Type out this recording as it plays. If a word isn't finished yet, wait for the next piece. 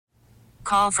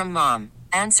call from mom.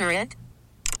 Answer it.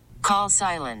 Call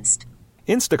silenced.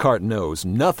 Instacart knows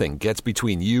nothing gets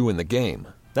between you and the game.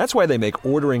 That's why they make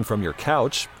ordering from your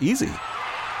couch easy.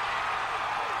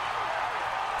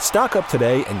 Stock up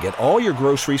today and get all your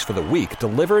groceries for the week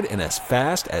delivered in as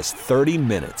fast as 30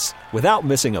 minutes without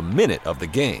missing a minute of the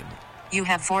game. You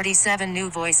have 47 new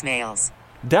voicemails.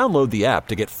 Download the app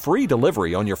to get free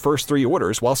delivery on your first 3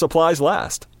 orders while supplies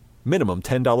last. Minimum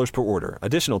 $10 per order.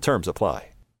 Additional terms apply.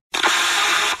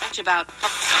 About.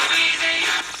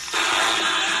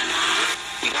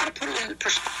 You gotta put it in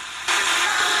perspective.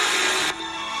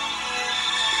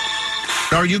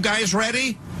 Are you guys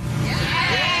ready?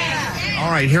 Yeah.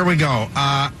 All right, here we go.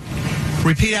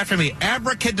 Repeat after me.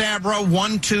 Abracadabra,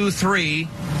 1, 2, 3.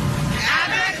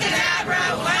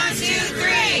 Abracadabra, 1, 2,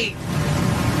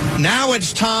 3. Now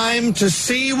it's time to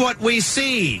see what we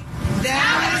see.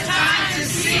 Now it's time to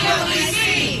see what we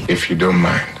see. If you don't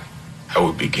mind, I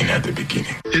will begin at the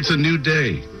beginning. It's a new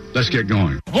day. Let's get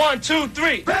going. 1, 2,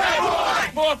 3.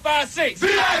 Bad boy. 4, 5, 6.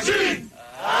 VIG.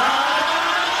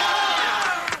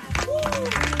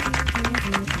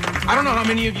 I don't know how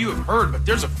many of you have heard, but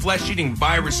there's a flesh-eating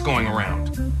virus going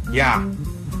around. Yeah,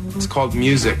 it's called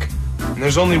music. And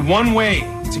there's only one way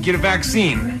to get a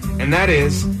vaccine, and that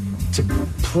is to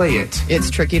play it. It's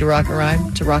tricky to rock a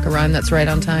rhyme. To rock a rhyme that's right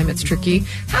on time, it's tricky.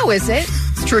 How is it?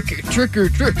 It's tricky. Here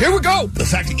we go. The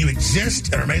fact that you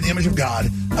exist and are made in the image of God,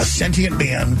 a sentient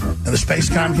being in the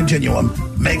space-time continuum,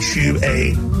 makes you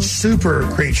a super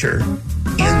creature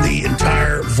in the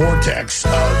entire vortex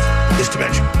of this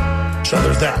dimension. So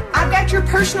there's that. I've got your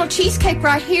personal cheesecake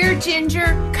right here,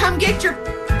 Ginger. Come get your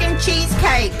f***ing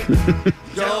cheesecake.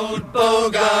 Don't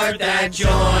bogart that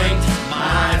joint,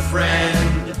 my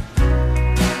friend.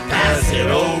 Pass it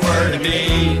over to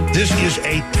me. This is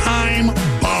a time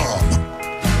bomb.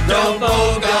 Don't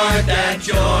bogart that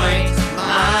joint,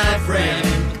 my friend.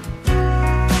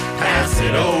 Pass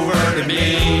it over to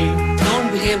me. Don't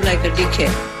behave like a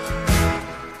dickhead.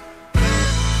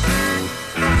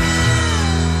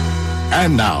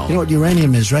 And now. You know what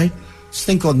uranium is, right? It's a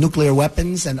thing called nuclear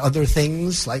weapons and other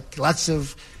things. Like lots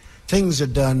of things are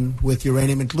done with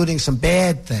uranium, including some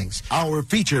bad things. Our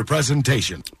feature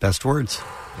presentation. Best words.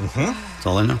 Mm-hmm. That's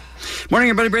all I know. Morning,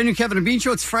 everybody. Brand new Kevin and Bean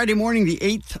Show. It's Friday morning, the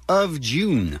 8th of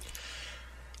June.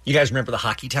 You guys remember the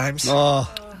hockey times? Oh,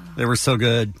 they were so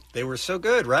good. They were so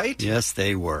good, right? Yes,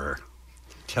 they were.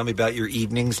 Tell me about your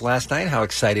evenings last night. How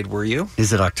excited were you?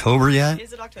 Is it October yet?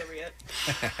 Is it October yet?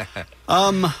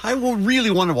 I will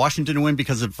really wanted Washington to win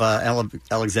because of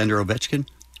Alexander Ovechkin.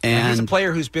 And he's a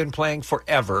player who's been playing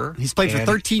forever. He's played for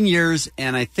 13 years,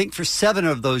 and I think for 7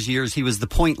 of those years, he was the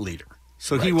point leader.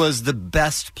 So he was the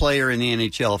best player in the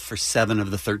NHL for 7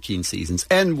 of the 13 seasons,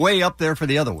 and way up there for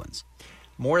the other ones.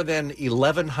 More than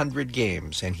 1,100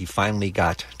 games, and he finally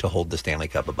got to hold the Stanley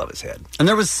Cup above his head. And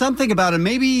there was something about him.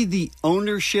 Maybe the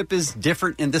ownership is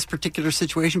different in this particular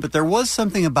situation, but there was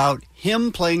something about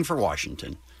him playing for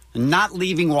Washington and not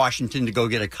leaving Washington to go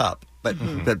get a cup, but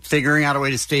figuring out a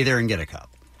way to stay there and get a cup.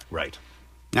 Right.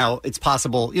 Now, it's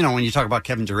possible, you know, when you talk about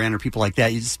Kevin Durant or people like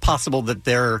that, it's possible that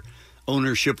their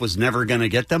ownership was never going to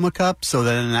get them a cup, so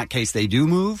then in that case they do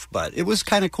move, but it was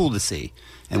kind of cool to see.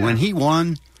 And when he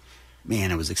won,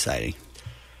 man, it was exciting.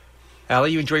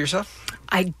 Allie, you enjoy yourself?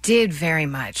 I did very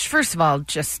much. First of all,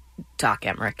 just Doc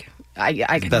Emmerich.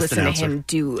 I could Best listen announcer. to him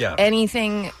do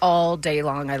anything all day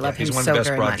long. I love him so very much. He's one of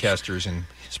the best broadcasters in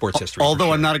sports history.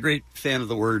 Although I'm not a great fan of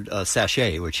the word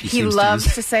sachet, which he seems loves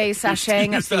to to say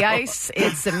sashaying up the ice.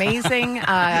 It's amazing.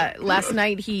 Last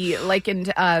night he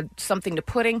likened something to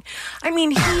pudding. I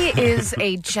mean, he is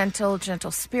a gentle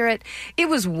spirit. It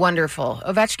was wonderful.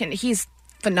 Ovechkin, he's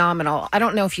phenomenal. I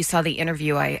don't know if you saw the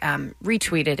interview. I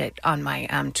retweeted it on my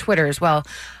Twitter as well,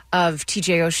 of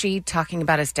TJ Oshie talking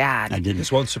about his dad. I didn't. This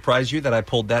won't surprise you that I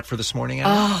pulled that for this morning.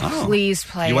 Please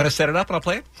play You want to set it up and I'll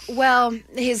play it? Well,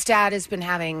 his dad has been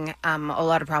having a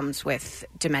lot of problems with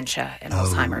dementia and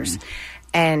Alzheimer's.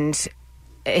 And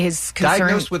his concern...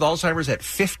 Diagnosed with Alzheimer's at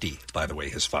 50, by the way,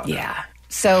 his father. Yeah.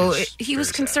 So he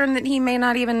was concerned that he may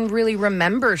not even really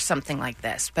remember something like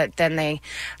this. But then they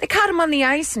caught him on the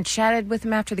ice and chatted with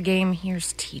him after the game.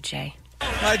 Here's TJ.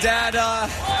 My dad, oh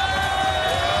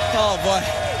boy.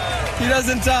 He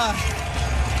doesn't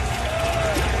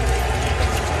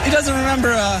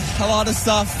remember a lot of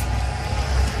stuff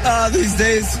these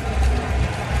days.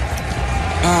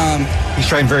 He's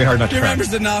trying very hard not to He cry.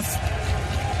 remembers enough.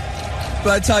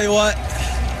 But I tell you what,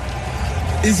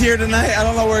 he's here tonight. I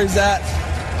don't know where he's at.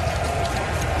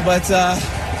 But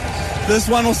this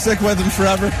one will stick with him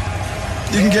forever.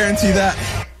 You can guarantee that.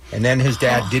 And then his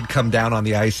dad did come down on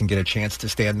the ice and get a chance to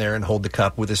stand there and hold the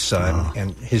cup with his son.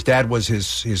 And his dad was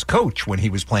his coach when he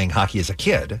was playing hockey as a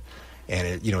kid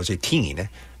and, as a teen.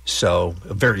 So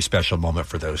a very special moment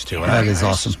for those two. That is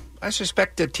awesome. I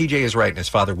suspect that TJ is right and his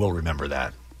father will remember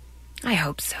that. I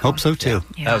hope so. Hope so, too.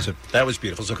 Yeah. That was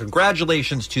beautiful. So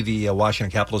congratulations to the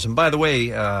Washington Capitals. And by the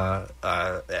way,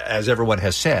 as everyone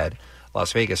has said,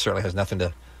 Las Vegas certainly has nothing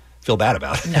to feel bad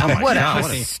about. No, what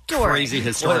a story. Crazy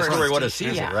historic story. What a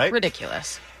season, right?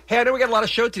 Ridiculous. Hey, I know we got a lot of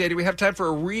show today. Do we have time for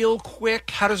a real quick,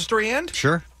 how does the story end?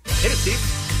 Sure. Hit it, Steve.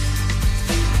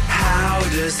 How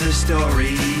does the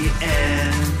story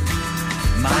end,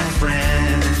 my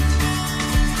friend?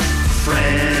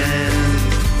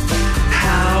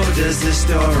 How does the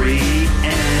story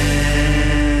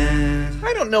end?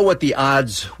 I don't know what the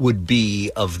odds would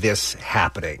be of this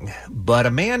happening, but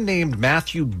a man named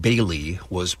Matthew Bailey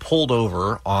was pulled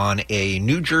over on a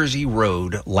New Jersey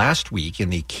road last week in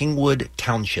the Kingwood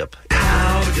Township.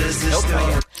 How does the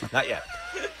story... Not yet.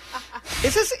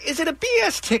 Is it a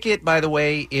BS ticket, by the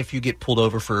way, if you get pulled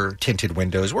over for tinted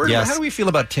windows? Yes. How do we feel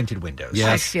about tinted windows? Yes.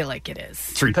 I feel like it is.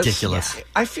 It's ridiculous.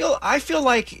 I feel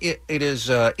like it is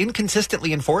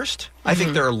inconsistently enforced. I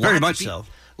think there are Very much so.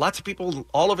 Lots of people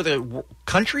all over the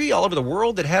country, all over the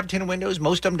world that have tinted windows.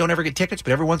 Most of them don't ever get tickets,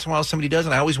 but every once in a while somebody does,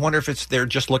 and I always wonder if they're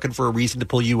just looking for a reason to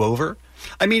pull you over.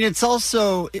 I mean, it's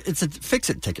a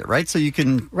fix-it ticket, right? So you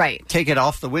can take it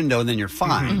off the window and then you're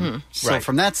fine. Mm-hmm. So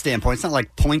from that standpoint, it's not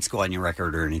like points go on your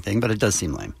record or anything, but it does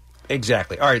seem lame.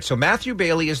 Exactly. All right, so Matthew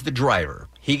Bailey is the driver.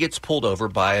 He gets pulled over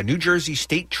by a New Jersey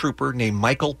state trooper named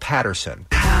Michael Patterson.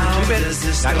 How does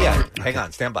the story... Not yet. Hang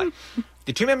on, stand by.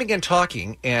 The two men began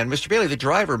talking, and Mr. Bailey, the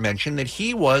driver, mentioned that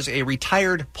he was a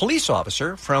retired police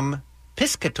officer from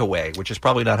Piscataway, which is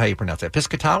probably not how you pronounce that.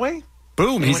 Piscataway?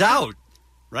 Boom, he's out,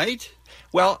 right?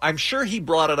 Well, I'm sure he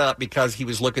brought it up because he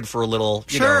was looking for a little,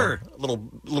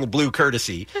 little blue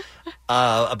courtesy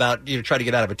about trying to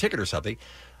get out of a ticket or something.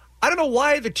 I don't know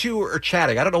why the two are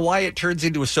chatting. I don't know why it turns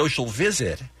into a social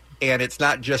visit. And it's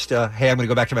not just hey, I'm going to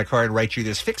go back to my car and write you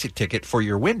this fix-it ticket for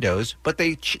your windows. But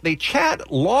they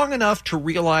chat long enough to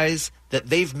realize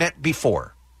that they've met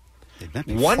before.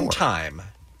 One time,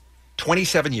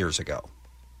 27 years ago.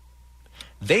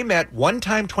 They met one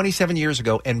time 27 years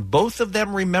ago, and both of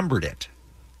them remembered it.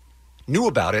 Knew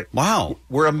about it. Wow.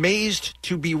 Were amazed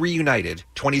to be reunited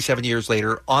 27 years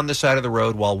later on the side of the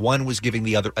road while one was giving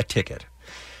the other a ticket.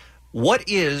 What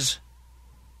is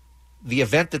the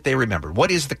event that they remembered? What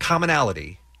is the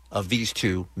commonality of these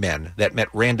two men that met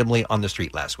randomly on the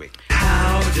street last week?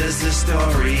 How does the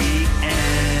story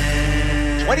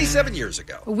end? 27 years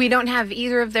ago. We don't have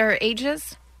either of their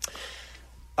ages?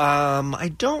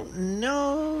 I don't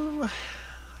know.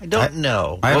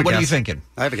 What are you thinking?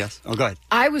 I have a guess. Oh, go ahead.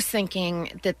 I was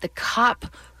thinking that the cop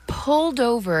pulled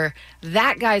over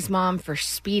that guy's mom for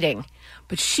speeding,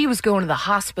 but she was going to the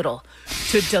hospital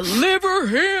to deliver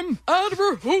him out of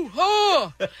her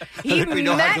hoo-ha. He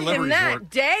met him that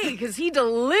day because he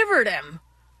delivered him,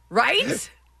 right?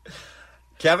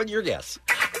 Kevin, your guess.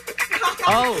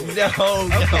 Oh. No.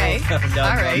 Okay. No.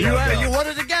 All right. You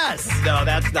wanted to guess. No,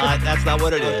 that's not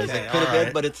what it is. Okay, It could have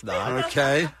been, but it's not.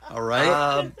 Okay. All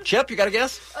right. Chip, you got a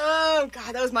guess? Oh,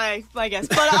 God, that was my guess.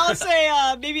 But I'll say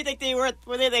maybe like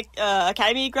were they like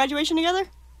academy graduation together?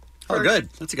 Oh, good.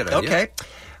 That's a good idea. Okay.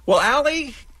 Well,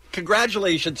 Allie,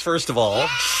 congratulations, first of all.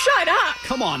 Shut up.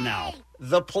 Come on now.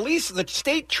 The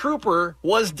state trooper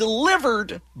was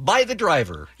delivered by the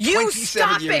driver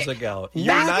 27 years ago. You're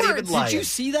not even lying. Did you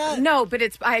see that? No, but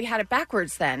I had it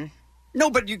backwards then. No,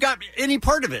 but you got any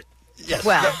part of it. Yes.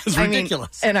 Well, it's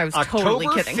ridiculous. And I was totally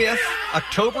kidding.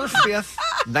 October 5th,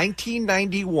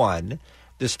 1991,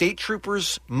 the state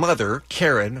trooper's mother,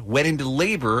 Karen, went into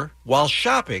labor while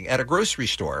shopping at a grocery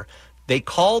store. They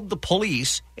called the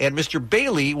police, and Mr.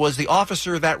 Bailey was the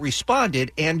officer that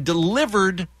responded and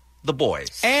delivered the boy.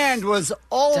 And was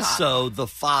also the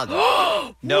father.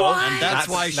 No, and that's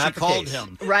why she called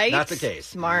him. Right? Not the case.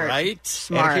 Smart. Right?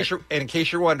 Smart. And in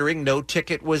case you're wondering, no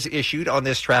ticket was issued on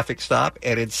this traffic stop,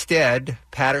 and instead,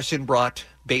 Patterson brought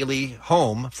Bailey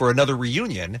home for another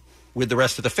reunion with the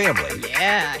rest of the family.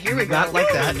 Yeah, here we go. Not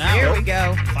like that now. Here we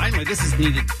go. Finally, this is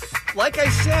needed. Like I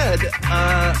said,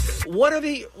 what are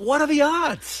the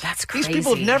odds? That's crazy. These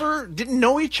people didn't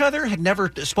know each other, had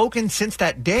never spoken since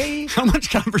that day. How much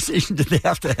conversation did they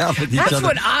have to have with each other? That's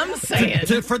what I'm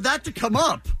saying. For that to come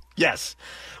up. Yes.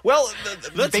 Well,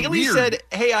 Bailey weird. said,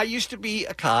 hey, I used to be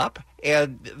a cop.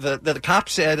 And the cop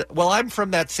said, well, I'm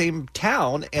from that same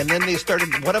town. And then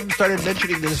one of them started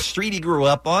mentioning the street he grew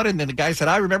up on. And then the guy said,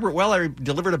 I remember it well. I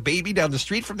delivered a baby down the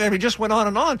street from there. And he just went on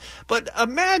and on. But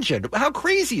imagine, how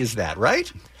crazy is that,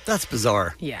 right? That's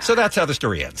bizarre. Yeah. So that's how the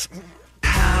story ends.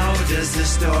 How does the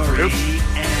story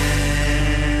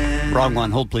end? Wrong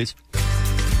one. Hold, please.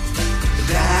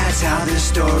 That's how the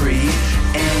story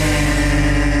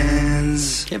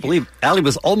ends. Can't believe Allie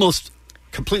was almost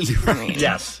completely right.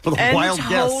 Yes. For the And wild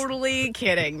guess. totally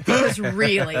kidding. Because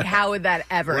really, how would that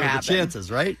ever What are the happen?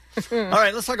 chances, right? All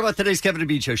right, let's talk about today's Kevin and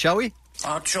Bean show, shall we?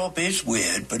 Our job is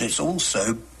weird, but it's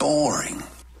also boring.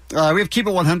 We have Keep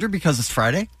It 100 because it's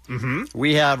Friday. Mm-hmm.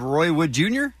 We have Roy Wood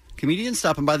Jr., comedian,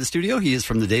 stopping by the studio. He is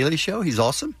from The Daily Show. He's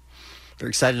awesome. Very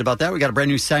excited about that. We got a brand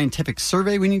new scientific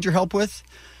survey we need your help with.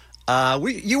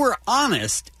 You were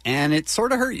honest, and it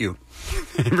sort of hurt you.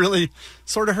 It really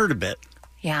sort of hurt a bit.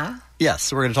 Yeah. Yes,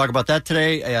 so we're going to talk about that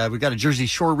today. We've got a Jersey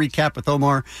Shore recap with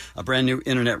Omar, a brand new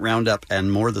internet roundup,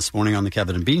 and more this morning on the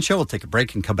Kevin and Bean Show. We'll take a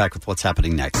break and come back with what's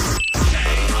happening next.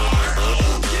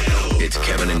 It's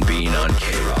Kevin and Bean on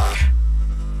K-Rock.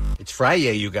 It's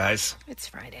Friday, you guys. It's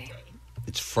Friday.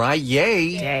 It's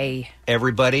Friday. Day.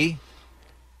 Everybody.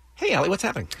 Hey, Allie, what's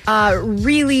happening?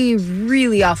 Really,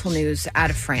 really awful news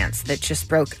out of France that just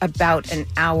broke about an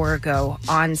hour ago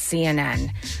on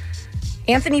CNN.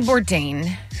 Anthony Bourdain,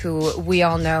 who we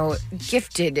all know,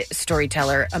 gifted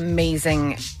storyteller,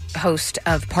 amazing host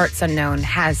of Parts Unknown,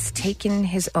 has taken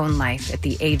his own life at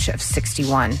the age of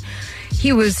 61.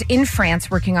 He was in France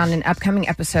working on an upcoming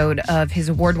episode of his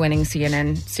award-winning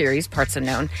CNN series, Parts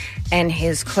Unknown, and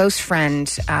his close friend,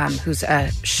 who's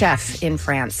a chef in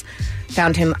France,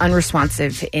 found him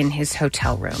unresponsive in his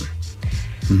hotel room.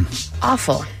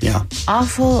 Awful. Yeah.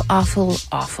 Awful, awful,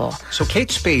 awful. So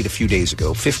Kate Spade a few days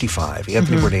ago, 55.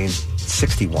 Anthony Bourdain,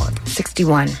 61.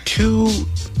 61. Two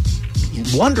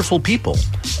wonderful people,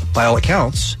 by all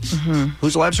accounts,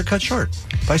 whose lives are cut short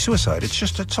by suicide.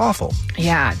 It's awful.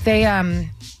 Yeah,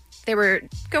 they were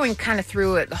going kind of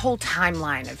through the whole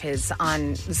timeline of his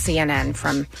on CNN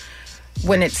from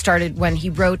when it started, when he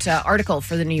wrote an article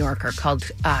for The New Yorker called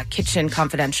Kitchen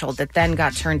Confidential that then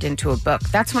got turned into a book.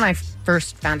 That's when I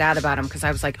first found out about him, because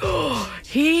I was like, oh,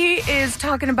 he is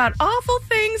talking about awful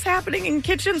things happening in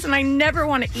kitchens and I never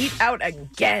want to eat out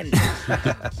again.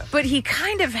 But he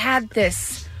kind of had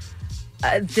this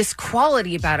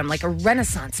quality about him, like a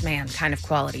Renaissance man kind of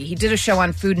quality. He did a show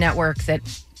on Food Network that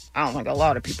I don't think a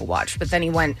lot of people watched, but then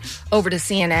he went over to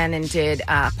CNN and did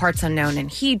Parts Unknown, and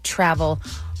he'd travel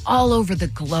all over the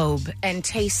globe and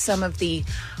taste some of the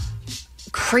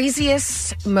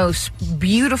craziest, most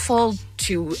beautiful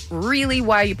to really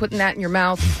why are you putting that in your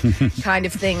mouth kind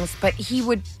of things. But he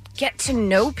would get to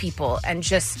know people and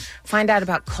just find out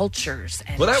about cultures.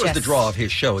 And well, that was the draw of his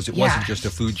show, is it wasn't just a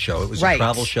food show. It was a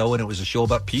travel show, and it was a show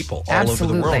about people all over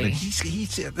the world. And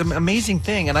he's an amazing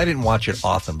thing, and I didn't watch it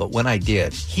often, but when I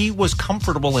did, he was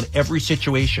comfortable in every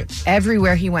situation.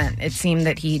 Everywhere he went, it seemed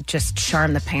that he just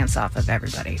charmed the pants off of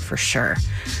everybody, for sure.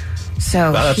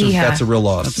 So that's a real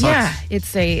loss. Yeah,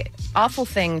 it's a awful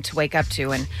thing to wake up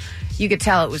to, and you could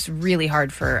tell it was really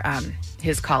hard for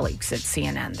his colleagues at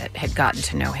CNN that had gotten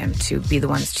to know him to be the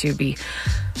ones to be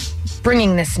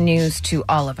bringing this news to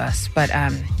all of us. But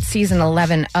season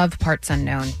 11 of Parts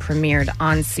Unknown premiered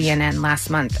on CNN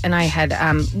last month, and I had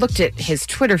looked at his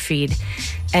Twitter feed,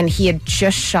 and he had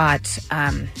just shot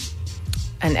an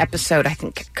episode, I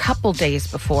think, a couple days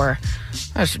before.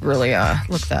 I should really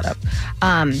look that up.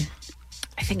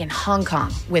 I think in Hong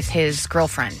Kong with his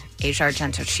girlfriend, Asia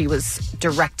Argento. She was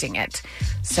directing it.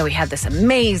 So he had this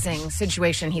amazing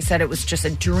situation. He said it was just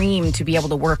a dream to be able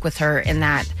to work with her in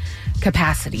that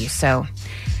capacity. So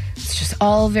it's just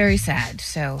all very sad.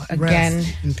 So again,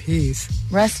 rest in peace.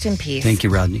 Rest in peace. Thank you,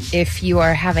 Rodney. If you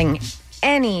are having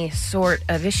any sort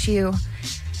of issue,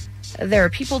 there are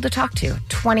people to talk to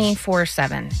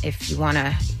 24/7. If you want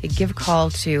to give a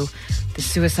call to the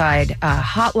suicide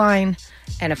hotline.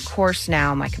 And of course,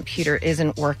 now my computer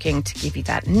isn't working to give you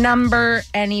that number.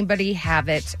 Anybody have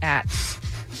it at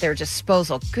their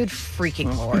disposal? Good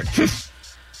freaking Lord.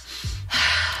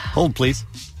 Hold, please.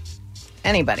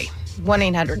 Anybody.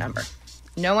 1-800 number.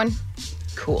 No one?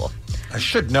 Cool. I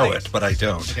should know it, but I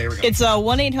don't. Okay, here we go. It's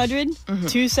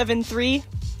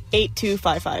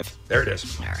 1-800-273-8255. There it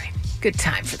is. All right. Good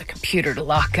time for the computer to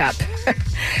lock up.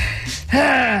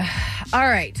 All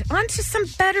right. On to some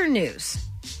better news.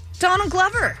 Donald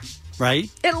Glover. Right.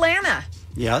 Atlanta.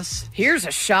 Yes. Here's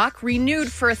a shock.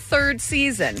 Renewed for a third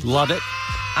season. Love it.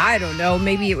 I don't know.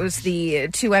 Maybe it was the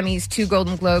 2 Emmys, 2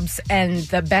 Golden Globes, and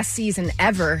the best season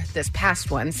ever, this past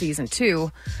one, season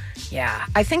 2. Yeah,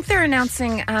 I think they're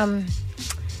announcing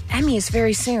Emmys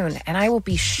very soon, and I will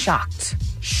be shocked.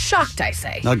 Shocked, I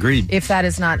say. Agreed. If that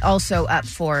is not also up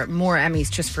for more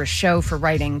Emmys just for a show, for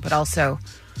writing, but also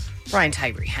Brian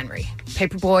Tyree Henry.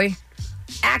 Paperboy,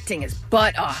 acting his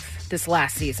butt off this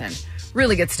last season.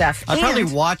 Really good stuff. I probably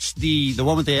watched the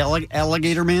one with the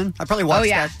alligator man. I probably watched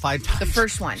that 5 times. The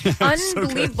first one.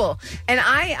 Unbelievable. And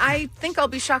I think I'll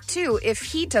be shocked, too, if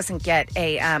he doesn't get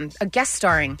a guest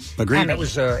starring Emmy. That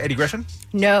was Eddie Griffin?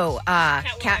 No,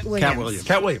 Cat Williams.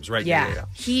 Cat Williams, right. Yeah.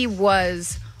 He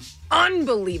was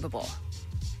unbelievable.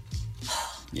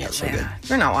 Yeah, so good. If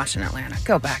you're not watching Atlanta,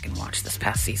 go back and watch this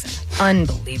past season.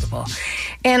 Unbelievable.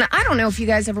 And I don't know if you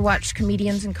guys ever watched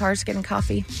Comedians in Cars Getting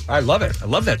Coffee. I love it. I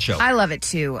love that show. I love it,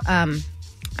 too.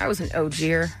 I was an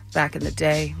OG'er back in the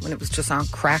day when it was just on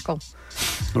Crackle.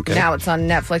 Okay. Now it's on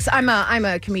Netflix. I'm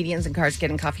a Comedians in Cars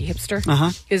Getting Coffee hipster,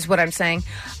 is what I'm saying.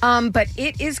 But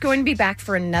it is going to be back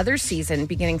for another season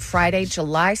beginning Friday,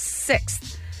 July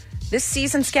 6th. This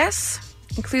season's guests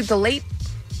include the late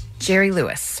Jerry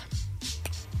Lewis.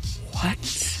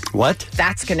 What?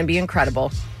 That's going to be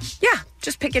incredible. Yeah,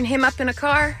 just picking him up in a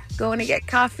car, going to get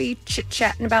coffee,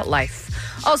 chit-chatting about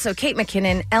life. Also, Kate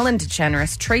McKinnon, Ellen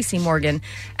DeGeneres, Tracy Morgan,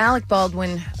 Alec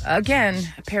Baldwin,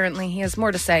 again, apparently he has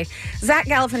more to say, Zach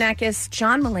Galifianakis,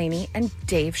 John Mulaney, and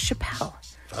Dave Chappelle.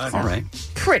 All right.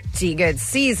 Pretty good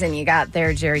season you got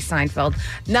there, Jerry Seinfeld.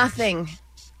 Nothing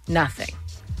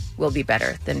will be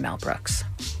better than Mel Brooks.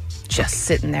 Just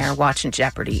sitting there watching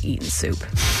Jeopardy, eating soup.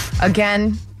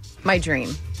 Again, my dream.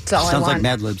 It's all I want. Sounds like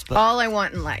Mad Libs. But... all I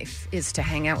want in life is to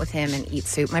hang out with him and eat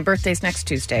soup. My birthday's next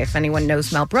Tuesday. If anyone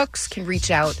knows Mel Brooks, can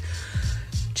reach out.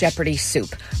 Jeopardy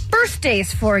soup.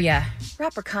 Birthdays for you.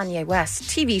 Rapper Kanye West,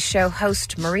 TV show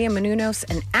host Maria Menounos,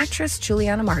 and actress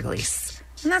Juliana Margulies.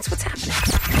 And that's what's happening.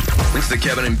 It's the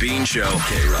Kevin and Bean Show.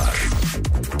 K-Rock.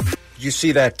 You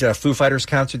see that Foo Fighters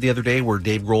concert the other day where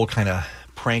Dave Grohl kind of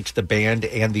pranked the band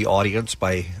and the audience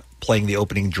by playing the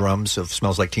opening drums of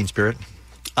Smells Like Teen Spirit?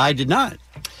 I did not.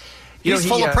 He's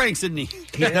full of pranks, isn't he?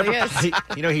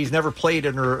 He's never played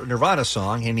a Nirvana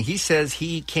song, and he says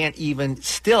he can't even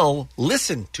still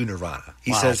listen to Nirvana.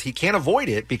 He says he can't avoid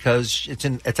it because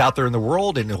it's out there in the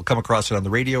world, and he'll come across it on the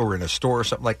radio or in a store or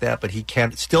something like that. But he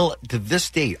can't still, to this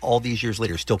date, all these years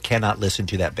later, still cannot listen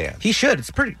to that band. He should.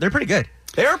 They're pretty good.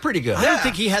 They are pretty good. I don't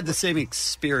think he had the same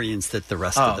experience that the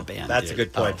rest of the band That's did. a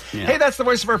good point. Yeah. Hey, that's the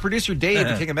voice of our producer, Dave,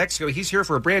 the King of Mexico. He's here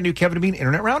for a brand new Kevin and Bean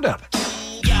Internet Roundup.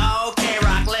 Yo,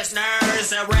 K-Rock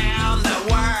listeners around the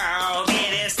world,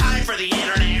 it is time for the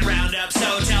Internet Roundup,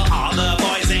 so tell all the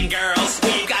boys and girls,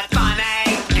 we've got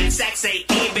funny and sexy,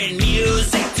 even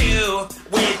music too.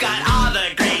 We've got all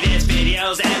the greatest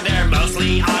videos, and they're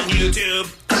mostly on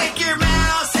YouTube. Click your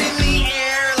mouse in the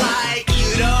air like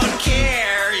you don't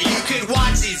care. You could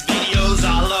watch these videos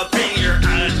all up in your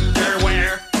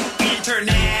underwear.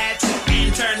 Internet,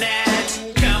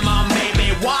 come on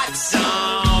baby, watch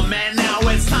some. And now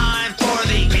it's time for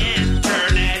the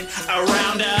Internet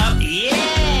Roundup.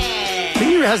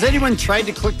 Yeah! Has anyone tried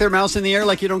to click their mouse in the air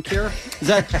like you don't care? Is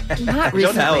that not I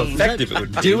don't know how effective it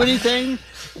would be. Do anything?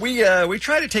 We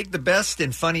try to take the best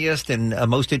and funniest and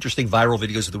most interesting viral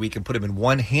videos of the week and put them in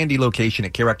one handy location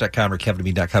at krock.com or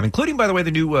kevinandbean.com, including, by the way,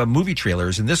 the new movie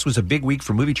trailers. And this was a big week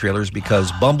for movie trailers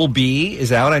because Bumblebee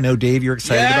is out. I know, Dave, you're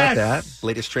excited about that.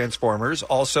 Latest Transformers.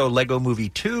 Also, Lego Movie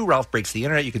 2, Ralph Breaks the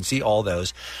Internet. You can see all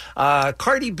those.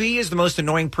 Cardi B is the most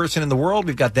annoying person in the world.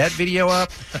 We've got that video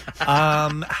up.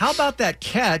 How about that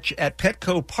catch at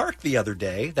Petco Park the other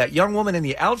day? That young woman in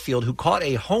the outfield who caught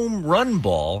a home run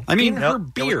ball in her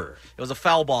beer. It was a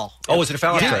foul ball. Oh, was it a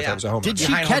foul? Yeah, That was a home Did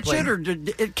run. she catch it or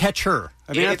did it catch her?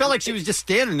 I mean, I felt like she was just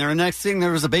standing there, and the next thing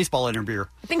there was a baseball in her beer.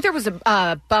 I think there was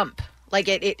a bump. Like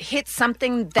it hit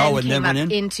something, then came up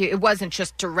into. It wasn't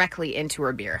just directly into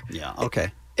her beer. Yeah.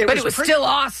 Okay. But it was still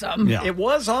awesome. Yeah. It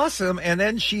was awesome, and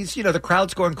then she's, the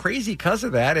crowd's going crazy because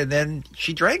of that, and then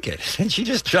she drank it, and she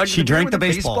just chugged She drank the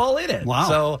baseball in it.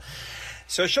 Wow.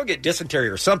 So she'll get dysentery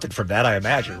or something from that, I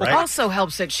imagine, right? It also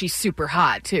helps that she's super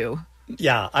hot, too.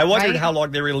 Yeah, I wondered Right? how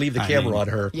long they were going to leave the camera on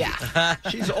her. Yeah.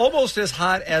 She's almost as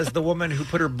hot as the woman who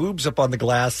put her boobs up on the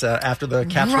glass after the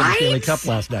Caps won the Stanley Cup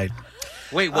last night.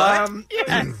 Wait, what?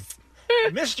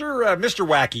 Mr.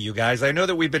 Wacky, you guys. I know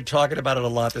that we've been talking about it a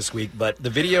lot this week, but the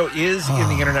video is in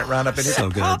the Internet Roundup. And so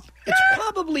good. It's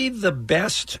probably the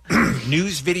best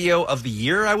news video of the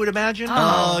year, I would imagine.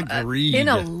 Agreed. In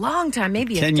a long time,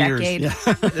 maybe 10 a years, decade.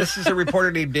 yeah. This is a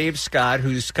reporter named Dave Scott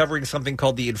who's covering something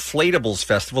called the Inflatables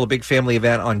Festival, a big family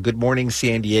event on Good Morning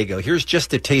San Diego. Here's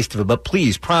just a taste of it, but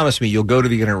please promise me you'll go to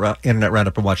the Internet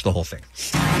Roundup and watch the whole thing.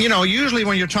 You know, usually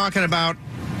when you're talking about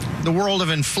the world of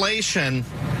inflation,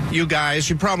 you guys,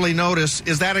 you probably notice,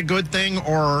 is that a good thing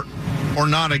or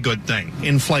not a good thing?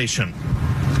 Inflation.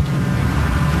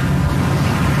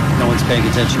 No one's paying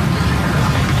attention.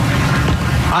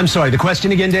 I'm sorry, the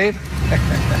question again, Dave?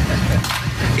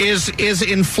 Is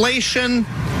inflation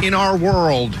in our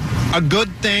world a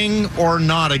good thing or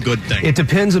not a good thing? It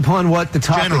depends upon what the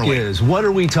topic Generally. is. What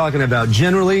are we talking about?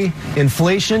 Generally,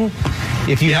 inflation.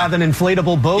 If you have an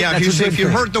inflatable boat, Yeah, that's a good if you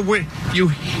thing. heard the word,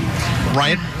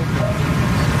 right?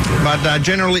 But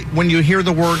generally, when you hear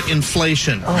the word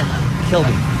inflation, killed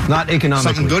him. Not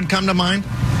economically. Something good come to mind?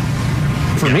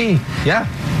 For me, yeah.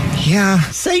 Yeah.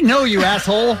 Say no, you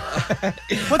asshole.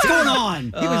 What's going on?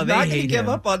 He was not going to give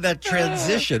up on that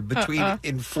transition between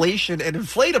inflation and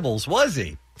inflatables, was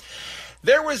he?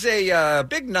 There was a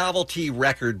big novelty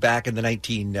record back in the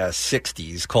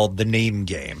 1960s called The Name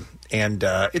Game. And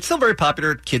it's still very popular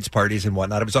at kids' parties and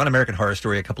whatnot. It was on American Horror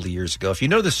Story a couple of years ago. If you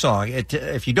know the song,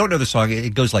 if you don't know the song,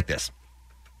 it goes like this.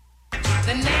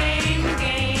 The name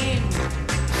game.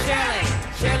 Shirley,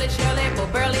 Shirley, Shirley, Bo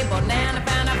Burley, Bonana,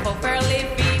 Banana, Bo Burley,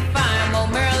 Fee, Fine, Mo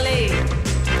Merley,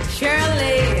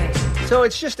 Shirley. So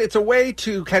it's a way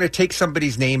to kind of take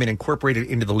somebody's name and incorporate it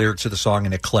into the lyrics of the song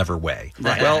in a clever way.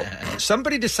 Right. Well,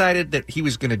 somebody decided that he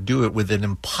was going to do it with an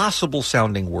impossible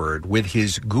sounding word with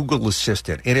his Google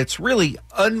Assistant. And it's really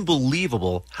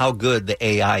unbelievable how good the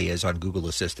AI is on Google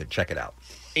Assistant. Check it out.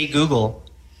 Hey Google,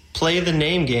 play the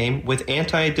name game with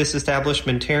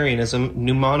anti-disestablishmentarianism,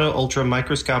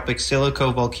 pneumono-ultra-microscopic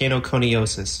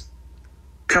silico-volcanoconiosis.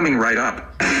 Coming right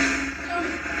up.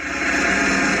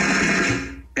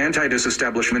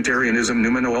 Anti-disestablishmentarianism,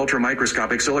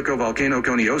 pneumono-ultra-microscopic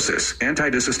silico-volcanoconiosis.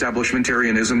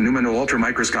 Anti-disestablishmentarianism,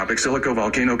 pneumono-ultra-microscopic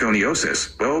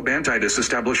silico-volcanoconiosis. Bob,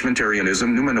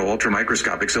 anti-disestablishmentarianism,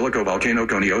 pneumono-ultra-microscopic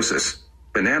silico-volcanoconiosis.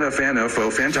 Banana fan of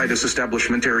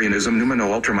anti-disestablishmentarianism,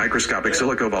 pneumono-ultra-microscopic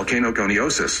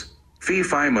silico-volcanoconiosis. Fee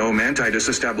fi mo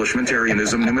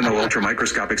anti-disestablishmentarianism,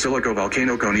 pneumono-ultra-microscopic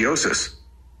silico-volcanoconiosis.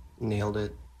 Nailed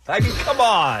it. I mean, come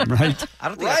on. Right. I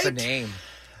don't think that's a name.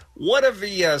 One of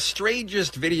the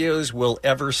strangest videos we'll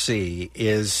ever see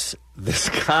is this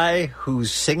guy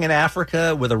who's singing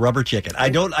Africa with a rubber chicken. I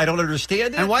don't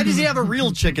understand it. And why does he have a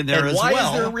real chicken there as why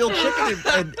well? is there a real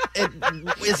chicken?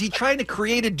 And is he trying to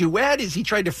create a duet? Is he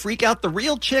trying to freak out the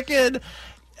real chicken?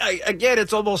 Again,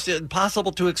 it's almost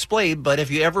impossible to explain, but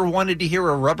if you ever wanted to hear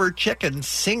a rubber chicken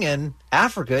singing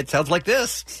Africa, it sounds like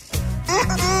this.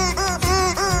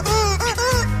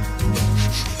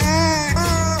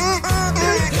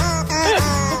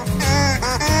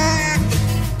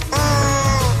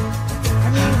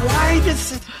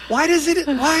 Why does it?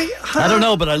 I don't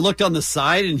know, but I looked on the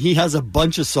side, and he has a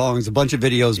bunch of songs, a bunch of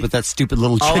videos with that stupid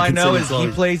little chicken. All I know is song.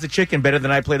 he plays the chicken better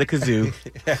than I play the kazoo.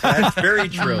 That's very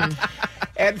true.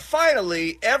 And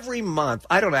finally, every month,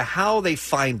 I don't know how they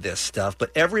find this stuff, but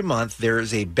every month there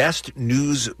is a best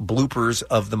news bloopers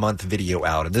of the month video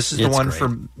out, and this is the one great.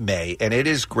 for May, and it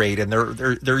is great. And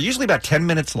they're usually about 10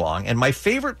 minutes long. And my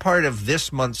favorite part of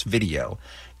this month's video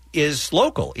is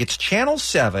local. It's Channel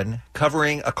 7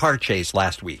 covering a car chase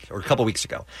last week or a couple weeks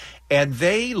ago. And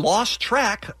they lost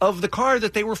track of the car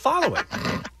that they were following.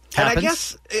 And I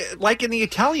guess, like in the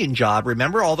Italian Job,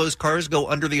 remember all those cars go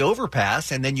under the overpass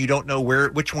and then you don't know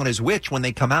which one is which when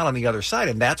they come out on the other side.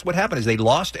 And that's what happened is they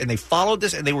lost and they followed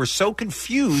this and they were so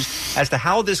confused as to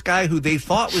how this guy who they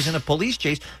thought was in a police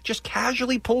chase just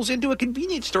casually pulls into a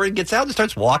convenience store and gets out and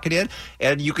starts walking in.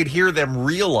 And you could hear them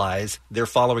realize they're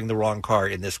following the wrong car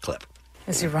in this clip.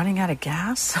 Is he running out of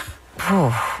gas?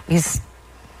 Oh, he's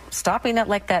stopping at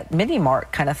like that mini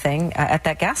mart kind of thing at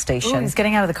that gas station. Ooh, he's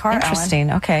getting out of the car. Interesting.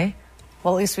 Alan. Okay.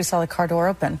 Well, at least we saw the car door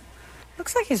open.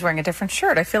 Looks like he's wearing a different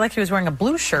shirt. I feel like he was wearing a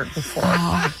blue shirt before.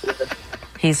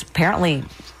 He's apparently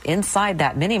inside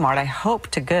that mini mart. I hope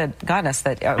to goodness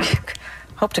that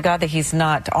hope to God that he's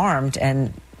not armed.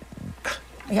 And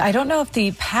yeah, I don't know if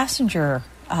the passenger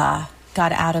got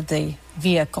out of the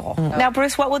vehicle. Now,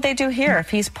 Bruce, what would they do here if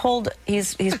he's pulled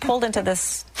into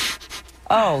this?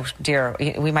 Oh dear,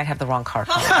 we might have the wrong car.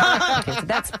 Okay,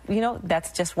 so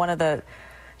that's just one of the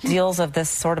deals of this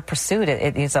sort of pursuit.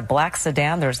 It's a black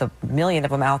sedan. There's a million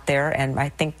of them out there, and I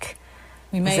think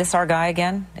is this our guy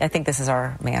again? I think this is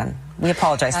our man. We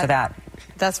apologize for that.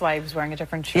 That's why he was wearing a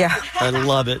different shirt. Yeah. I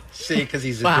love it. See, because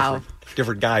he's a Wow.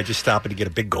 different guy just stopping to get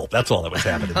a big gulp. That's all that was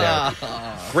happening there.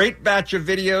 Great batch of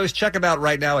videos. Check them out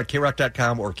right now at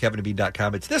krock.com or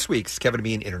kevinandbean.com. It's this week's Kevin and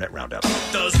Bean Internet Roundup.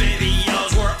 Those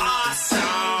videos were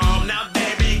awesome. Now,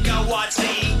 baby, go watch the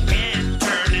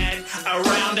internet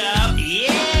roundup.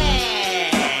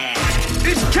 Yeah!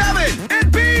 It's Kevin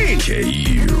and Bean.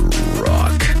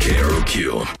 K-Rock.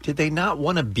 KROQ. Did they not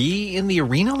want to be in the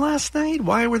arena last night?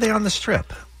 Why were they on the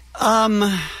strip?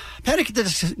 Panic at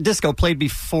the Disco played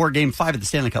before Game 5 of the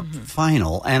Stanley Cup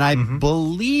Final, and I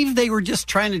believe they were just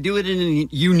trying to do it in a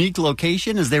unique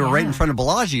location, as they were right in front of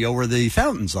Bellagio where the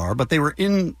fountains are, but they were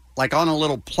on a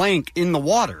little plank in the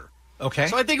water. Okay.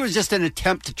 So I think it was just an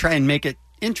attempt to try and make it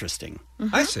interesting.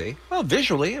 I see. Well,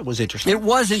 visually, it was interesting. It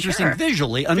was interesting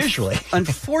visually.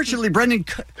 Unfortunately, Brendan,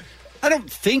 I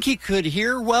don't think he could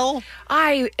hear well.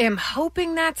 I am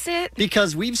hoping that's it.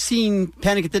 Because we've seen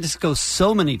Panic at the Disco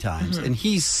so many times, and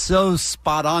he's so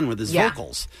spot on with his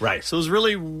vocals. Right. So it was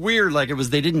really weird, like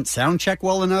they didn't sound check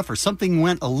well enough, or something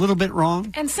went a little bit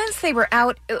wrong. And since they were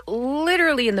out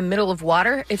literally in the middle of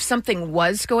water, if something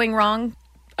was going wrong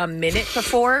a minute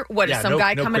before, some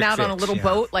guy coming out on a little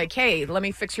boat, like, hey, let me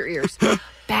fix your ears.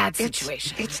 Bad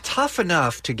situation. It's tough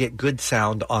enough to get good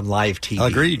sound on live TV.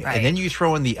 Agreed. And then you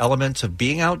throw in the elements of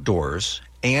being outdoors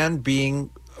and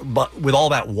being with all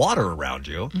that water around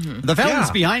you. The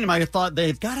fountains behind him, I thought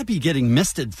they've got to be getting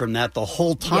misted from that the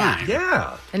whole time.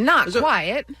 Yeah. And not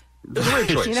quiet. It was a weird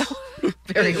choice. You know?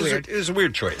 Very weird. It was a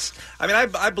weird choice. I mean,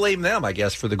 I blame them, I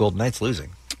guess, for the Golden Knights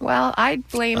losing. Well, I'd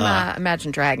blame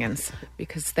Imagine Dragons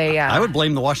because they... I would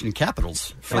blame the Washington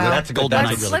Capitals for that's a Golden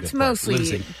that's Knights. Let's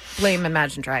mostly blame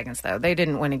Imagine Dragons, though. They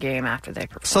didn't win a game after they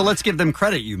performed. So let's give them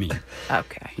credit, you mean?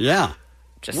 Okay. Yeah.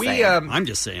 Just saying. I'm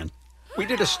just saying. We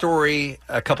did a story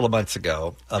a couple of months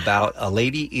ago about a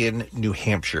lady in New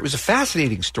Hampshire. It was a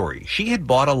fascinating story. She had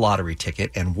bought a lottery ticket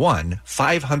and won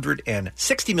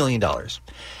 $560 million.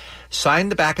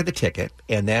 Signed the back of the ticket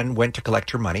and then went to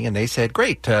collect her money. And they said,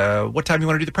 great, what time do you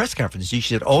want to do the press conference? She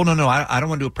said, oh, no, I don't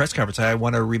want to do a press conference. I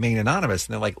want to remain anonymous.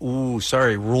 And they're like, ooh,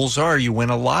 sorry, rules are you win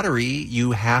a lottery,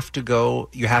 you have to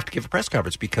give a press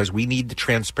conference because we need the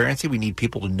transparency. We need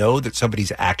people to know that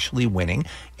somebody's actually winning.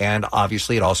 And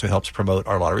obviously it also helps promote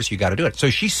our lottery. So you got to do it. So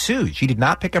she sued. She did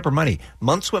not pick up her money.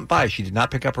 Months went by. She did not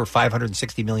pick up her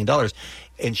 $560 million.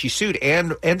 And she sued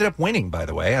and ended up winning, by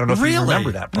the way. I don't know if you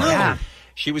remember that part. Yeah.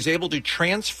 She was able to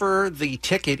transfer the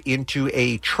ticket into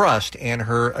a trust, and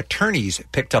her attorneys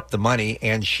picked up the money,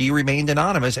 and she remained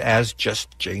anonymous as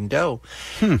just Jane Doe.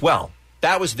 Well,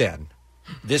 that was then.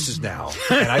 This is now.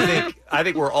 And I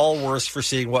think we're all worse for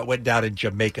seeing what went down in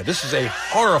Jamaica. This is a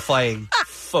horrifying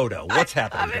photo. What's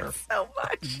happening here? So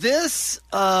much. This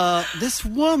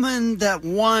woman that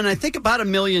won, I think, about $1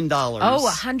 million. Oh,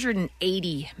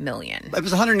 $180 million. It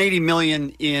was $180 million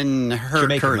in her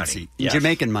Jamaican currency, money. Yes.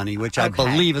 Jamaican money, which I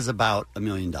believe is about $1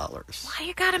 million. Why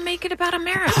you got to make it about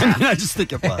America? I just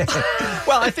think it was.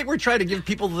 Well, I think we're trying to give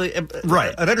people an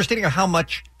understanding of how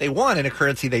much they won in a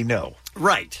currency they know.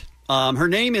 Right. Her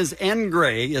name is Anne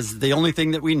Gray, is the only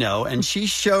thing that we know, and she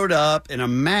showed up in a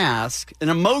mask, an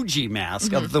emoji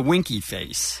mask of the winky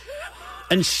face.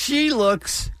 And she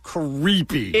looks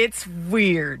creepy. It's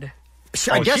weird.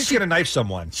 I guess she's going to knife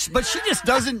someone. But she just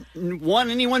doesn't want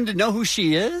anyone to know who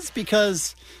she is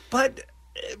because... But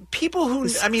people who...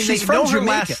 I mean, she's they from know her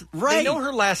Jamaica. They know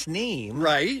her last name.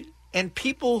 Right. And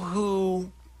people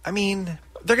who... I mean,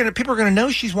 people are going to know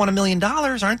she's won $1 million,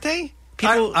 aren't they?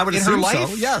 People I would in assume her life?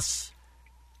 so, yes.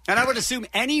 And I would assume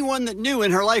anyone that knew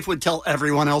in her life would tell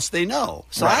everyone else they know.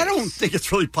 So I don't think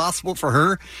it's really possible for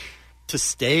her to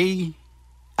stay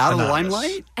out of the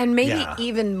limelight. And maybe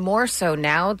even more so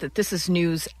now that this is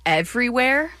news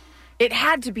everywhere. It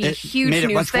had to be huge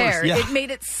news there. Yeah. It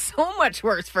made it so much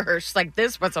worse for her. She's like,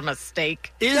 this was a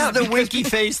mistake. Is the winky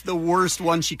face the worst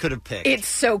one she could have picked? It's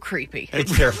so creepy.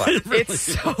 It's terrifying. It's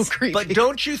so creepy. But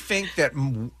don't you think that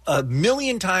a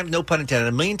million times, no pun intended,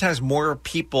 a million times more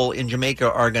people in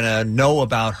Jamaica are going to know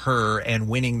about her and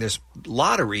winning this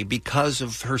lottery because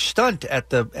of her stunt at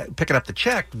picking up the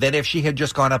check than if she had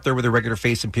just gone up there with a regular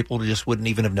face and people just wouldn't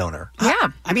even have known her? Yeah.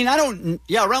 I mean,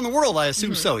 around the world, I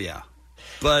assume so, yeah.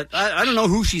 But I don't know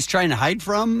who she's trying to hide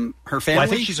from, her family. Well, I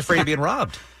think she's afraid of being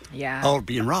robbed. Yeah. Oh,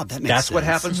 being robbed. That makes sense. That's what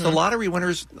happens to lottery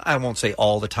winners. I won't say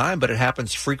all the time, but it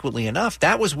happens frequently enough.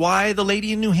 That was why the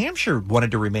lady in New Hampshire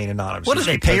wanted to remain anonymous. What, did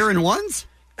they pay her in ones?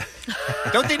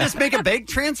 Don't they just make a bank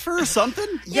transfer or something?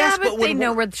 Yeah, but they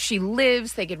know where she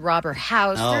lives. They could rob her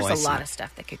house. Oh, There's I a see. lot of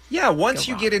stuff that could. Yeah, once go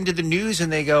you wrong. get into the news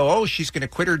and they go, oh, she's going to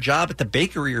quit her job at the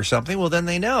bakery or something, well, then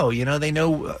they know. You know, they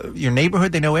know your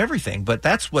neighborhood, they know everything. But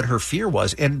that's what her fear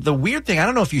was. And the weird thing, I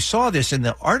don't know if you saw this in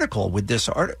the article with this,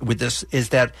 is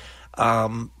that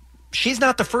she's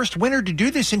not the first winner to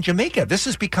do this in Jamaica. This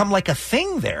has become like a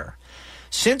thing there.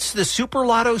 Since the Super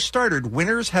Lotto started,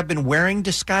 winners have been wearing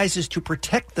disguises to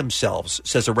protect themselves,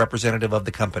 says a representative of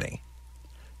the company.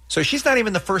 So she's not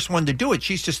even the first one to do it.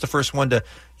 She's just the first one to,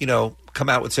 come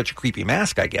out with such a creepy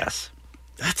mask, I guess.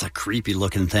 That's a creepy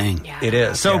looking thing. Yeah. It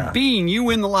is. So, yeah. Bean, you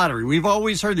win the lottery. We've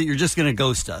always heard that you're just going to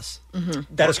ghost us.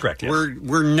 Mm-hmm. That is correct. Yes.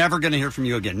 We're never going to hear from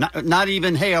you again. Not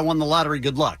even, hey, I won the lottery.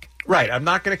 Good luck. Right. I'm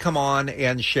not going to come on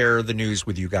and share the news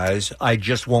with you guys. I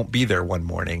just won't be there one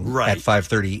morning at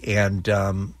 5:30,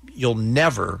 and you'll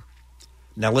never.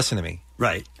 Now listen to me.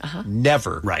 Right.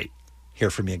 Never.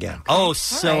 Hear from me again. Oh,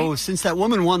 so since that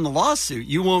woman won the lawsuit,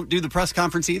 you won't do the press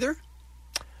conference either?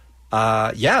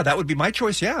 Yeah, that would be my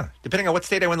choice. Yeah, depending on what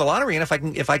state I win the lottery, and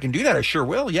if I can do that, I sure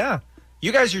will. Yeah.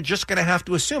 You guys are just going to have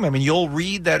to assume. I mean, you'll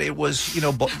read that it was,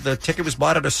 the ticket was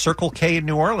bought at a Circle K in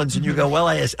New Orleans, and you go, well,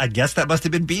 I guess that must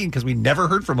have been Bean because we never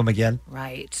heard from him again.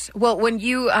 Right. Well, when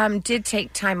you did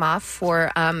take time off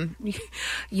for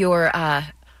your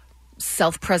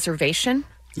self-preservation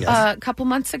a couple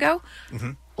months ago,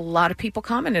 a lot of people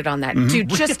commented on that. Dude,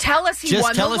 just tell us he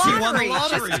won the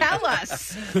lottery. Just tell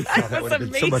us. That would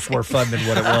have been so much more fun than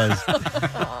what it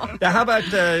was. Now, how about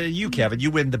you, Kevin? You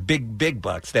win the big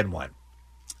bucks, then what?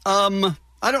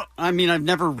 I've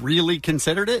never really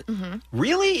considered it.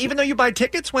 Really? Even though you buy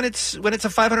tickets when it's a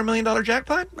 $500 million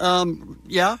jackpot?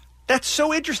 Yeah. That's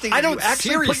so interesting. I don't you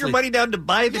actually put your money down to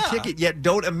buy the ticket, yet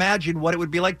don't imagine what it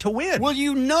would be like to win. Well,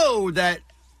 you know that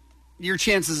your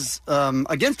chances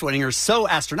against winning are so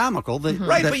astronomical that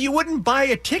but you wouldn't buy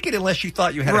a ticket unless you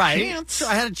thought you had a chance. So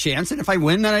I had a chance, and if I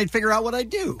win, then I'd figure out what I'd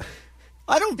do.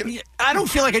 I don't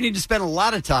feel like I need to spend a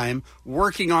lot of time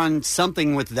working on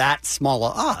something with that small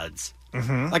of odds.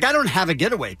 Like, I don't have a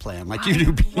getaway plan like you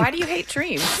do. Why do you hate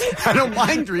dreams? I don't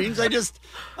mind dreams.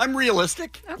 I'm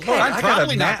realistic. Okay. Look,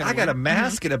 I got a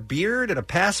mask and a beard and a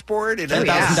passport and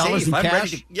 $10,000 in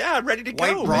cash. I'm ready to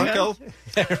White go. Bronco.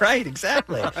 Right,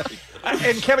 exactly.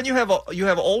 And Kevin, you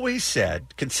have always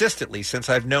said consistently since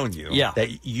I've known you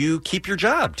that you keep your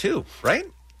job too, right?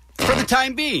 For the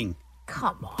time being.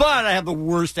 Come on. But I have the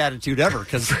worst attitude ever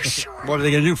because what are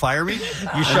they going to do? Fire me?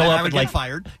 You show up at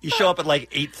fired. You show up at like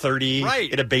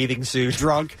 8:30 in a bathing suit,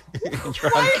 drunk. Why in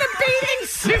a bathing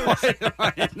suit?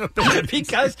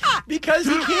 because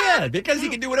he can. Because he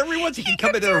can do whatever he wants. He can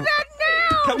come in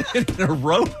a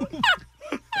robe.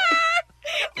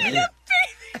 In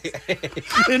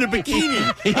a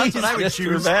bikini. That's what I would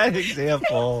choose. Bad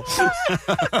example.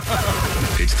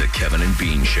 It's the Kevin and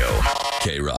Bean Show.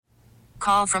 K-Rock.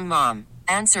 Call from mom.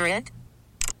 Answer it.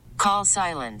 Call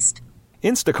silenced.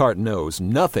 Instacart knows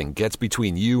nothing gets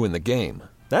between you and the game.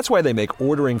 That's why they make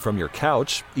ordering from your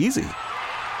couch easy.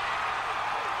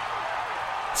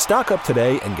 Stock up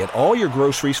today and get all your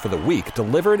groceries for the week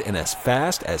delivered in as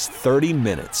fast as 30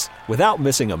 minutes without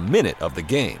missing a minute of the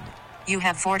game. You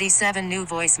have 47 new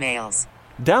voicemails.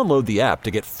 Download the app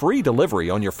to get free delivery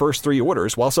on your first 3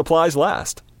 orders while supplies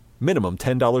last. Minimum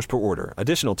 $10 per order.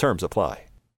 Additional terms apply.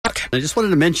 I just wanted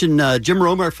to mention Jim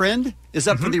Rome, our friend, is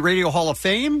up for the Radio Hall of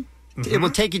Fame. It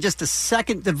will take you just a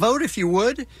second to vote if you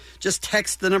would. Just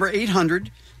text the number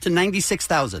 800 to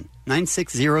 96,000,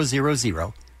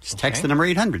 96000. Just text the number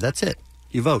 800. That's it.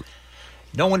 You vote.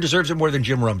 No one deserves it more than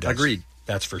Jim Rome does. Agreed.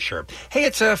 That's for sure. Hey,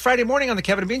 it's a Friday morning on the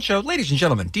Kevin and Bean Show. Ladies and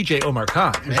gentlemen, DJ Omar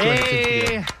Khan.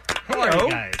 Hey, how are you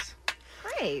guys?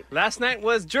 Great. Last night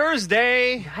was Jersey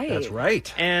Day. Right. That's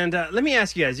right. And let me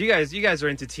ask you guys. You guys are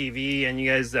into TV, and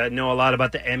you guys know a lot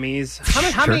about the Emmys.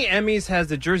 How many Emmys has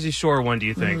the Jersey Shore one, do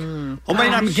you think? Oh,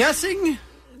 man, I'm guessing.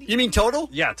 You mean total?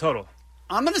 Yeah, total.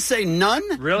 I'm going to say none.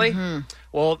 Really?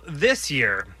 Well, this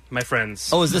year, my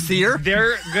friends. Oh, is this the year?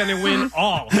 They're going to win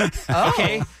all.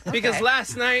 Okay? Because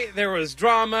last night there was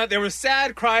drama, there was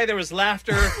sad cry, there was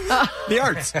laughter. The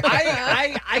arts.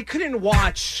 I couldn't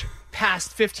watch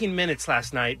past 15 minutes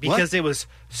last night because it was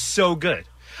so good.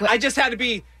 I just had to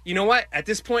be, you know what? At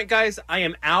this point, guys, I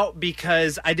am out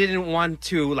because I didn't want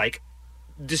to,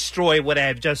 destroy what I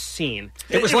have just seen.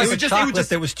 It was like a chocolate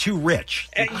that was too rich.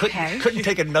 Couldn't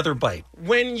take another bite.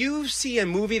 When you see a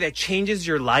movie that changes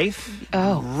your life...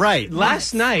 Oh. Right.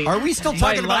 Last night... Are we still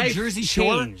talking about Jersey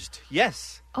Shore? Changed.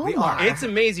 Yes. Oh, my. It's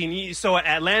amazing. So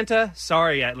Atlanta,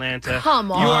 sorry, Atlanta.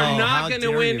 Come on. You are not going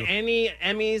to win any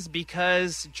Emmys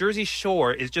because Jersey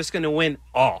Shore is just going to win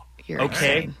all. You're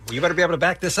Okay. insane. You better be able to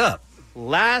back this up.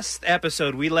 Last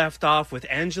episode, we left off with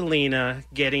Angelina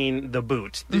getting the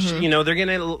boot. Mm-hmm. You know, they're going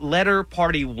to let her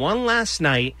party one last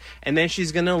night, and then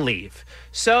she's going to leave.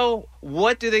 So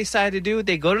what do they decide to do?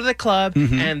 They go to the club,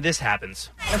 and this happens.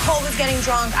 Nicole was getting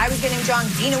drunk. I was getting drunk.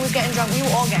 Dina was getting drunk. We were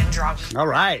all getting drunk. All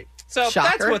right. So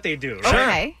Shocker. that's what they do. Okay,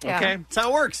 Right? yeah. Okay. That's how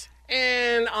it works.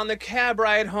 And on the cab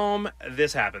ride home,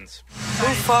 this happens. Who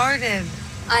farted?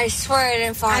 I swear I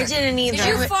didn't fart. I didn't either. Did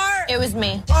you fart? It was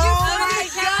me. Oh my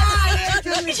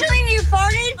God! Angelina, you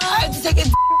farted? I had to take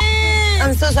it.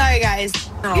 I'm so sorry, guys.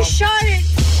 No. You shot it.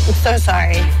 I'm so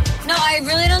sorry. No, I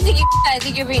really don't think you. I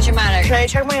think you're being dramatic. Should I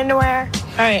check my underwear?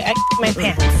 All right, I my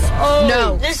pants. Oh.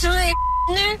 No. There's really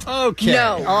in there? Okay.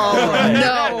 No. All right.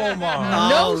 No.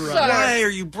 No, sir. Why are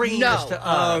you bringing No. this to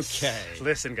us? Okay.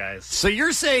 Listen, guys. So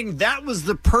you're saying that was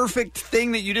the perfect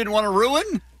thing that you didn't want to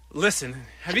ruin? Listen,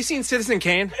 have you seen Citizen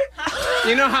Kane?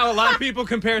 You know how a lot of people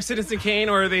compare Citizen Kane,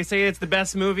 or they say it's the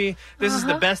best movie. This is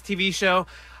the best TV show.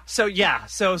 So yeah,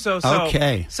 so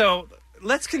Okay. So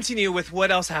let's continue with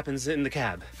what else happens in the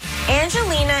cab.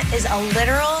 Angelina is a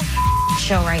literal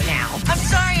show right now. I'm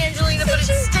sorry, Angelina, but it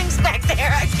stinks back there.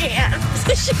 I can't.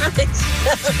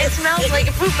 It smells like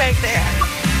a poop back there.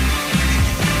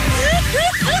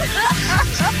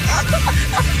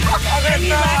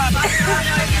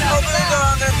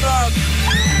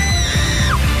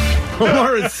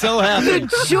 Omar is so happy.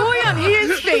 The joy on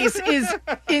his face is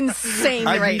insane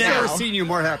I've right never now. seen you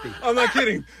more happy. I'm not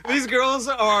kidding. These girls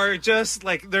are just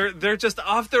like they're just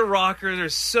off their rocker. They're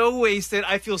so wasted.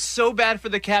 I feel so bad for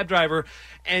the cab driver.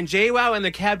 And JWoww and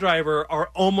the cab driver are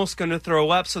almost going to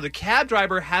throw up. So the cab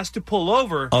driver has to pull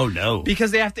over. Oh, no. Because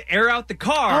they have to air out the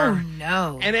car. Oh,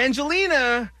 no. And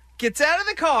Angelina gets out of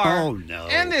the car. Oh, no.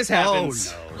 And this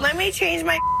happens. Oh, no. Let me change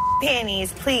my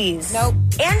panties, please. Nope.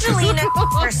 Angelina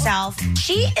herself,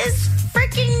 she is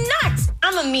freaking nuts.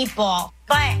 I'm a meatball.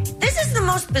 But this is the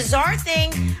most bizarre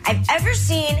thing I've ever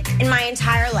seen in my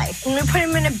entire life. I'm going to put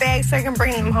them in a bag so I can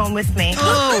bring them home with me.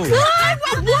 Oh.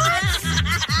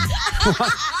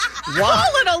 What?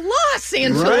 Call it a loss,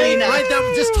 Angelina. Right,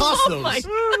 that, just toss Oh, those. my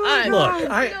God.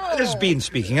 Look, this is Bean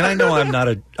speaking, and I know I'm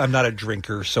not a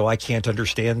drinker, so I can't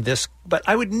understand this. But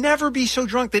I would never be so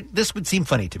drunk that this would seem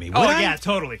funny to me. Oh, would I? yeah,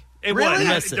 totally. It Really? would.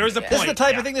 Listen, There's a point. This is the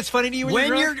type of thing that's funny to you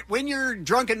when you're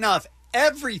drunk enough.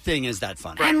 Everything is that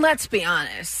funny. And let's be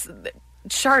honest,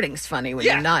 sharding's funny when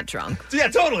Yeah. you're not drunk. Yeah,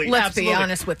 totally. Let's Absolutely. be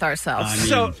honest with ourselves. I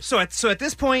mean- So at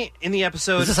this point in the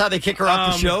episode, Is this how they kick her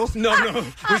off the show? No.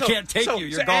 We can't take you.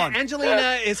 You're gone.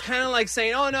 Angelina is kind of like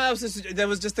saying, "Oh no, that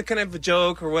was just a kind of a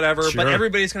joke or whatever." Sure. But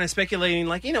everybody's kind of speculating,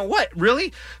 like, you know what,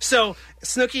 really? So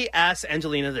Snooki asks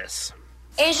Angelina this.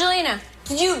 Angelina,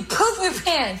 did you poop your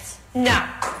pants? No.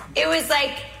 It was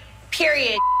like,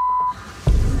 period.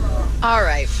 All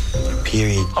right.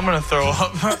 Period. I'm gonna throw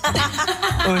up.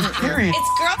 Period.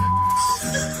 It's girl.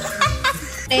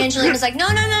 Angelina's like,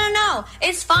 no.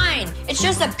 It's fine. It's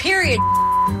just a period.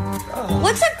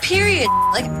 What's a period?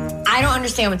 Like, I don't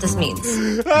understand what this means.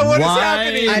 What is Why?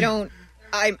 happening?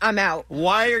 I'm out.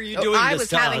 Why are you doing I this was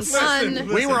to having us? fun.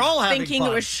 We were all having thinking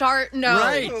fun. it was sharp. No,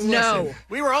 Right. no.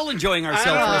 We were all enjoying ourselves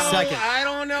for a second. I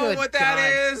don't know Good what that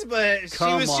God. is, but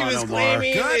Come she on, was Omar.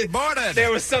 claiming Good that morning.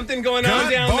 there was something going on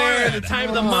Good down there at the morning. time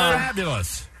of the month.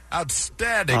 Fabulous.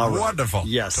 Outstanding. All right. Wonderful.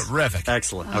 Yes. Terrific.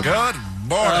 Excellent. Okay. Good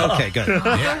morning. Okay, good.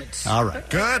 Yeah. All right.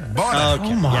 Good morning.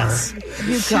 Okay. Yes.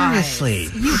 You Seriously.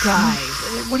 guys. You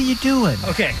guys. What are you doing?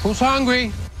 Okay. Who's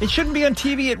hungry? It shouldn't be on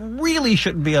TV. It really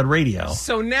shouldn't be on radio.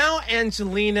 So now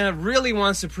Angelina really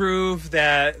wants to prove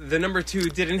that the number 2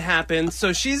 didn't happen.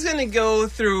 So she's going to go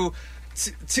through.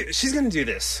 She's going to do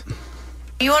this.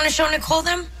 You want to show Nicole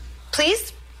them?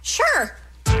 Please? Sure.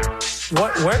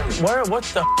 What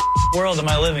the world am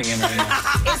I living in right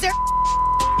now? Is there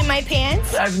in my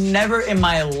pants? I've never in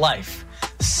my life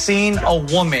seen a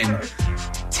woman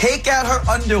take out her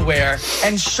underwear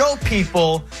and show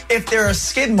people if there are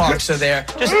skid marks are there,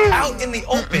 just out in the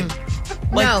open.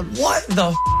 Like, No. what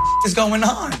the is going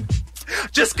on?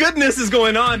 Just goodness is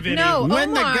going on, Vinny. No,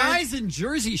 When the Omar. guys in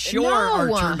Jersey Shore are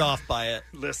No. turned off by it.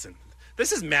 Listen,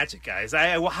 this is magic, guys.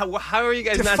 How are you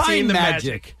guys not Define seeing the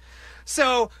magic. magic?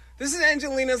 So this is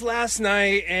Angelina's last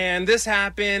night, and this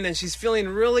happened, and she's feeling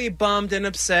really bummed and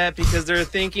upset because they're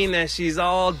thinking that she's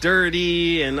all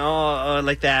dirty and all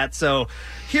like that. So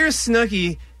here's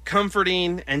Snooki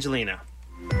comforting Angelina.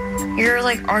 You're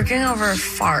like arguing over a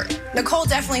fart. Nicole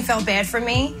definitely felt bad for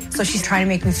me, so she's trying to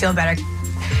make me feel better.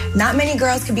 Not many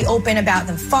girls can be open about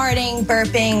them farting,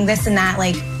 burping, this and that.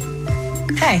 Like,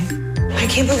 hey, I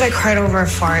can't believe I cried over a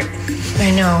fart.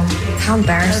 I know. How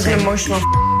embarrassing. That was an emotional.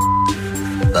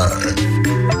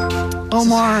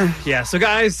 Omar. Yeah, so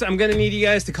guys, I'm going to need you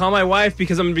guys to call my wife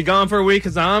because I'm going to be gone for a week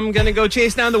because I'm going to go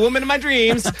chase down the woman of my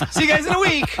dreams. See you guys in a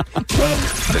week.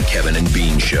 The Kevin and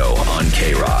Bean Show on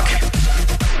K-Rock.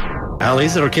 Allie,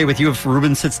 is it okay with you if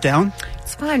Ruben sits down?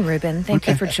 It's fine, Ruben. Thank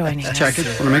you for joining us. Check it.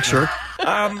 Want to make sure.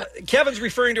 Kevin's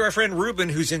referring to our friend Ruben,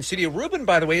 who's in studio. Ruben,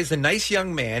 by the way, is a nice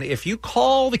young man. If you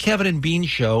call the Kevin and Bean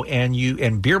Show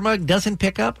and Beer Mug doesn't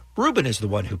pick up, Ruben is the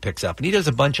one who picks up, and he does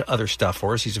a bunch of other stuff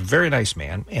for us. He's a very nice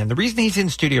man, and the reason he's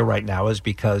in studio right now is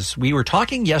because we were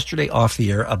talking yesterday off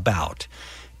the air about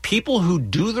people who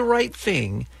do the right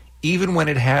thing even when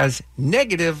it has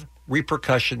negative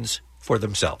repercussions for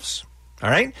themselves. All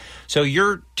right? So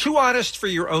you're too honest for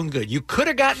your own good. You could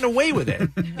have gotten away with it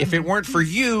if it weren't for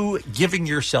you giving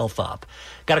yourself up.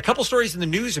 Got a couple stories in the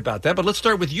news about that, but let's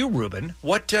start with you, Ruben.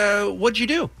 What'd you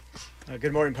do?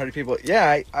 Good morning, party people.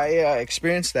 Yeah, I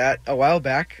experienced that a while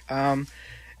back.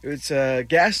 It's a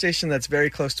gas station that's very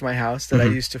close to my house that I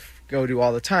used to go to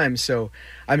all the time. So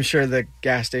I'm sure the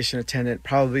gas station attendant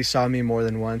probably saw me more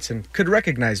than once and could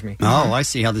recognize me. Oh, I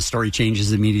see how the story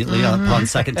changes immediately upon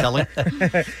second telling.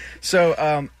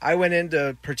 So I went in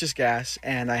to purchase gas,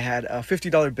 and I had a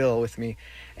 $50 bill with me.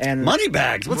 And money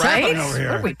bags. What's happening over here?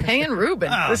 What are we paying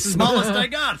Ruben? This is smallest I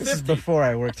got. This is before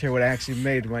I worked here when I actually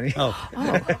made money.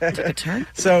 Took a turn.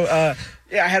 So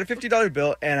yeah, I had a $50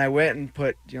 bill, and I went and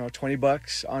put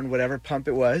 $20 on whatever pump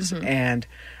it was, and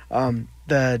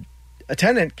the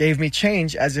attendant gave me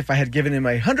change as if I had given him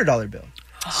a $100 bill.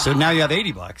 So now you have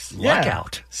 $80. Yeah. Luck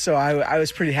out. So I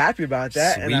was pretty happy about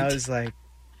that, and I was like,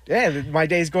 yeah, my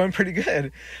day's going pretty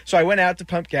good. So I went out to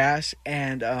pump gas,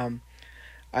 and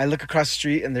I look across the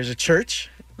street, and there's a church.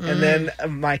 And then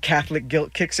my Catholic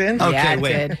guilt kicks in. Okay,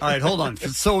 wait. All right, hold on.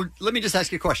 So let me just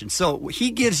ask you a question. So he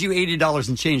gives you $80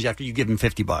 in change after you give him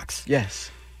 $50.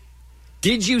 Yes.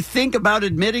 Did you think about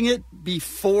admitting it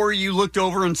before you looked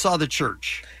over and saw the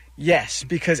church? Yes,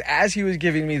 because as he was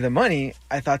giving me the money,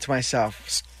 I thought to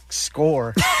myself,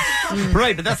 score.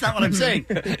 Right, but that's not what I'm saying.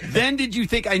 Then did you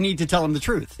think I need to tell him the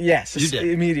truth? Yes, you did.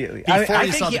 Immediately.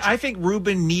 I think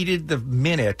Ruben needed the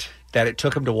minute that it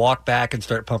took him to walk back and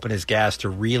start pumping his gas to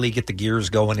really get the gears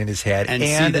going in his head. And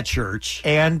see the church.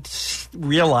 And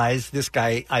realize this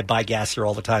guy, I buy gas here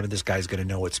all the time, and this guy's going to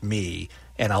know it's me,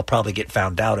 and I'll probably get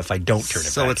found out if I don't turn it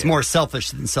back. So it's more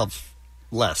selfish than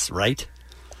selfless, right?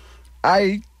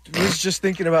 I was just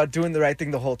thinking about doing the right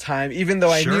thing the whole time. Even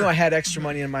though I knew I had extra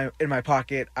money in my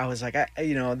pocket, I was like,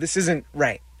 this isn't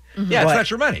right. Yeah, it's not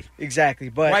your money. Exactly.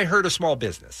 But why hurt a small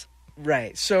business?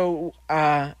 Right. So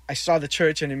I saw the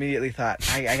church and immediately thought,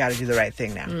 I got to do the right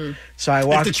thing now. So I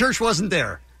walked. If the church wasn't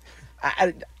there.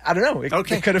 I don't know. It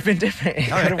could have been different. It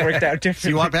could have worked out differently. So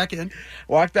you walked back in?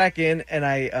 Walked back in,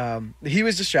 and he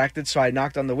was distracted, so I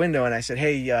knocked on the window, and I said,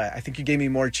 hey, I think you gave me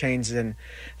more change than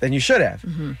you should have.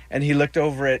 And he looked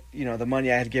over at, the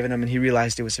money I had given him, and he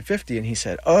realized it was a $50, and he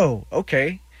said, oh,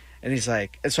 okay. And he's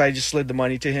like, and so I just slid the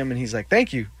money to him, and he's like,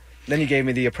 thank you. Then he gave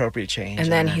me the appropriate change.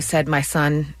 And then he said, my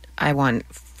son, I want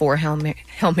 4 Hail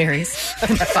Marys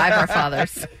and 5 Our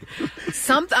Fathers.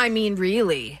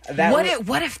 Really.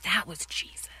 What if that was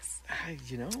Jesus?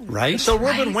 Right? So,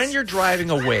 Ruben, when you're driving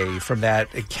away from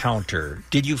that encounter,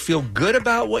 did you feel good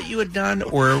about what you had done,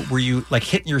 or were you like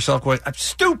hitting yourself going, I'm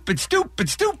stupid?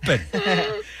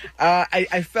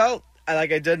 I felt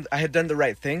like I had done the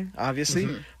right thing, obviously,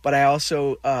 but I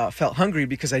also felt hungry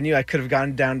because I knew I could have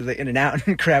gone down to the In-N-Out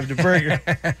and grabbed a burger.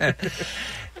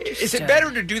 Is it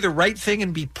better to do the right thing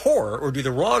and be poor, or do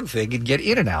the wrong thing and get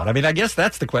In-N-Out? I mean, I guess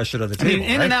that's the question on the table.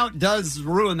 In-N-Out does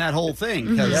ruin that whole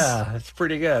thing. Yeah, it's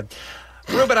pretty good.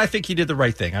 Ruben, I think you did the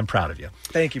right thing. I'm proud of you.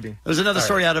 Thank you, Bean. There's another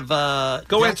story out of...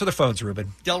 Go answer the phones,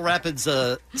 Ruben. Del Rapids,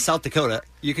 South Dakota.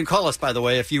 You can call us, by the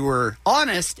way, if you were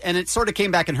honest and it sort of came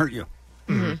back and hurt you.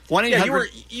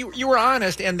 1-800... you were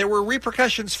honest, and there were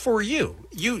repercussions for you.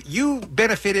 You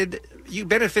benefited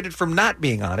from not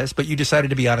being honest, but you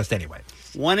decided to be honest anyway.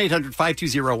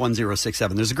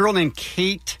 1-800-520-1067. There's a girl named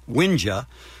Kate Winja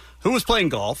who was playing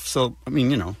golf. So,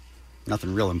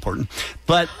 nothing real important.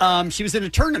 But she was in a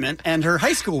tournament, and her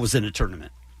high school was in a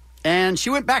tournament. And she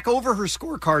went back over her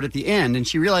scorecard at the end, and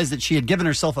she realized that she had given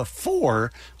herself a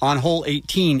 4 on hole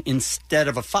 18 instead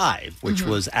of a 5, which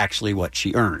was actually what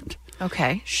she earned.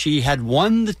 Okay. She had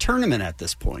won the tournament at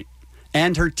this point,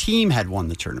 and her team had won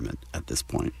the tournament at this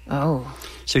point. Oh.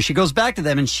 So she goes back to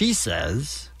them, and she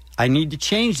says, I need to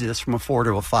change this from a 4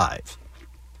 to a 5.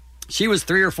 She was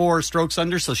 3 or 4 strokes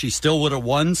under, so she still would have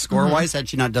won score-wise had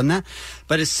she not done that.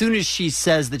 But as soon as she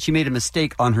says that she made a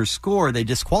mistake on her score, they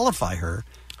disqualify her.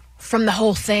 From the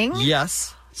whole thing?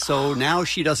 Yes. So now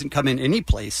she doesn't come in any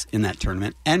place in that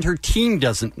tournament, and her team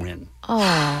doesn't win.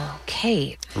 Oh,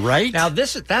 Kate. Right? Now,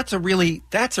 that's a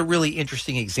really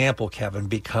interesting example, Kevin,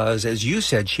 because as you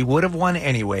said, she would have won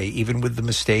anyway, even with the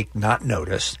mistake not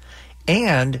noticed.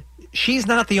 And she's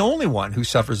not the only one who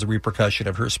suffers the repercussion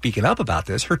of her speaking up about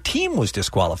this. Her team was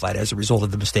disqualified as a result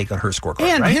of the mistake on her scorecard.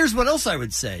 And right? here's what else I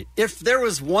would say. If there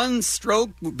was one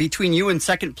stroke between you and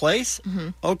second place,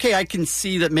 okay, I can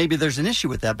see that maybe there's an issue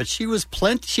with that. But she was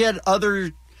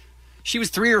she was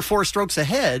 3 or 4 strokes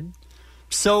ahead.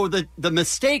 So the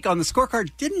mistake on the scorecard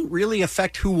didn't really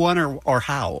affect who won or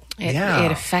how. It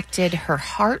affected her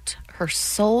heart, her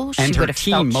soul. And she her would have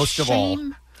team, felt most of all.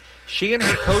 shame. She and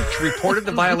her coach reported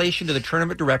the violation to the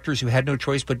tournament directors, who had no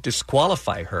choice but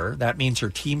disqualify her. That means her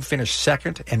team finished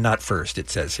second and not first, it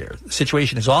says here. The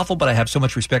situation is awful, but I have so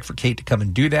much respect for Kate to come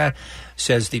and do that,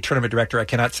 says the tournament director. I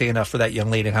cannot say enough for that young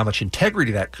lady and how much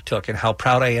integrity that took and how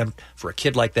proud I am for a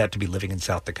kid like that to be living in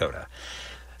South Dakota.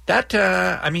 That,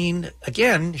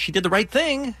 again, she did the right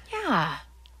thing. Yeah.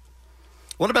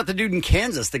 What about the dude in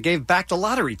Kansas that gave back the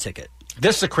lottery ticket?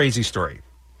 This is a crazy story.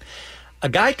 A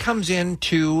guy comes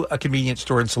into a convenience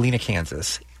store in Salina,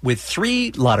 Kansas, with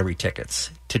 3 lottery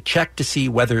tickets to check to see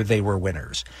whether they were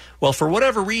winners. Well, for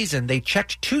whatever reason, they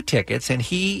checked 2 tickets, and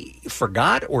he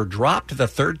forgot or dropped the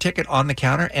 3rd ticket on the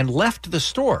counter and left the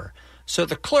store. So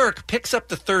the clerk picks up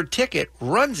the 3rd ticket,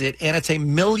 runs it, and it's $1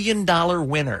 million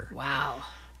winner. Wow.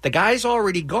 The guy's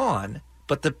already gone,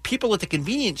 but the people at the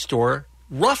convenience store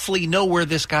roughly know where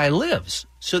this guy lives.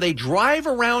 So they drive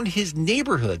around his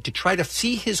neighborhood to try to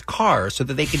see his car so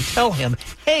that they can tell him,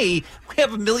 hey, we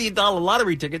have $1 million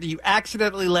lottery ticket that you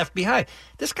accidentally left behind.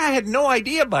 This guy had no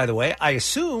idea, by the way, I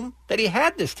assume, that he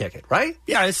had this ticket, right?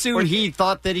 Yeah, I assume he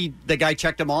thought that the guy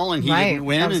checked them all and he didn't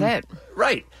win. That was it.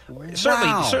 Right.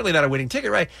 Certainly not a winning ticket,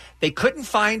 right? They couldn't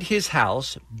find his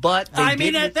house, but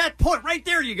they at that point, right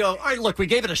there, you go, all right, look, we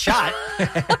gave it a shot.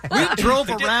 We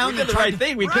drove around. We did the right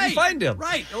thing. We couldn't find him.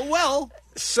 Right. Oh, well.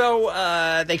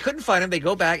 So they couldn't find him. They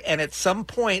go back, and at some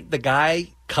point, the guy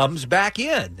comes back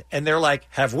in, and they're like,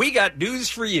 have we got news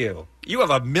for you? You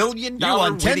have $1 million. You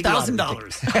won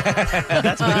 $10,000.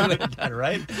 That's what he would have done,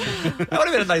 right? That would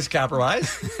have been a nice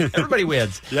compromise. Everybody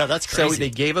wins. Yeah, that's crazy. So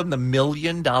they gave him the $1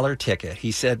 million ticket.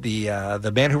 He said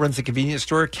the man who runs the convenience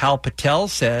store, Cal Patel,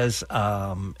 says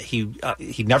he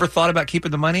never thought about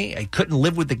keeping the money. He couldn't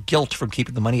live with the guilt from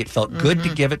keeping the money. It felt good to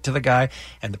give it to the guy.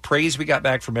 And the praise we got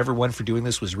back from everyone for doing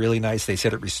this was really nice. They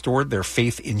said it restored their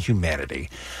faith in humanity.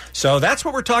 So that's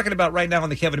what we're talking about right now on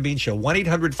the Kevin and Bean Show.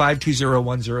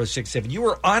 1-800-520-1067. You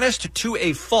were honest to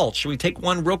a fault. Should we take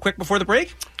one real quick before the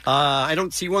break? I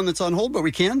don't see one that's on hold, but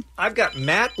we can. I've got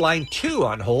Matt, line 2,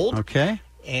 on hold. Okay.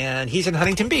 And he's in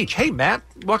Huntington Beach. Hey, Matt,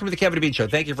 welcome to the Kevin and Bean Show.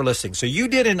 Thank you for listening. So you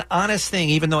did an honest thing,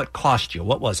 even though it cost you.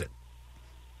 What was it?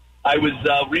 I was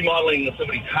remodeling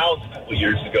somebody's house a couple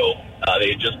years ago.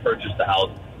 They had just purchased the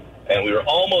house, and we were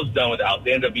almost done with the house.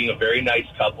 They ended up being a very nice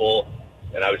couple,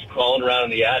 and I was crawling around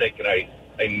in the attic, and I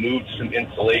moved some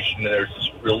insulation, and there's this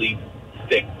really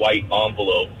thick white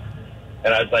envelope,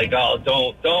 and I was like, "Oh,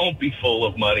 don't be full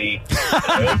of money."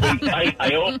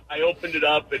 I opened it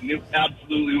up, and it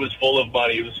absolutely was full of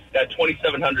money. It was got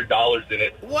 $2,700 in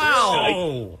it.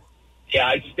 Wow!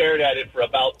 I stared at it for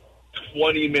about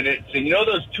 20 minutes, and you know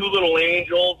those 2 little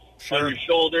angels on your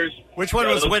shoulders. Which one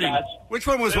was winning? Which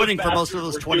one was winning for most of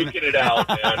those 20 minutes? It out,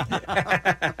 man.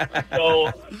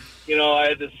 So, I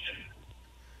had this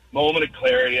moment of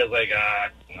clarity. I was like,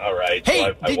 all right. Hey,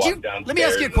 so I walked downstairs. Let me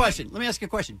ask you a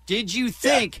question. Did you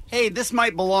think, hey, this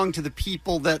might belong to the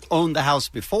people that owned the house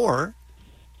before,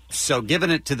 so giving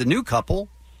it to the new couple,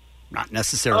 not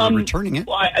necessarily returning it?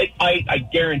 Well, I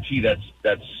guarantee that's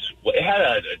it had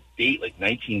a date like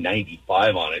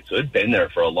 1995 on it, so it'd been there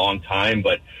for a long time.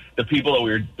 But the people that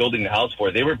we were building the house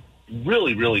for, they were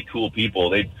really, really cool people.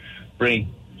 They'd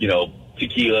bring,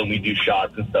 tequila, and we do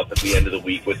shots and stuff at the end of the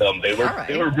week with them. They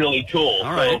were really cool.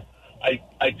 All right.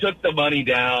 I took the money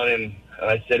down and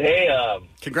I said, "Hey,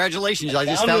 congratulations! I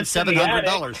just found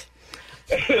 $700."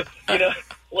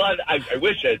 Well, I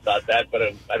wish I had thought that, but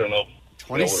I don't know.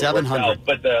 $2,700.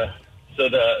 But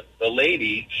the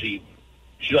lady, she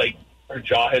like her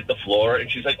jaw hit the floor,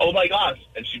 and she's like, "Oh my gosh!"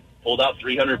 And she pulled out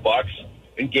 $300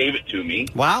 and gave it to me.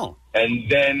 Wow. And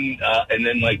then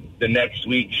like the next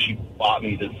week, she bought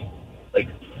me this like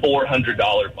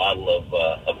 $400 bottle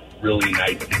of really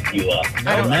nice tequila.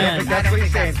 I don't think that's what you're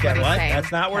saying, Kevin.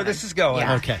 That's not where this is going.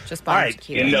 Yeah, okay. Just bought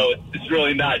tequila. It's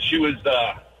really not. She was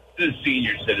a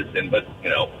senior citizen, but,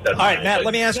 that's All right, fine. Matt, But-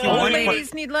 let me ask you Well, one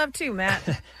ladies need love too,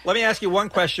 Matt. Let me ask you one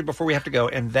question before we have to go,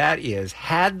 and that is,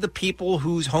 had the people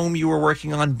whose home you were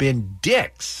working on been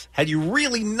dicks, had you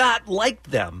really not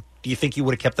liked them, do you think you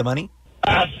would have kept the money?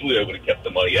 Absolutely, I would have kept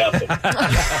the money. All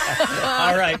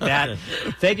right, Matt.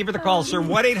 Thank you for the call, sir.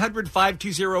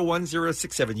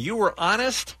 1-800-520-1067. You were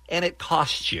honest, and it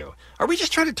cost you. Are we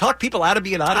just trying to talk people out of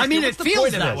being honest? I mean, What's it the feels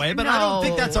point of that this? way, but I don't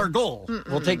think that's our goal.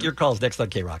 We'll take your calls next on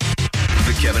K-Rock.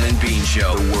 The Kevin and Bean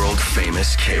Show, the world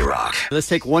famous K-Rock. Let's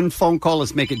take one phone call.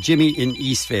 Let's make it Jimmy in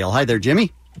Eastvale. Hi there,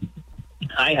 Jimmy.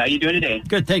 Hi, how you doing today?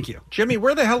 Good, thank you. Jimmy,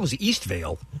 where the hell is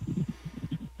Eastvale?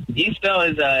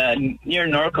 Eastvale is near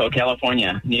Norco,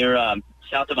 California, near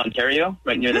south of Ontario,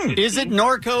 right near the... Is it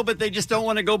Norco, but they just don't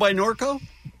want to go by Norco?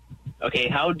 Okay,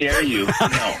 how dare you? No.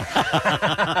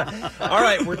 All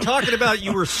right, we're talking about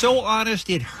you were so honest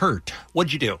it hurt.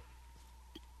 What'd you do?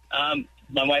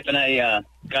 My wife and I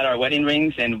got our wedding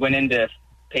rings and went in to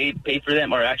pay for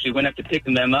them, or actually went up to pick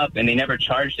them up, and they never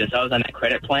charged us. I was on that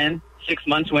credit plan. 6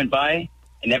 months went by.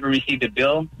 I never received a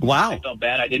bill. Wow. I felt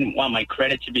bad. I didn't want my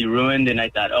credit to be ruined, and I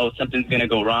thought, something's going to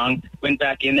go wrong. Went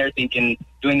back in there thinking,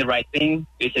 doing the right thing.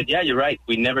 They said, yeah, you're right.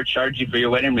 We never charged you for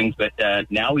your wedding rings, but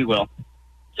now we will.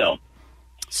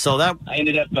 So that I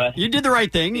ended up... you did the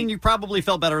right thing, and you probably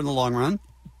felt better in the long run.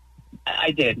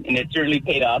 I did, and it certainly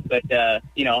paid off. But, I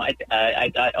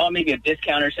thought, maybe a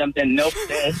discount or something. Nope.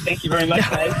 Thank you very much,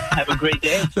 guys. Have a great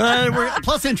day.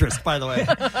 Plus interest, by the way.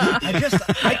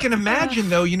 I can imagine,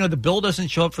 though, the bill doesn't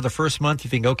show up for the first month. You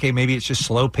think, okay, maybe it's just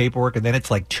slow paperwork, and then it's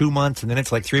like 2 months, and then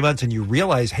it's like 3 months, and you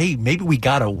realize, hey, maybe we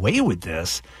got away with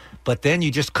this. But then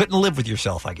you just couldn't live with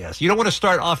yourself, I guess. You don't want to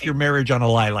start off your marriage on a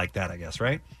lie like that, I guess,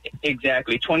 right?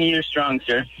 Exactly. 20 years strong,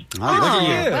 sir. Look at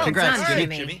you. well Congrats, done,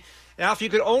 Jimmy. Jimmy. Now, if you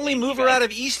could only move her out of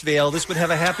Eastvale, this would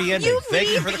have a happy ending. Thank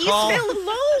you for the call.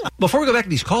 alone. Before we go back to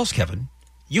these calls, Kevin,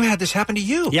 you had this happen to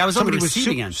you. Yeah, I was on the Somebody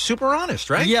receiving end. Super honest,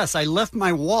 right? Yes, I left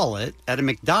my wallet at a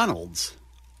McDonald's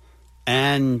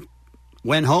and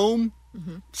went home.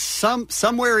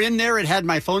 Somewhere in there, it had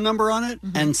my phone number on it,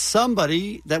 and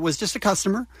somebody that was just a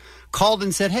customer called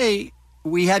and said, "Hey,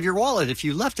 we have your wallet if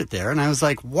you left it there." And I was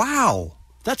like, "Wow,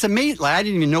 that's amazing!" Like, I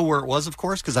didn't even know where it was, of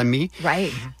course, because I'm me.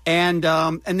 Right. And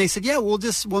they said, "Yeah,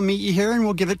 we'll meet you here and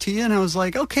we'll give it to you." And I was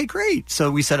like, "Okay, great."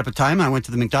 So we set up a time. I went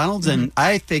to the McDonald's and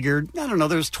I figured, I don't know,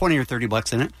 there was $20 or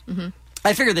 $30 in it.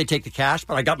 I figured they'd take the cash,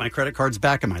 but I got my credit cards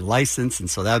back and my license, and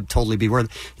so that would totally be worth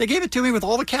it. They gave it to me with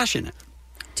all the cash in it.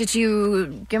 Did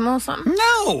you give them something?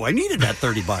 No, I needed that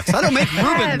 $30. I don't make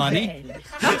Reuben money.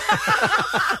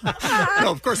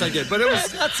 No, of course I did, but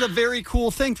that's a very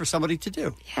cool thing for somebody to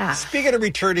do. Yeah. Speaking of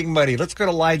returning money, let's go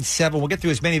to line 7. We'll get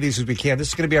through as many of these as we can. This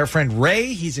is going to be our friend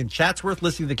Ray. He's in Chatsworth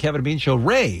listening to the Kevin and Bean Show.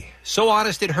 Ray, so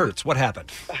honest it hurts. What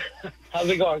happened? How's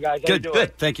it going, guys? How Good, you doing?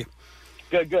 good. Thank you.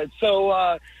 Good.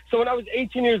 So when I was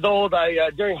 18 years old,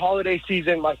 during holiday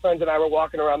season, my friends and I were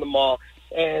walking around the mall,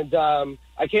 and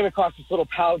I came across this little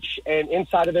pouch, and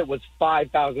inside of it was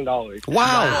 $5,000.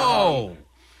 Wow.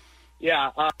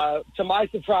 Yeah. To my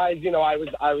surprise,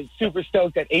 I was super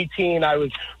stoked at 18. I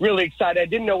was really excited. I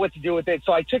didn't know what to do with it,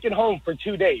 so I took it home for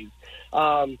 2 days.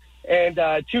 And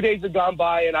 2 days had gone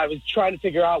by, and I was trying to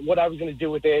figure out what I was going to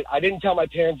do with it. I didn't tell my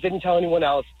parents, didn't tell anyone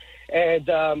else. And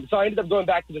so I ended up going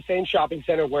back to the same shopping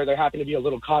center where there happened to be a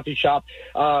little coffee shop.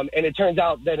 And it turns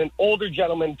out that an older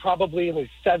gentleman, probably in his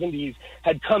 70s,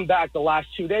 had come back the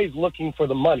last 2 days looking for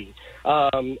the money.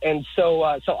 And so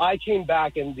I came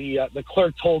back, and the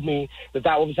clerk told me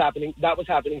that was happening.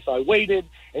 So I waited,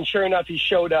 and sure enough, he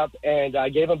showed up, and I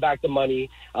gave him back the money.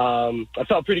 I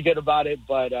felt pretty good about it,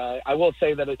 but I will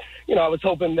say that I was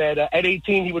hoping that at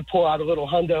 18 he would pull out a little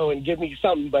hundo and give me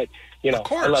something, but Of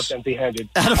course. I left empty-handed.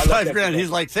 Out of $5,000,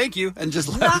 he's like, "Thank you," and just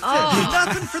left.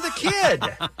 Nothing for the kid.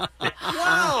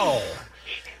 Wow.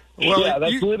 Well, yeah,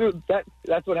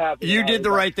 that's what happened. You did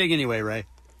the right thing anyway, Ray.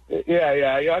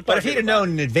 Yeah. But if he'd have known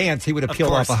in advance, he would have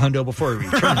peeled off a hundo before he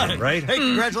returned it, right? Hey,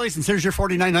 congratulations. Here's your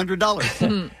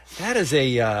 $4,900. That is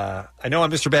I know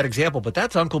I'm Mr. Bad Example, but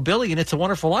that's Uncle Billy and It's a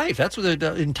Wonderful Life. That's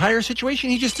the entire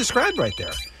situation he just described right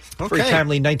there. Okay. Very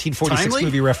timely 1946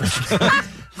 movie reference.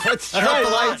 Let's try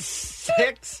line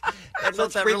 6. And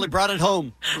let's that really brought it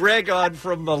home. Greg on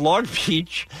from Long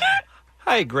Beach.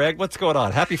 Hi, Greg. What's going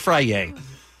on? Happy Friday.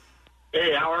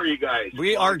 Hey, how are you guys?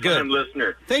 We are good. Long-time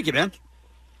listener. Thank you, man.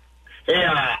 Hey,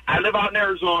 I live out in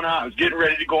Arizona. I was getting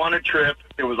ready to go on a trip.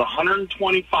 There was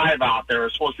 125 out there. It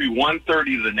was supposed to be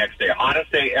 130 the next day.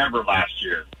 Hottest day ever last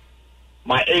year.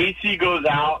 My AC goes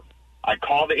out. I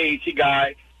call the AC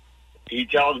guy. He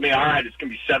tells me, all right, it's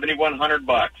going to be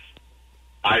 $7,100.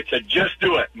 I said, just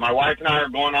do it. My wife and I are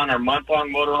going on our month-long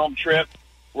motorhome trip.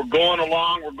 We're going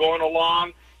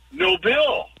along. No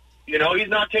bill. You know, he's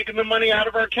not taking the money out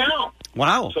of our account.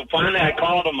 Wow. So finally I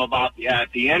called him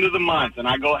at the end of the month, and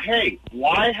I go, hey,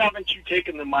 why haven't you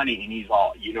taken the money? And he's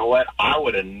all, you know what? I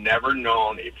would have never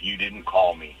known if you didn't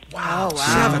call me. Wow.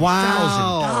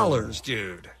 $7,000,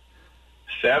 dude.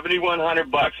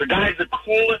 $7,100. The guy's the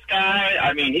coolest guy.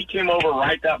 I mean, he came over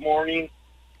right that morning,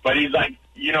 but he's like,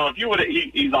 you know, if you would have,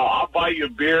 he's all, I'll buy you a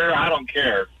beer. I don't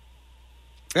care.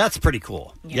 That's pretty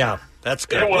cool. Yeah, that's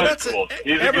good. It was cool.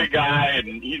 He's a good guy,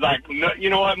 and he's like, no, you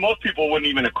know what? Most people wouldn't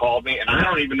even have called me, and I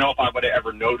don't even know if I would have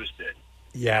ever noticed it.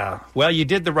 Yeah. Well, you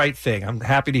did the right thing. I'm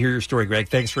happy to hear your story, Greg.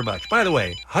 Thanks very much. By the way,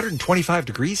 125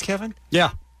 degrees, Kevin?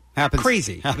 Yeah. Happens.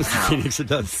 Crazy. Happens in Phoenix. It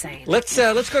does. Insane. Let's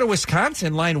go to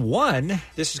Wisconsin, line 1.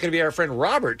 This is going to be our friend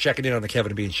Robert checking in on the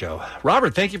Kevin and Bean Show.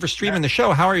 Robert, thank you for streaming the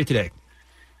show. How are you today?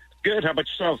 Good. How about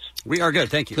yourselves? We are good.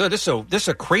 Thank you. Good. This is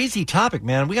a crazy topic,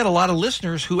 man. We got a lot of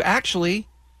listeners who actually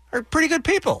are pretty good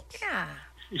people. Yeah.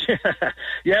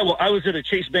 Yeah. Well, I was at a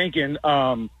Chase Bank in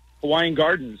Hawaiian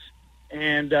Gardens,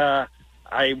 and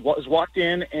I was walked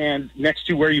in, and next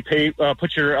to where you pay,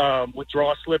 put your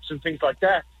withdrawal slips and things like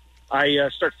that, I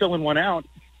start filling one out.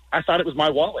 I thought it was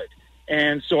my wallet,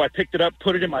 and so I picked it up,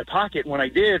 put it in my pocket. And when I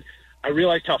did, I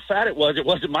realized how fat it was. It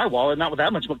wasn't my wallet, not with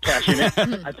that much cash in it.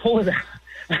 I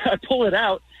pull it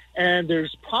out, and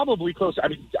there's probably close. I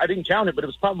mean, I didn't count it, but it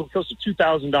was probably close to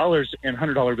 $2,000 in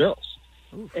 $100 bills.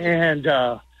 Ooh. And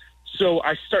so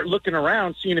I start looking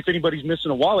around, seeing if anybody's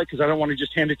missing a wallet, because I don't want to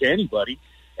just hand it to anybody,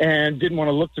 and didn't want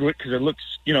to look through it because it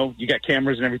looks, you know, you got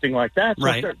cameras and everything like that. So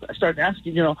right. I started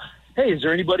asking, you know, hey, is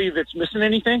there anybody that's missing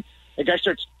anything? The guy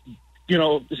starts, you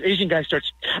know, this Asian guy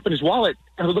starts tapping his wallet,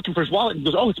 looking for his wallet, and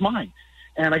goes, oh, it's mine.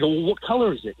 And I go, well, what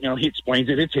color is it? You know, he explains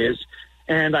it, it's his.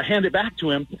 And I hand it back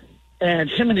to him, and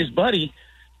him and his buddy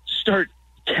start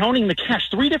counting the cash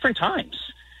 3 different times.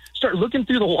 Start looking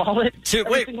through the wallet,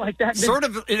 everything like that. Sort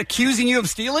of accusing you of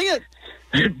stealing it?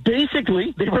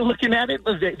 Basically, they were looking at it.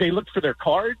 They looked for their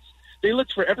cards. They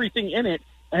looked for everything in it.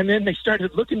 And then they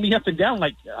started looking me up and down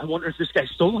like, I wonder if this guy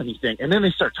stole anything. And then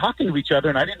they start talking to each other,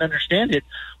 and I didn't understand it.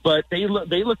 But they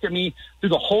looked at me through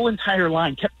the whole entire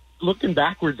line, kept looking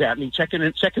backwards at me, checking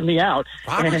me out.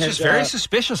 Robert's just very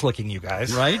suspicious looking, you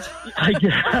guys. Right?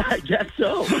 I guess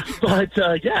so. But,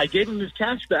 yeah, I gave him his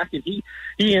cash back, and he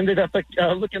ended up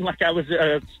looking like I was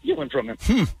stealing from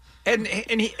him. And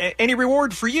any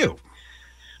reward for you?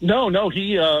 No,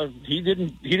 he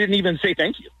didn't even say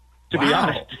thank you. To be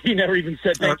honest, he never even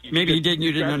said thank you. Maybe he didn't.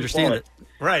 You didn't understand it.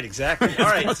 Right, exactly. All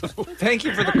right. Thank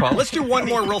you for the call. Let's do one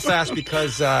more real fast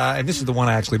because, and this is the one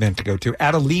I actually meant to go to.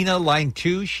 Adelina, line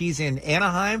 2. She's in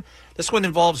Anaheim. This was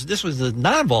the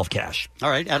non-involved cash. All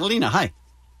right. Adelina, hi.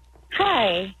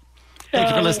 Hi. Thank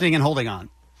you for listening and holding on.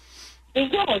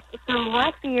 Yes. So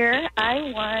last year,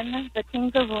 I won the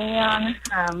Kings of Leon.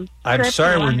 I'm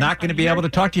sorry, we're not going to be able to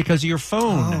talk to you because of your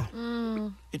phone.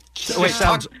 Oh. Wait,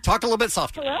 talk a little bit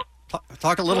softer. Hello?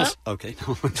 Talk a little. Hello? Okay.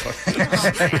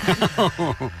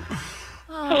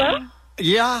 Hello?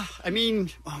 Yeah, I mean,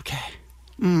 okay.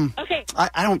 Okay.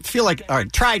 I don't feel like. All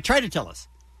right, try to tell us.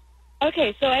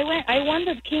 Okay, so I won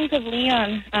the Kings of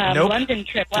Leon London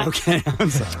trip. Okay,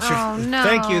 I'm sorry. Oh, no.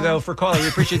 Thank you, though, for calling. We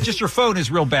appreciate it. Just your phone is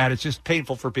real bad. It's just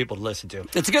painful for people to listen to.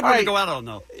 It's a good one to go out on,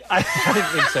 though. I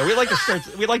think so.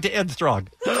 We'd like to end strong.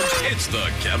 It's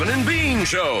the Kevin and Bean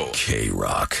Show.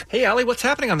 K-Rock. Hey, Allie, what's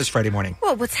happening on this Friday morning?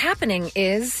 Well, what's happening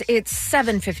is it's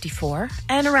 7:54,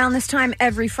 and around this time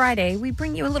every Friday, we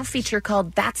bring you a little feature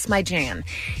called That's My Jam.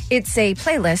 It's a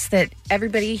playlist that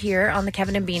everybody here on the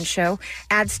Kevin and Bean Show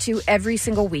adds to every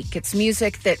single week. It's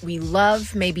music that we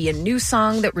love, maybe a new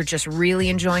song that we're just really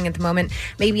enjoying at the moment.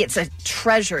 Maybe it's a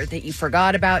treasure that you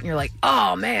forgot about, and you're like,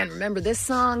 oh, man, remember this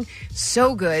song?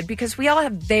 So good, because we all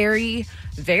have very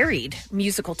varied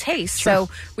musical tastes. Sure.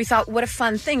 So we thought, what a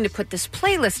fun thing to put this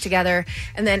playlist together,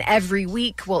 and then every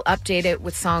week we'll update it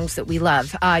with songs that we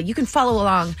love. You can follow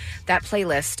along that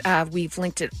playlist. We've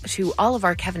linked it to all of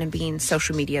our Kevin and Bean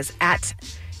social medias at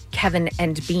Kevin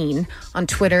and Bean on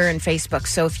Twitter and Facebook.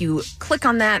 So if you click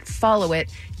on that, follow it,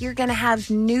 you're going to have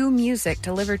new music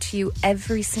delivered to you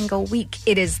every single week.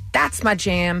 It is That's My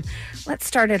Jam. Let's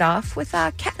start it off with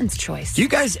Kevin's choice. Do you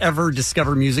guys ever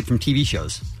discover music from TV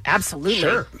shows? Absolutely.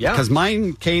 Sure. Yeah. Because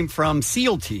mine came from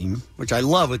SEAL Team, which I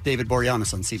love, with David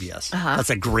Boreanaz on CBS. Uh-huh. That's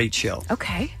a great show.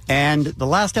 Okay. And the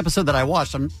last episode that I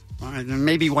watched, I'm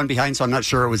maybe one behind, so I'm not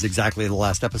sure it was exactly the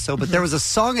last episode, but there was a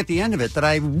song at the end of it that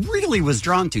I really was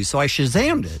drawn to, so I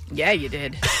Shazammed it. Yeah, you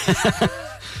did.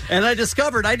 And I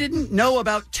discovered I didn't know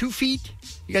about 2 Feet.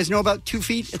 You guys know about 2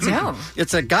 Feet?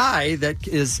 It's a guy that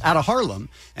is out of Harlem,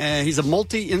 and he's a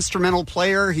multi-instrumental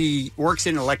player. He works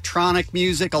in electronic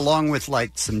music along with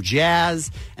like some jazz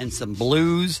and some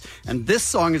blues. And this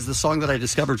song is the song that I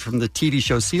discovered from the TV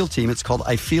show SEAL Team. It's called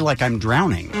I Feel Like I'm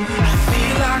Drowning.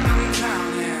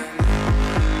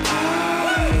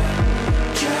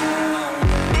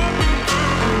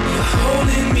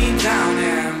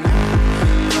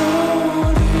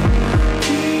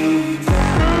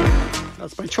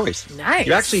 That's my choice. Nice.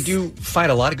 You actually do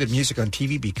find a lot of good music on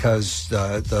TV because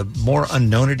the more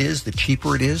unknown it is, the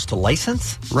cheaper it is to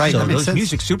license. Right. So those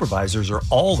music supervisors are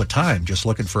all the time just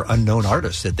looking for unknown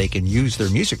artists that they can use their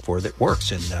music for that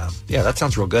works. And yeah, that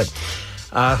sounds real good.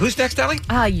 Who's next, Ellie?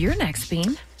 You're next,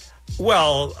 Bean.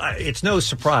 Well, it's no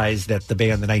surprise that the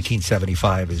band, the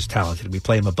 1975, is talented. We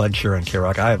play them a bunch here on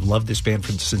K-Rock. I have loved this band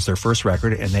since their first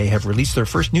record, and they have released their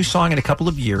first new song in a couple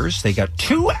of years. They got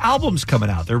 2 albums coming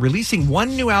out. They're releasing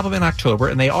one new album in October,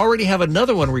 and they already have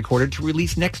another one recorded to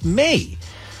release next May.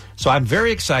 So I'm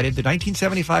very excited. The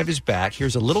 1975 is back.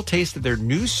 Here's a little taste of their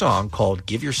new song called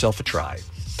Give Yourself a Try.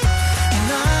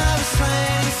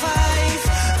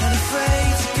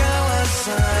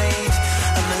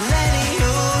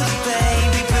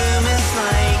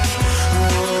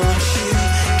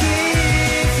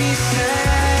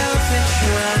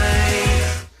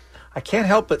 I can't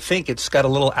help but think it's got a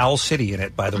little Owl City in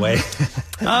it, by the way.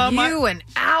 You and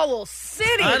Owl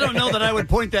City. I don't know that I would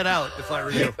point that out if I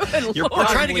were you. You're We're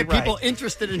trying to get probably people right.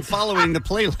 interested in following the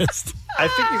playlist. I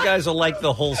think you guys will like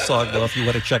the whole song, though, if you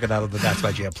want to check it out on the That's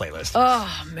My Jam playlist.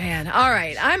 Oh, man. All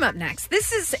right. I'm up next.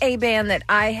 This is a band that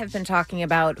I have been talking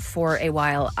about for a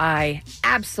while. I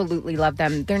absolutely love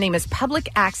them. Their name is Public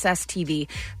Access TV.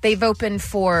 They've opened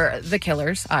for The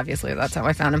Killers. Obviously, that's how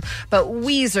I found them. But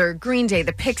Weezer, Green Day,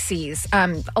 The Pixies,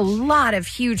 a lot of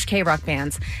huge K-rock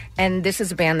bands. And this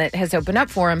is a band that has opened up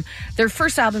for them. Their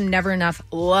first album, Never Enough,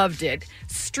 loved it.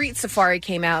 Street Safari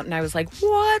came out, and I was like,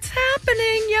 what's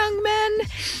happening, young men?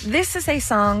 This is a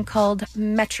song called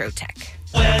Metro Tech.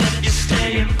 When you're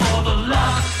staying for the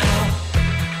lockdown,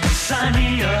 sign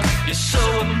me up. You're so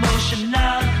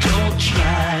emotional, don't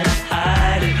try to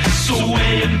hide it. So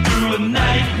weighing through a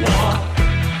night walk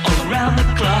around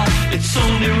the clock, it's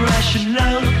only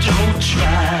rational. Don't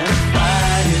try to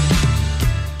fight it.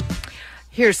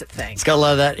 Here's the thing. It's got a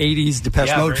lot of that 80s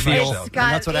Depeche Mode feel. It's And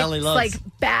got, that's what Allie it's loves.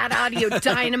 like Bad Audio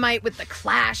Dynamite with the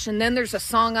Clash, and then there's a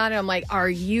song on it. I'm like, are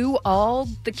you all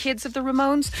the kids of the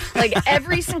Ramones? Like,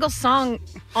 every single song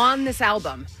on this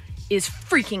album is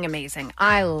freaking amazing.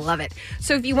 I love it.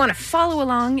 So if you want to follow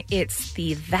along, it's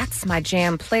the That's My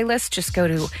Jam playlist. Just go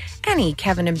to any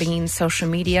Kevin and Bean social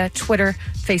media, Twitter,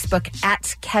 Facebook,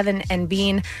 at Kevin and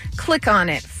Bean. Click on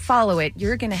it, follow it.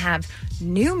 You're going to have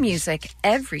new music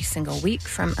every single week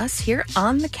from us here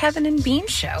on the Kevin and Bean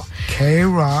Show.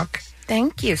 K-Rock.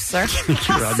 Thank you, sir.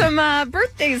 Some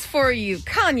birthdays for you.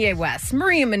 Kanye West,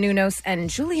 Maria Menounos, and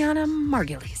Juliana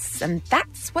Margulies. And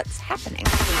that's what's happening.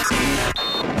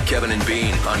 Kevin and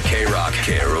Bean on K-Rock,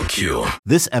 KROQ.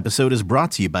 This episode is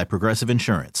brought to you by Progressive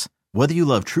Insurance. Whether you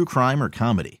love true crime or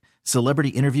comedy, celebrity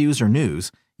interviews or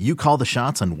news, you call the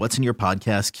shots on what's in your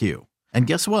podcast queue. And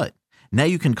guess what? Now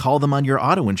you can call them on your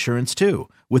auto insurance too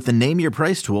with the Name Your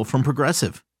Price tool from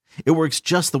Progressive. It works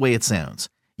just the way it sounds.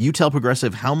 You tell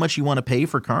Progressive how much you want to pay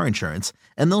for car insurance,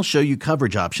 and they'll show you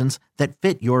coverage options that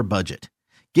fit your budget.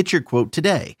 Get your quote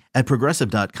today at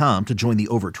Progressive.com to join the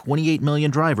over 28 million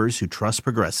drivers who trust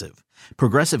Progressive.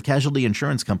 Progressive Casualty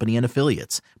Insurance Company and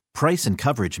Affiliates. Price and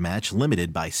coverage match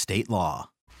limited by state law.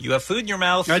 You have food in your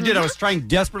mouth? I did. I was trying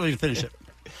desperately to finish it.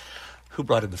 Who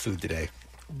brought in the food today?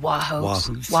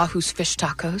 Wahoo's fish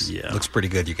tacos. Yeah. Looks pretty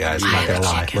good, you guys. I'm I not have going to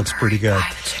a lie. chicken Looks pretty good. I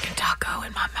have a chicken taco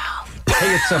in my mouth.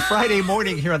 Hey, it's a Friday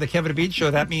morning here on the Kevin and Bean Show.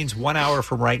 That means 1 hour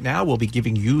from right now, we'll be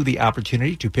giving you the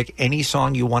opportunity to pick any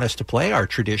song you want us to play. Our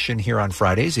tradition here on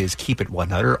Fridays is Keep It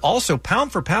 100. Also,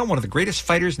 pound for pound, one of the greatest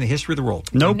fighters in the history of the world.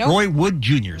 Nope. Roy Wood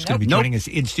Jr. is going to be Nope. joining us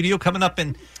in studio coming up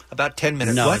in about 10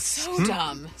 minutes. No, What? it's- So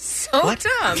dumb. So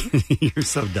dumb. You're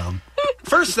so dumb.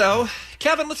 First, though,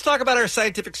 Kevin, let's talk about our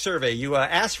scientific survey. You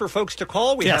asked for folks to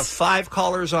call. We Yes. have 5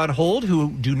 callers on hold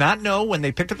who do not know when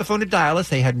they picked up the phone to dial us.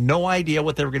 They had no idea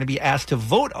what they were going to be asked to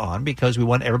vote on because we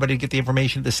want everybody to get the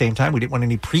information at the same time. We didn't want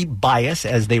any pre-bias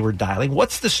as they were dialing.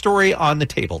 What's the story on the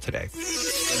table today?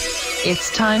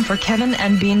 It's time for Kevin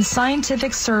and Bean's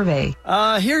scientific survey.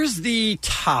 Here's the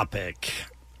topic.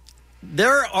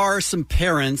 There are some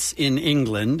parents in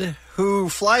England who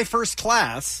fly first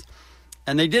class,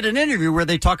 and they did an interview where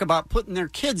they talk about putting their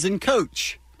kids in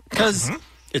coach because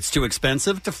It's too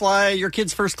expensive to fly your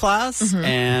kids first class,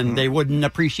 and they wouldn't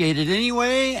appreciate it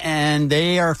anyway, and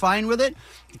they are fine with it.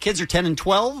 The kids are 10 and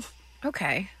 12.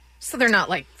 Okay. So they're not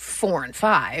like 4 and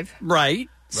 5. Right.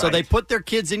 So they put their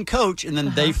kids in coach, and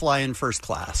then they fly in first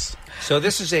class. So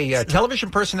this is a television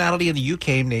personality in the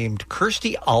UK named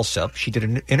Kirsty Alsop. She did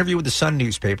an interview with the Sun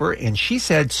newspaper, and she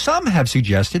said some have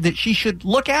suggested that she should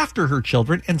look after her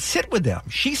children and sit with them.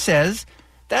 She says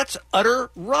that's utter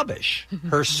rubbish.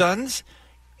 Her sons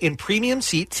in premium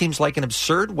seats seems like an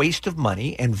absurd waste of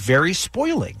money and very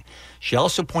spoiling. She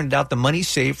also pointed out the money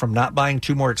saved from not buying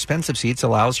 2 more expensive seats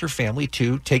allows her family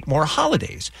to take more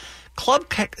holidays.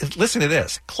 Listen to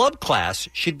this. Club class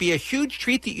should be a huge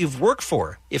treat that you've worked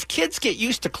for. If kids get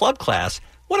used to club class,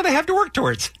 what do they have to work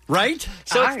towards? Right?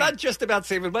 So it's not just about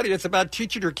saving money. It's about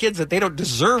teaching your kids that they don't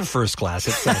deserve first class.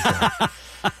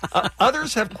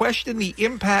 Others have questioned the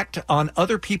impact on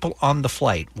other people on the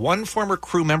flight. One former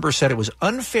crew member said it was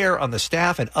unfair on the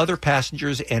staff and other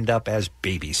passengers end up as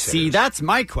babysitters. See, that's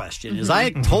my question. Is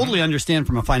I totally understand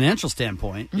from a financial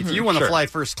standpoint. If you want to fly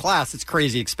first class, it's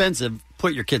crazy expensive.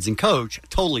 Put your kids in coach. I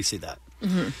totally see that.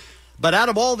 But out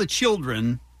of all the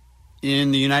children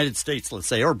in the United States, let's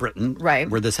say, or Britain,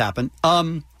 where this happened,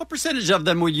 what percentage of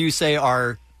them would you say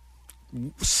are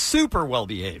super well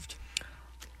behaved?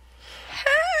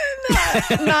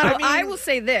 I will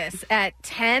say this. At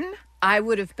 10, I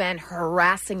would have been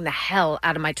harassing the hell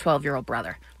out of my 12-year-old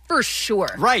brother. For sure.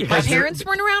 Right. My parents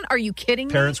weren't around? Are you kidding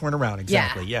me? Parents weren't around,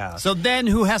 exactly, yeah. So then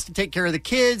who has to take care of the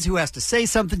kids? Who has to say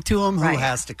something to them? Who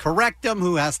has to correct them?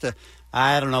 Who has to...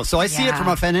 I don't know. So I see it from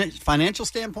a financial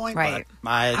standpoint. Right. But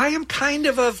I am kind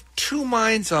of two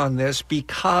minds on this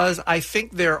because I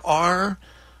think there are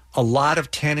a lot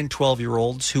of 10 and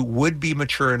 12-year-olds who would be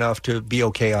mature enough to be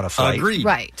okay on a flight. Agreed.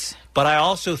 Right. But I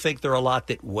also think there are a lot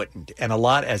that wouldn't. And a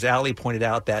lot, as Allie pointed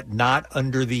out, that not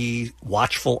under the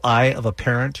watchful eye of a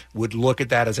parent would look at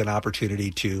that as an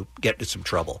opportunity to get into some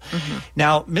trouble.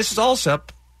 Now, Mrs.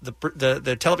 Alsop,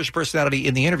 the television personality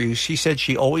in the interview, she said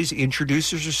she always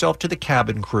introduces herself to the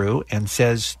cabin crew and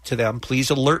says to them,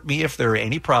 please alert me if there are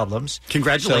any problems.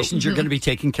 Congratulations, you're going to be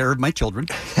taking care of my children.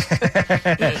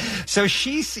 So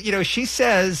she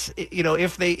says,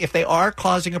 if they are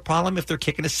causing a problem, if they're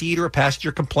kicking a seat or a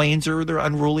passenger complains or they're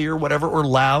unruly or whatever, or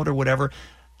loud or whatever,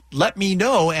 let me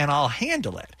know and I'll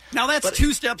handle it. Now that's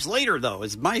 2 steps later, though.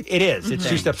 It is. It's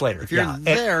 2 steps later. If you're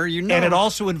there, you know. And it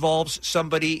also involves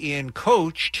somebody in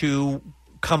coach to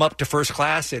come up to first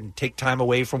class and take time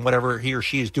away from whatever he or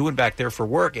she is doing back there for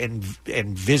work and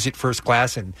visit first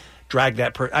class and drag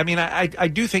that person. I mean, I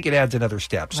do think it adds another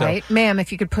step. So. Right. Ma'am,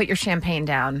 if you could put your champagne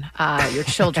down, your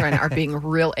children are being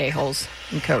real a-holes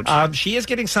in coach. She is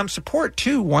getting some support,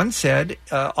 too. One said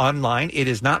online, it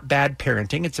is not bad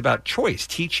parenting. It's about choice.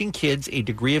 Teaching kids a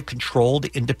degree of controlled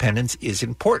independence is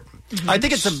important. I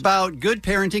think it's about good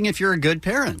parenting if you're a good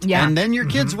parent. Yeah. And then your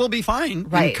kids will be fine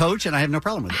in coach, and I have no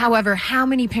problem with it. However, how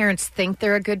many parents think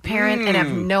they're a good parent and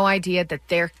have no idea that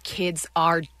their kids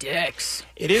are dicks?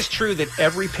 It is true that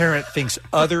every parent thinks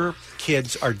other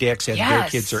kids are dicks and their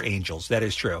kids are angels. That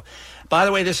is true. By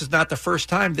the way, this is not the first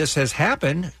time this has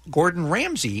happened. Gordon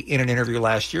Ramsay, in an interview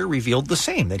last year, revealed the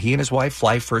same, that he and his wife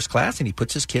fly first class and he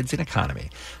puts his kids in economy.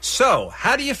 So,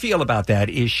 how do you feel about that?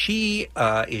 Is she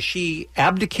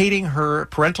abdicating her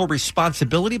parental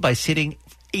responsibility by sitting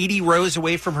 80 rows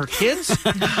away from her kids?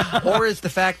 Or is the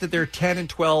fact that they're 10 and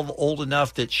 12 old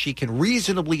enough that she can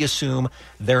reasonably assume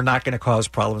they're not going to cause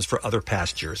problems for other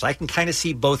passengers? I can kind of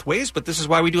see both ways, but this is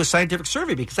why we do a scientific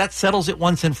survey, because that settles it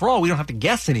once and for all. We don't have to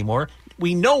guess anymore.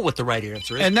 We know what the right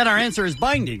answer is. And then our answer is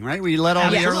binding, right? We let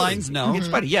all the airlines know. It's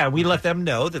binding. Yeah, we let them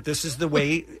know that this is the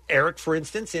way Eric, for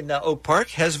instance, in Oak Park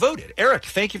has voted. Eric,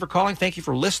 thank you for calling. Thank you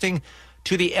for listening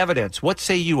to the evidence. What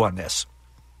say you on this?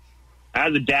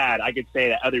 As a dad, I could say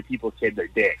that other people's kids are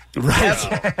dicks. Right.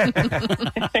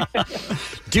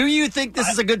 Do you think this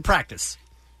is a good practice?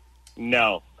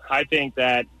 No. I think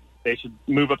that they should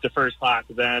move up to first class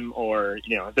with them, or,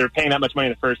 if they're paying that much money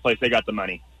in the first place, they got the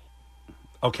money.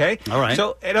 Okay. All right.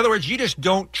 So, in other words, you just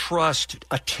don't trust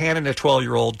a 10 and a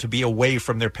 12-year-old to be away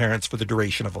from their parents for the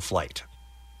duration of a flight.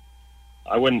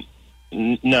 I wouldn't.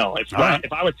 No. If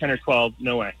I was 10 or 12,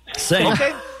 no way. Same.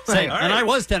 Okay. Same. All right. And I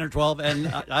was 10 or 12,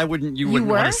 and I wouldn't. You wouldn't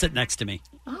want to sit next to me.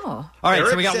 Oh. All right.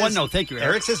 Eric so we got says, one no. Thank you, Eric.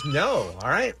 Eric says no. All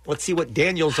right. Let's see what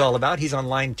Daniel's all about. He's on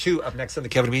line 2 up next on the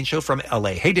Kevin and Bean Show from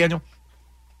L.A. Hey, Daniel.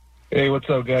 Hey, what's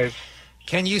up, guys?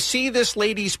 Can you see this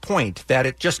lady's point that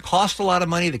it just costs a lot of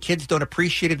money? The kids don't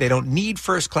appreciate it. They don't need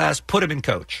first class. Put them in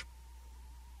coach.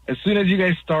 As soon as you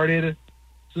guys started, as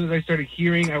soon as I started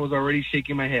hearing, I was already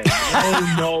shaking my head.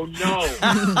 Oh,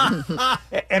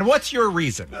 no. And what's your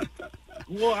reason?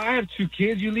 Well, I have 2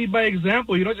 kids. You lead by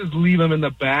example. You don't just leave them in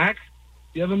the back.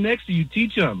 You have them next to you.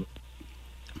 Teach them.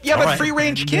 Yeah, but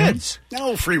free-range kids.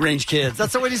 No free-range kids.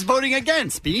 That's what he's voting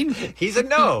against, Bean. He's a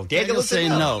no. Daniel is saying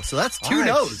no. So that's 2 All right,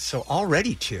 no's. So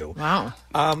already 2. Wow.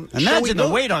 Imagine the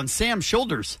weight on Sam's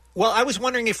shoulders. Well, I was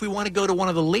wondering if we want to go to one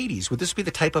of the ladies. Would this be the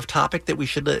type of topic that we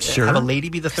should Sure. have a lady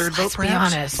be the third vote, Let's be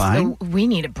perhaps? honest. Fine. We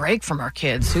need a break from our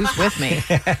kids. Who's with me?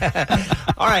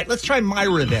 All right, let's try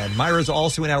Myra then. Myra's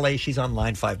also in L.A. She's on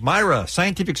line 5. Myra,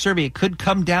 scientific survey. It could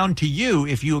come down to you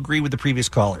if you agree with the previous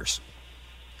callers.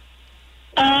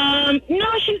 No,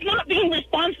 she's not being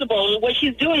responsible. What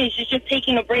she's doing is she's just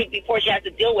taking a break before she has to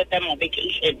deal with them on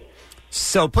vacation.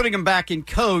 So putting him back in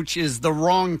coach is the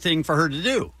wrong thing for her to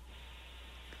do.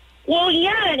 Well,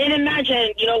 yeah, and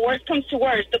imagine, worst comes to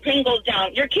worst, the plane goes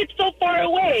down. Your kid's so far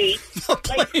away. How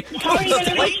are you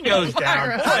The plane goes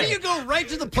down. How do you go right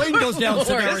to the plane goes down This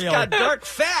scenario? got dark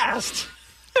fast.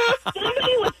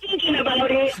 Somebody was thinking about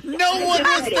it. No one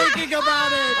was thinking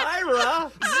about it.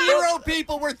 Myra. 0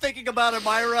 people were thinking about it,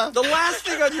 Myra. The last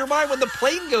thing on your mind when the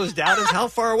plane goes down is how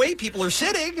far away people are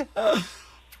sitting.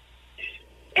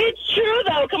 It's true,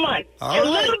 though. Come on. All a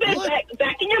little right, bit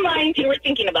back in your mind, you were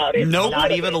thinking about it. Nope.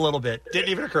 Not even a little bit. Didn't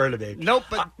even occur to me. Nope,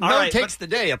 but All no right, takes the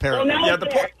day, apparently. Well, now Yeah, it's the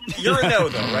there. you're a no,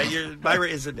 though, right? Myra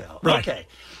is a no. Right. Okay.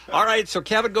 All right, so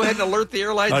Kevin, go ahead and alert the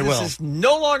airlines. I This will. is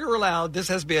no longer allowed. This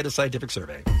has been a scientific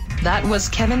survey. That was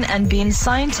Kevin and Bean's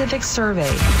scientific survey.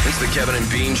 It's the Kevin and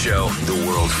Bean Show, the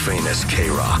world famous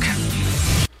K-Rock.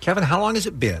 Kevin, how long has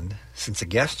it been since a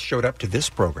guest showed up to this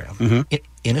program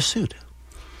in a suit?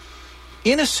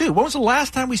 In a suit. When was the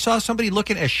last time we saw somebody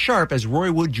looking as sharp as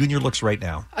Roy Wood Jr. looks right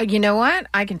now? You know what?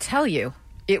 I can tell you.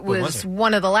 It When was was it?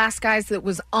 one of the last guys that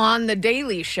was on The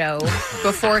Daily Show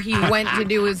before he went to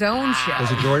do his own show.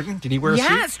 Was it Jordan? Did he wear a suit?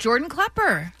 Yes, Jordan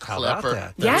Klepper. How about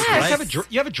that? Yes. You guys have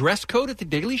you have a dress code at the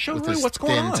Daily Show, With Roy? his What's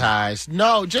going thin on? ties.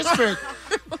 No, just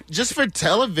for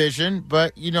television.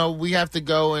 But we have to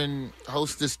go and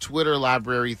host this Twitter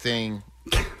library thing.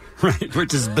 Right,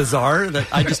 which is bizarre that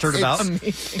I just heard about.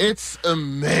 It's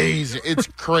amazing.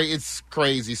 It's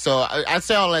crazy. So I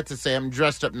say all that to say I'm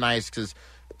dressed up nice because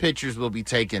pictures will be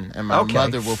taken and my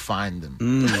mother will find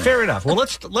them. Fair enough. Well,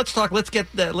 let's talk. Let's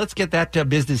get that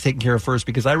business taken care of first,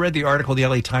 because I read the article in the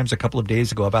LA Times a couple of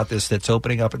days ago about this that's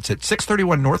opening up. It's at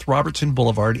 631 North Robertson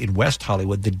Boulevard in West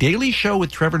Hollywood. The Daily Show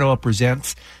with Trevor Noah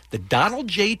presents the Donald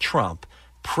J. Trump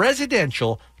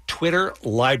Presidential Twitter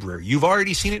Library. You've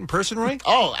already seen it in person, Roy?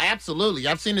 Oh, absolutely.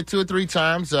 I've seen it 2 or 3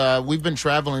 times. We've been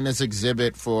traveling this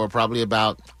exhibit for probably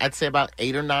about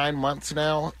 8 or 9 months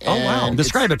now. Oh, wow. And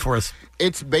Describe it for us.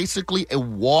 It's basically a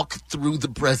walk through the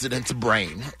president's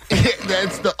brain.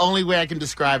 That's the only way I can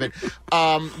describe it.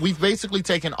 We've basically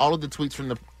taken all of the tweets from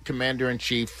the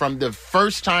commander-in-chief from the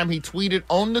first time he tweeted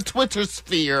on the Twitter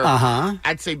sphere,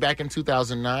 I'd say back in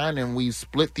 2009, and we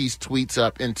split these tweets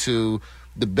up into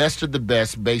the best of the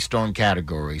best based on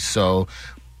categories. So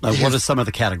what are some of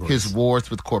the categories? His wars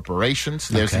with corporations.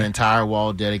 There's an entire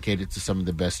wall dedicated to some of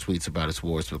the best tweets about his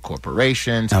wars with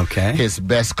corporations. Okay. His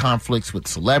best conflicts with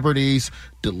celebrities.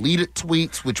 Deleted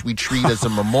tweets, which we treat as a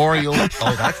memorial.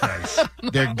 Oh, that's nice.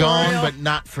 They're gone, but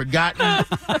not forgotten.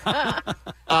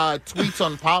 Tweets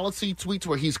on policy, tweets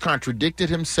where he's contradicted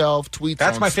himself, tweets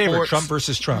That's on my favorite, sports. Trump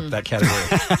versus Trump, that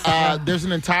category. There's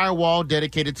an entire wall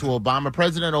dedicated to Obama.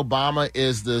 President Obama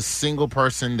is the single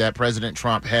person that President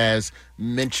Trump has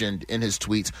mentioned in his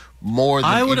tweets more than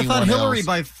I would have anyone thought Hillary else.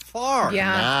 by far.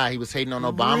 Nah, he was hating on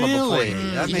Obama Really?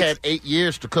 before. That He makes- had 8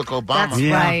 years to cook Obama. That's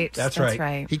right. That's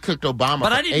right. He cooked Obama But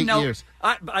for I didn't 8 know. years.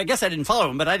 I guess I didn't follow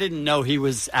him, but I didn't know he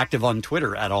was active on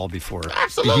Twitter at all before.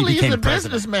 Absolutely, he became he's a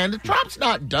president. businessman. Trump's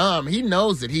not dumb. He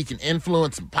knows that he can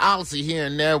influence some policy here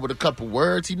and there with a couple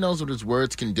words. He knows what his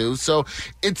words can do. So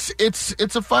it's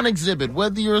a fun exhibit.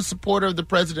 Whether you're a supporter of the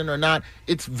president or not,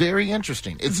 it's very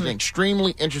interesting. It's an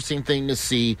extremely interesting thing to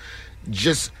see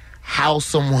just how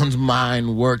someone's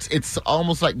mind works. It's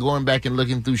almost like going back and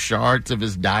looking through shards of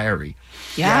his diary.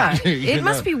 Yeah. You It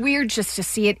must know? be weird just to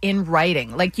see it in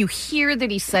writing. Like you hear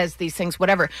that he says these things,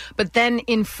 whatever, but then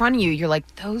in front of you, you're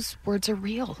like, those words are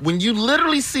real. When you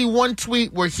literally see one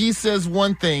tweet where he says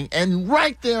one thing, and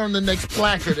right there on the next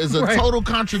placard is a Right. total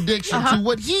contradiction to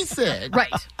what he said.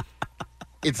 Right.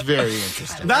 It's very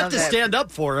interesting. Not to stand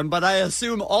up for him, but I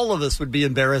assume all of us would be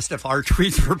embarrassed if our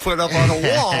tweets were put up on a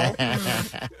wall.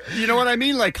 You know what I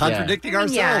mean? Like contradicting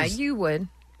ourselves. Yeah, you would.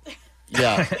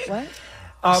 Yeah.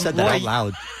 What? Said that Roy, out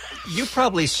loud. You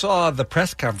probably saw the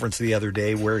press conference the other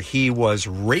day where he was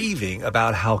raving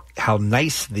about how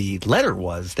nice the letter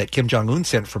was that Kim Jong-un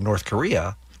sent from North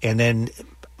Korea. And then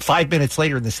 5 minutes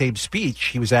later in the same speech,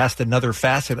 he was asked another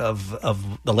facet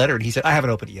of the letter, and he said, I haven't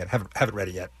opened it yet. Haven't read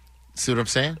it yet. See what I'm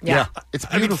saying? Yeah. It's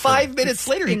I mean, beautiful. 5 minutes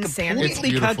later, he insanity. It's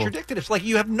completely beautiful. contradicted. It's like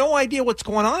you have no idea what's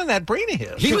going on in that brain of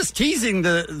his. He was teasing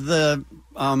the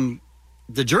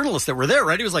journalists that were there,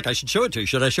 right? He was like, I should show it to you.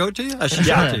 Should I show it to you? I should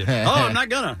show it to you. Oh, I'm not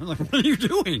gonna. I'm like, what are you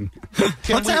doing?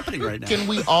 What's happening right now? Can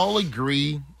we all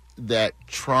agree that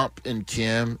Trump and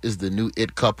Kim is the new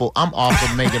it couple? I'm off of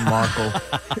Meghan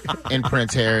Markle and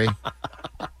Prince Harry.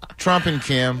 Trump and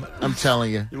Kim, I'm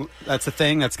telling you. That's the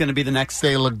thing. That's going to be the next.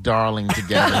 They look darling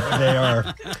together. They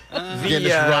are.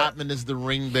 Dennis Rodman is the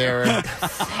ring bearer.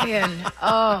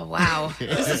 Oh, wow.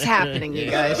 This is happening,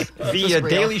 you guys. The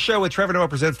Daily Show with Trevor Noah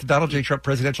presents the Donald J. Trump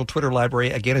Presidential Twitter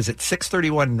Library. Again, is at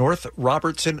 631 North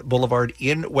Robertson Boulevard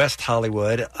in West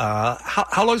Hollywood.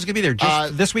 How long is it going to be there?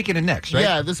 Just this weekend and next, right?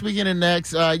 Yeah, this weekend and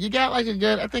next. You got like a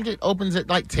good, I think it opens at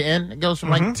like 10. It goes from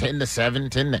like 10 to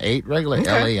 7, 10 to 8, regular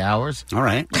LA hours. All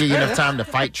right. Give you enough time to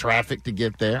fight traffic to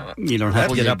get there. You don't have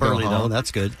to get up Go early, home. though.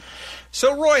 That's good.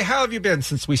 So, Roy, how have you been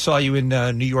since we saw you in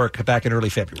New York back in early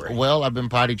February? Well, I've been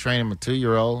potty training my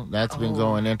 2-year-old. That's been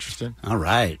going interesting. All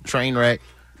right. Train wreck.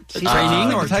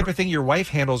 Training or the type of thing your wife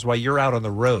handles while you're out on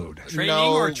the road? Training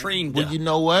or trained? Well, you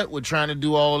know what? We're trying to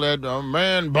do all that.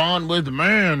 Man bond with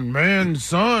man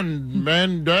son,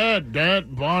 man dad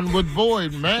bond with boy,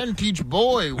 man teach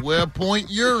boy where point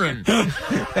urine.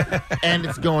 And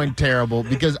it's going terrible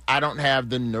because I don't have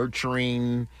the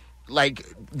nurturing, like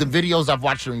the videos I've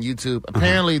watched on YouTube.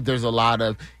 Apparently there's a lot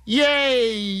of,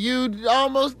 yay, you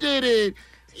almost did it.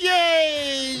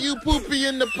 Yay, you poopy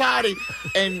in the potty.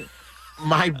 And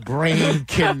my brain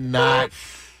cannot.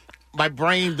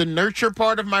 The nurture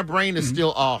part of my brain is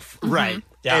still off. Right.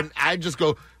 Yeah. And I just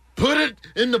go, put it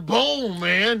in the bowl,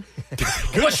 man.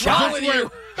 What's wrong with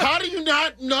you? How do you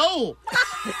not know?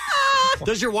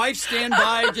 Does your wife stand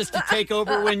by just to take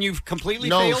over when you've completely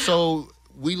No, failed? so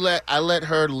I let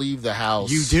her leave the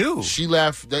house. You do? She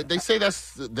left. They say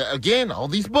that's, again, all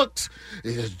these books.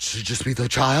 It should just be the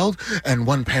child and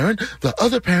one parent. The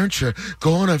other parent should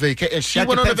go on a vacation. And she That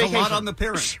went on a depends vacation. a lot on the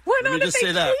parent. Went Let on me a just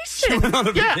say that. She vacation. went on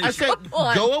a Yeah, vacation. I said, Come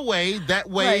on. go away. That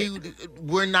way,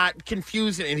 we're not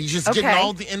confusing. And he's just getting Okay.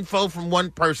 all the info from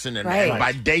one person. And Right.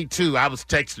 by day 2, I was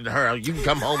texting her, you can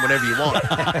come home whenever you want.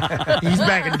 He's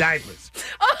back in diapers.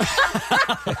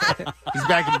 He's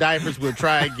back in diapers. We'll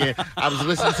try again. I was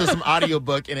listening to some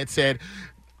audiobook, and it said,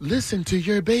 listen to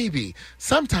your baby.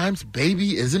 Sometimes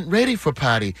baby isn't ready for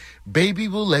potty. Baby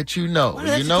will let you know. Why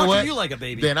did You she know talk to what? you like a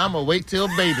baby? Then I'm going to wait till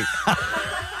baby.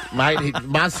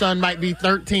 My son might be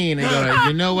 13 and go,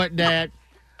 you know what, Dad?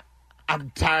 I'm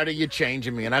tired of you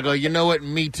changing me. And I go, you know what?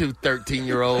 Me too,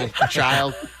 13-year-old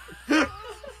child.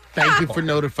 Thank you for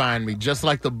notifying me, just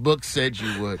like the book said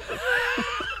you would.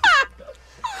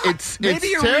 Maybe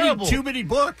you're terrible. reading too many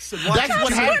books. And watching That's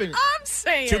what happened. I'm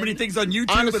saying. Too many things on YouTube and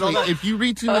all Honestly, that. if you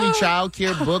read too many child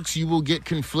care books, you will get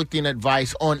conflicting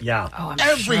advice on I'm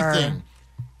everything. sure.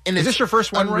 And Is it's this your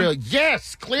first one, unreal. Roy?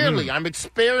 Yes, clearly. I'm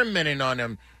experimenting on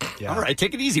him. All right,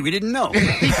 take it easy. We didn't know.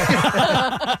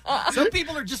 Some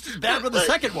people are just as bad with the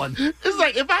second one. It's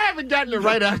like, if I haven't gotten it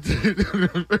right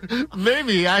after,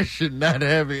 maybe I should not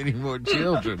have any more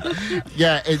children.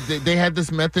 Yeah, they have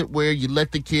this method where you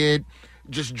let the kid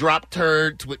just drop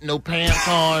turds with no pants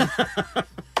on.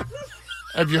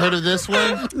 Have you heard of this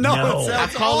one? No. It I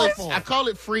sounds call awful.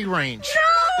 it free range.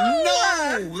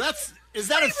 No, is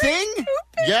that a thing?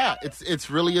 Yeah, it's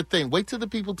really a thing. Wait till the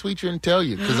people tweet you and tell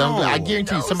you, because No. I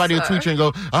guarantee you somebody will tweet you and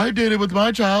go, I did it with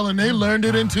my child and they learned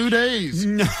it in 2 days.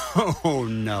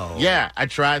 No. Yeah, I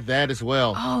tried that as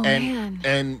well. Oh, man.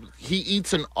 And he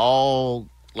eats an all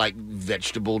like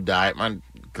vegetable diet. My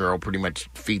girl pretty much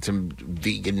feeds him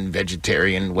vegan,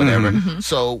 vegetarian, whatever.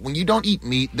 So when you don't eat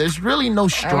meat, there's really no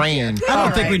strain. I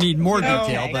don't think we need more detail,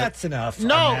 Okay, but that's enough.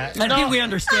 No, on that. I think we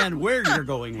understand where you're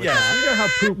going with that. We know how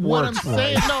poop What works. I'm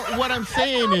saying, what I'm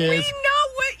saying We is,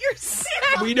 know what you're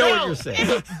saying. We know what you're saying.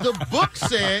 the book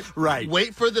said, Right.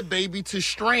 wait for the baby to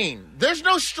strain. There's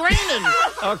no straining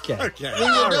Okay. when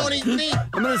you don't eat meat.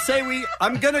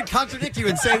 I'm going to contradict you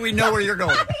and say we know where you're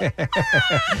going.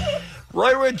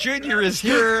 Roy Wood Jr. is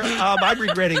here. I'm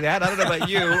regretting that. I don't know about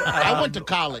you. I went to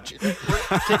college.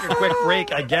 Take a quick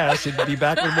break, I guess, and be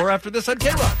back with more after this on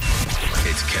K-Rock.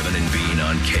 It's Kevin and Bean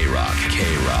on K-Rock.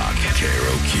 K-Rock.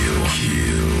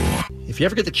 K-R-O-Q. If you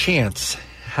ever get the chance,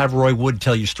 have Roy Wood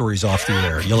tell you stories off the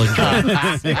air. You'll enjoy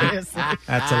it.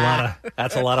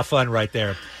 That's a lot of fun right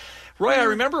there. Roy, I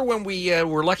remember when we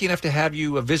were lucky enough to have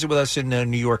you visit with us in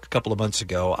New York a couple of months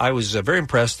ago. I was very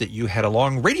impressed that you had a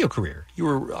long radio career. You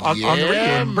were on the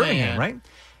radio in Birmingham, right?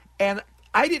 And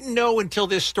I didn't know until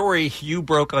this story you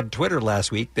broke on Twitter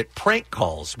last week that prank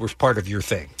calls was part of your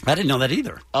thing. I didn't know that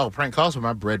either. Oh, prank calls were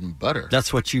my bread and butter.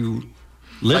 That's what you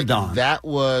lived on. That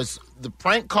was the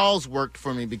prank calls worked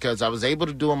for me because I was able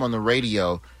to do them on the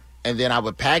radio, and then I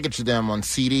would package them on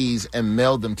CDs and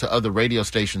mail them to other radio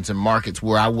stations and markets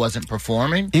where I wasn't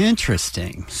performing.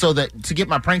 Interesting. So that to get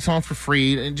my pranks on for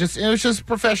free, and it was just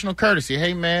professional courtesy.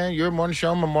 Hey man, your morning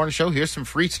show, my morning show. Here's some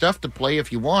free stuff to play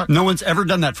if you want. No one's ever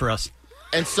done that for us.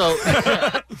 And so,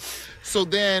 so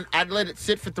then I'd let it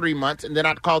sit for 3 months, and then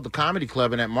I'd call the comedy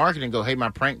club in that market and go, "Hey, my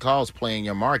prank call's playing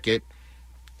your market.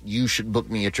 You should book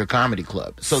me at your comedy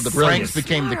club." So the pranks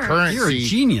became the currency. You're a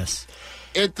genius.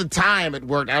 At the time, it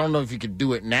worked. I don't know if you could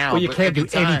do it now. Well, you but can't at the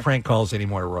do any time- prank calls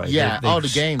anymore, Roy. Yeah, They've the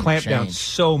game clamped down changed.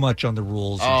 so much on the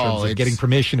rules in terms of it's- getting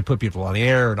permission to put people on the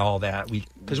air and all that.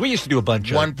 Because we used to do a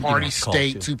bunch of one party calls,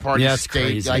 state, too. 2 party Yeah, it's state,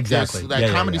 crazy. like Exactly. this. Like Yeah,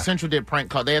 yeah, Comedy yeah. Central did prank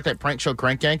call. They had that prank show,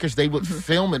 Crank Yankers. They would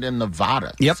film it in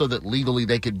Nevada, so that legally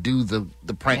they could do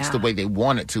the pranks the way they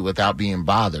wanted to without being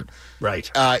bothered. Right.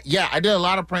 Yeah, I did a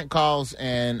lot of prank calls,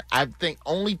 and I think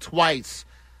only twice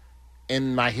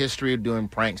in my history of doing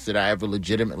pranks did I ever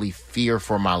legitimately fear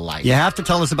for my life. You have to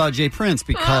tell us about Jay Prince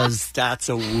because that's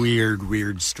a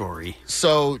weird story.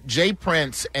 So Jay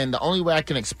Prince, and the only way I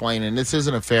can explain it, and this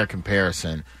isn't a fair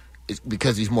comparison, is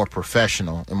because he's more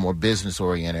professional and more business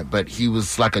oriented, but he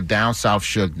was like a down south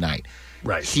Suge Knight.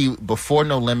 Right. He before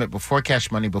No Limit, before Cash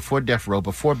Money, before Death Row,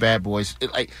 before Bad Boys,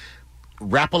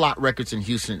 Rap-A-Lot Records in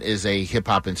Houston is a hip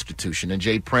hop institution, and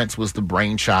Jay Prince was the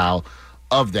brainchild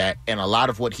of that, and a lot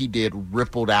of what he did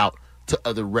rippled out to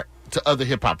other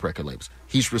hip hop record labels.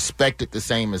 He's respected the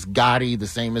same as Gotti, the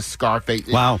same as Scarface.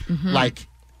 Wow. Like,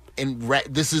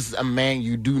 this is a man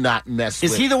you do not mess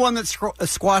with. Is he the one that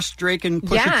squashed Drake and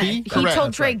Pusha T? He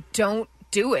told Drake, "Don't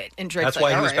do it," and Drake's That's like, why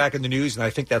he "All was right." back in the news, and I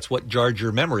think that's what jarred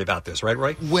your memory about this, right,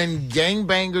 Roy? When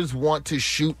gangbangers want to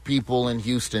shoot people in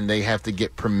Houston, they have to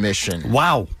get permission.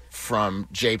 Wow. From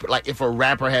Jay. Like, if a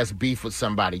rapper has beef with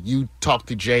somebody, you talk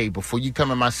to Jay before you come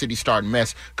in my city starting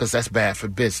mess, because that's bad for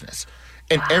business.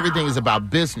 And everything is about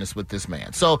business with this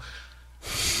man. So,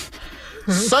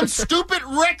 some stupid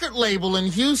record label in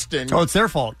Houston... Oh, it's their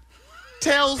fault.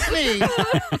 ...tells me,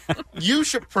 you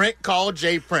should prank call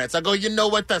Jay Prince. I go, you know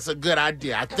what? That's a good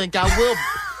idea. I think I will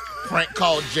prank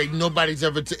call Jay. Nobody's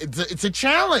ever... It's a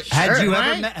challenge. Had you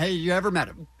right? ever met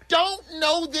him? Don't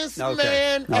know this Okay.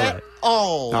 man All at right.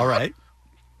 all. All right.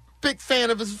 Big fan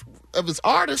of his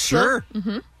artist. Sure.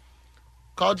 So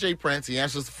call Jay Prince. He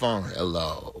answers the phone.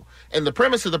 Hello. And the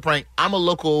premise of the prank, I'm a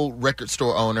local record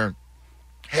store owner.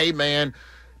 Hey, man,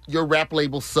 your rap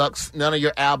label sucks. None of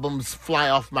your albums fly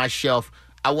off my shelf.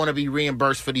 I want to be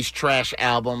reimbursed for these trash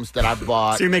albums that I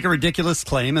bought. So you make a ridiculous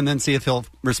claim and then see if he'll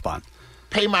respond.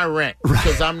 Pay my rent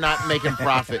because I'm not making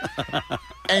profit.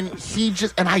 And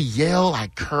I yell, I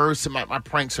curse, and my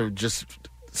pranks are just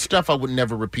stuff I would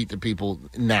never repeat to people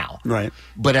now. Right.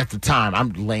 But at the time,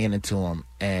 I'm laying it to him,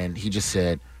 and he just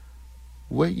said,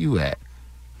 "Where you at?"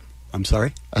 I'm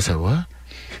sorry? I said, "What?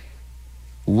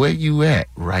 Where you at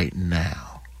right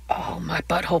now?" Oh, my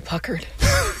butthole puckered.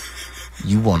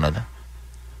 You wanna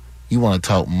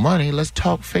talk money? Let's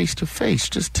talk face to face.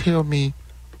 Just tell me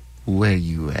where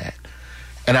you at.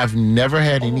 And I've never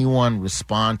had anyone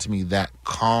respond to me that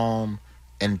calm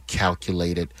and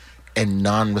calculated and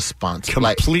non-responsive.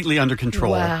 Completely under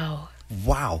control. Wow.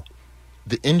 Wow.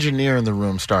 The engineer in the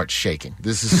room starts shaking.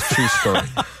 This is a true story.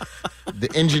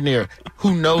 The engineer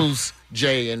who knows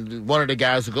Jay, and one of the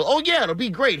guys will go, "Oh, yeah, it'll be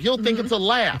great. He'll think it's a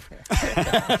laugh."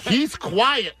 He's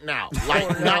quiet now,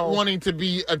 not wanting to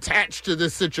be attached to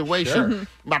this situation. Sure.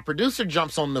 My producer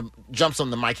jumps on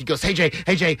the mic. He goes, "Hey Jay,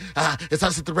 it's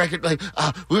us at the record.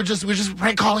 We're just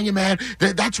prank calling you, man.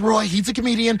 That's Roy. He's a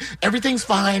comedian. Everything's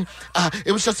fine.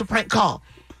 It was just a prank call."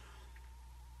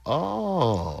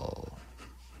 Oh,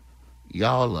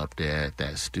 y'all up there at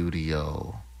that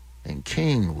studio in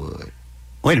Kingwood.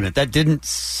 Wait a minute, that didn't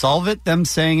solve it? Them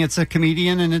saying it's a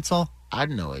comedian and it's all? I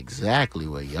know exactly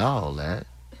where y'all at.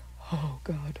 Oh,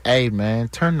 God. Hey, man,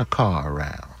 turn the car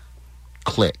around.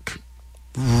 Click.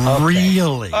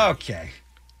 Really? Okay.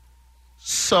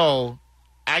 So,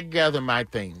 I gather my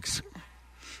things.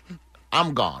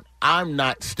 I'm gone. I'm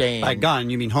not staying. By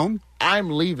gone, you mean home?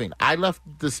 I'm leaving. I left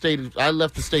the state of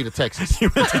Texas. You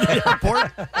went to the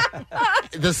airport?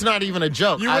 That's not even a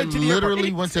joke. I went to the literally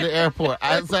airport? went to the airport.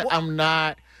 I was like, I'm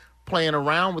not playing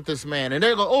around with this man. And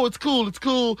they go, "Oh, it's cool.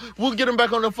 We'll get him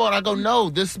back on the phone." I go,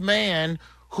 "No, this man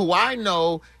who I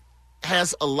know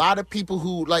has a lot of people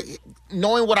who, like,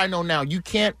 knowing what I know now, you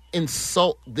can't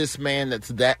insult this man that's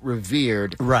that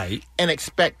revered, right, and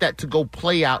expect that to go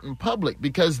play out in public,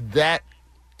 because that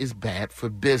is bad for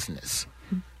business."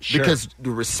 Sure. Because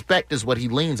the respect is what he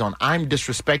leans on. I'm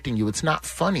disrespecting you. It's not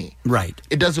funny. Right.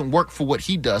 It doesn't work for what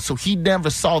he does. So he never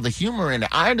saw the humor in it.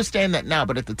 I understand that now,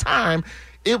 but at the time,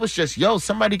 it was just, yo,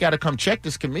 somebody got to come check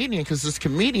this comedian because this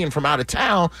comedian from out of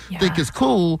town think it's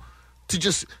cool to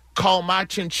just call my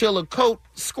chinchilla coat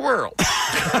squirrel.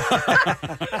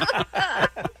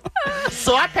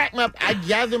 So I packed up, I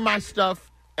gathered my stuff,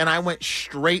 and I went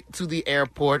straight to the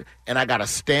airport, and I got a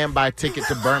standby ticket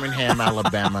to Birmingham,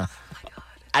 Alabama.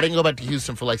 I didn't go back to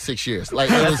Houston for like 6 years. Like,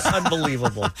 it was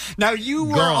unbelievable. Now, you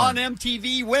were on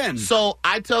MTV when? So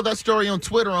I tell that story on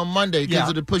Twitter on Monday because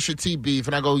of the Pusha T beef,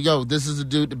 and I go, yo, this is a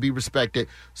dude to be respected.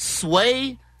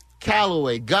 Sway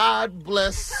Calloway, God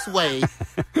bless Sway,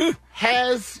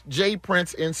 has Jay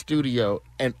Prince in studio,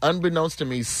 and unbeknownst to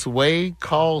me, Sway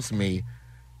calls me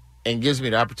and gives me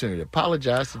the opportunity to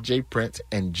apologize to Jay Prince,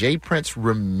 and Jay Prince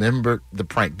remembered the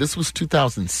prank. This was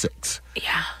 2006.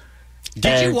 Yeah.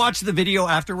 Did you watch the video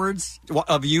afterwards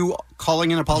of you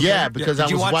calling an apology? Yeah, because I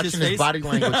was watching his body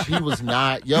language. He was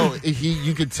not,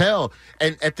 you could tell.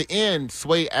 And at the end,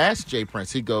 Sway asked Jay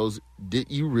Prince, he goes,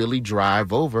 did you really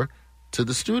drive over to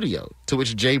the studio? To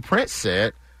which Jay Prince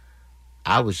said,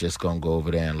 I was just going to go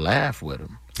over there and laugh with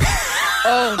him.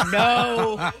 Oh,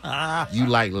 no. You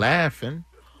like laughing?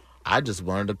 I just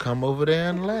wanted to come over there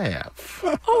and laugh.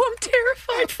 Oh, I'm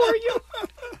terrified for you.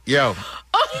 Yo.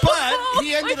 But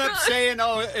he ended up saying,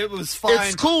 it was fine.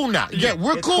 It's cool now. Yeah,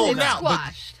 we're cool now. But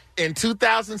in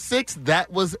 2006,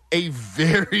 that was a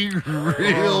very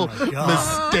real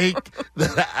mistake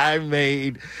that I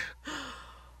made.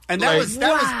 And that was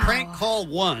prank call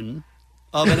 1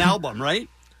 of an album, right?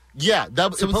 Yeah, it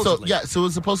was so it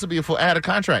was supposed to be I had a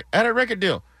contract. I had a record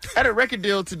deal. I had a record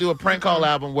deal to do a prank call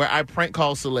album where I prank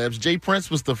call celebs. Jay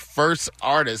Prince was the first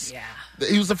artist. Yeah.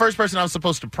 He was the first person I was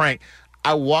supposed to prank.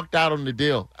 I walked out on the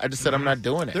deal. I just said, I'm not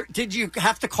doing it. Did you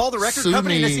have to call the record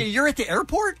company and say, you're at the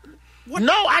airport? What?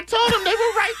 No, I told them they were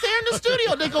right there in the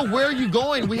studio. They go, where are you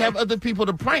going? We have other people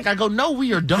to prank. I go, no,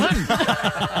 we are done.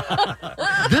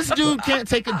 This dude can't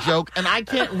take a joke, and I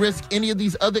can't risk any of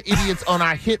these other idiots on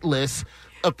our hit list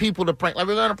of people to prank. Like,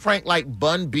 we're going to prank, like,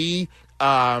 Bun B,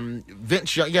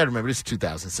 Vince Young. You got to remember, this is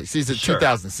 2006. These are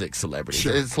 2006 celebrities.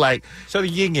 Sure. It's like... So the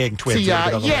Ying Yang Twins.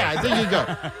 Yeah, there you go.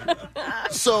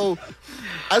 So...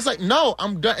 I was like, no,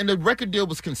 I'm done. And the record deal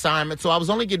was consignment, so I was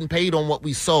only getting paid on what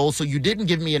we sold, so you didn't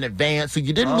give me an advance, so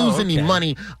you didn't lose any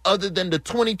money other than the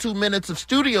 22 minutes of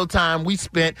studio time we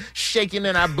spent shaking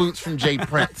in our boots from Jay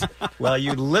Prince. Well,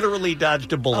 you literally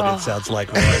dodged a bullet, it sounds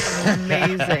like, Roy.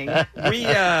 Amazing.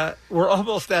 We're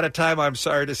almost out of time, I'm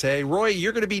sorry to say. Roy,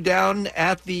 you're going to be down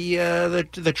at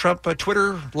the Trump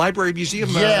Twitter Library Museum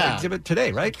exhibit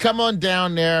today, right? Come on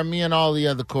down there. Me and all the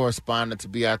other correspondents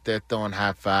will be out there throwing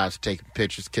high fives, taking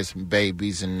pictures, kissing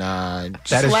babies, and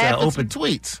just laughing open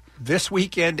tweets. This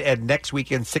weekend and next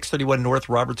weekend, 631 North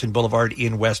Robertson Boulevard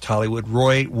in West Hollywood.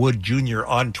 Roy Wood Jr.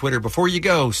 on Twitter. Before you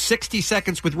go, 60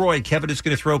 seconds with Roy. Kevin is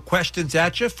going to throw questions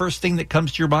at you. First thing that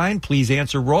comes to your mind, please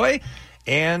answer Roy,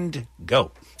 and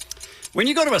go. When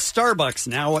you go to a Starbucks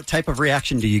now, what type of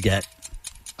reaction do you get?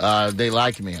 They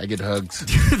like me. I get hugs.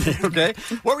 Okay.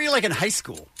 What were you like in high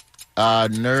school?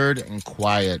 Nerd and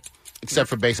quiet. Except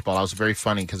for baseball. I was very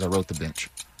funny because I wrote the bench.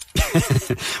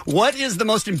 What is the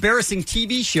most embarrassing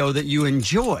TV show that you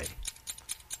enjoy?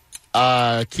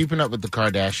 Keeping Up with the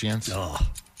Kardashians. Oh.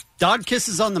 Dog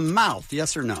kisses on the mouth,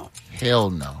 yes or no? Hell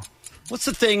no. What's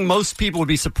the thing most people would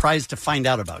be surprised to find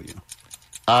out about you?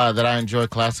 That I enjoy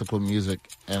classical music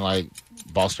and like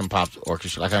Boston Pop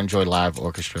Orchestra. Like I enjoy live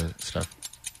orchestra stuff.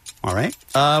 All right.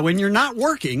 When you're not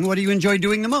working, what do you enjoy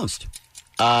doing the most?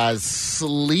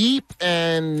 Sleep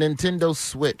and Nintendo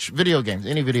Switch. Video games.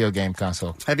 Any video game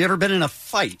console. Have you ever been in a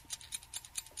fight?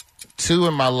 2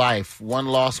 in my life. 1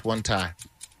 loss, 1 tie.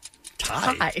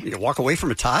 Tie? You walk away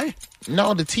from a tie?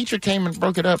 No, the teacher came and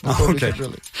broke it up before we could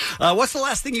really. What's the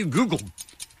last thing you Googled?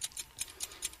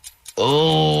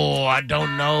 Oh, I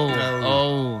don't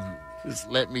know.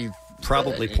 Let me...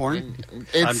 Probably porn.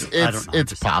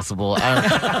 It's possible.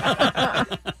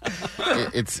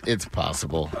 It's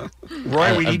possible.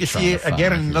 Roy, we need to see you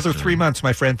again in another 3 months,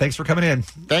 my friend. Thanks for coming in.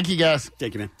 Thank you, guys.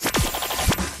 Thank you, man.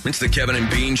 It's the Kevin and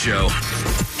Bean Show.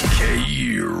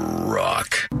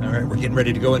 K-Rock. All right, we're getting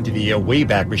ready to go into the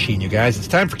Wayback Machine, you guys. It's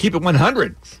time for Keep It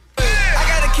 100. I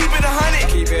gotta keep it 100.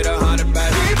 Keep it 100,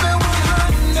 baby.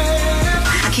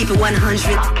 Keep it 100. Keep it 100.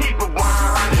 Keep it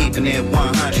 100. Keeping it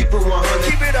 100. Keep it 100.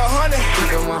 Keep it 100.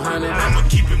 Keep it 100. I'ma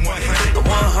keep it 100.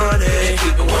 100.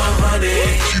 Keep it 100.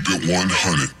 Keep it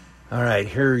 100. All right,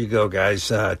 here you go, guys.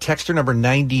 Texter number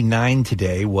 99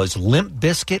 today was Limp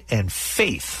Bizkit and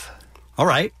Faith. All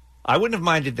right. I wouldn't have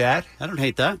minded that. I don't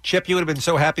hate that. Chip, you would have been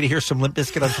so happy to hear some Limp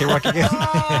Bizkit on K-Rock again.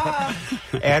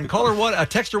 And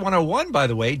Texter 101, by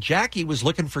the way, Jackie was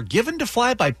looking for Given to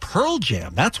Fly by Pearl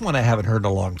Jam. That's one I haven't heard in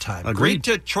a long time. Agreed.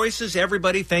 Great choices,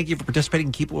 everybody. Thank you for participating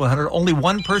in Keep It 100. Only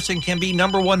one person can be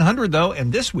number 100, though.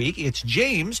 And this week, it's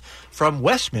James from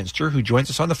Westminster who joins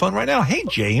us on the phone right now. Hey,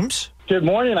 James. Good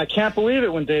morning. I can't believe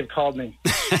it when Dave called me.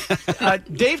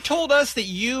 Dave told us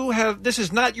that this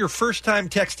is not your first time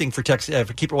texting for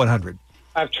Keep It 100.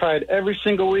 I've tried every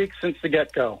single week since the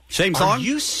get-go. Same song? Are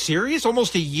you serious?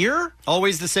 Almost a year?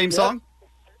 Always the same song?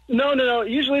 No.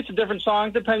 Usually it's a different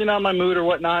song, depending on my mood or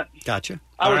whatnot. Gotcha.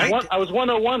 I was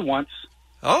 101 once.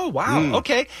 Oh, wow.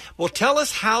 Okay. Well, tell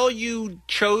us how you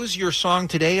chose your song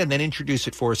today and then introduce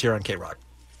it for us here on K-Rock.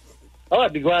 Oh,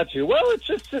 I'd be glad to. Well, it's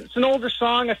an older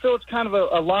song. I feel it's kind of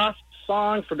a lost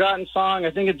song, forgotten song.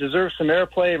 I think it deserves some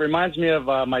airplay. It reminds me of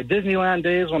my Disneyland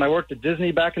days when I worked at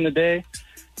Disney back in the day.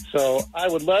 So I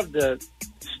would love to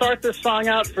start this song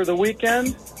out for the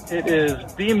weekend. It is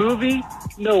B-Movie,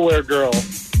 Nowhere Girl.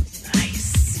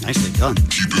 Nice. Nicely done.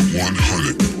 Keep it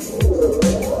 100.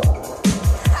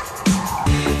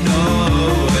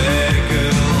 Nowhere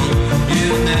girl, you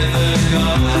never go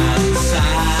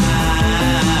outside.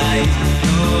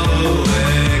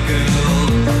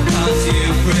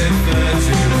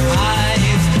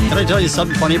 Can I tell you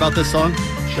something funny about this song?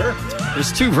 Sure.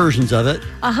 There's two versions of it.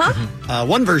 Uh-huh.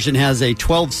 One version has a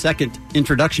 12-second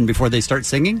introduction before they start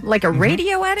singing. Like a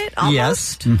radio edit,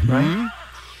 almost? Yes. Right.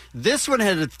 This one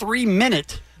had a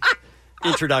 3-minute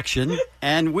introduction,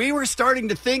 and we were starting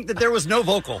to think that there was no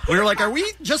vocal. We were like, are we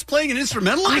just playing an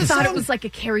instrumental? I thought it was like a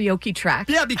karaoke track.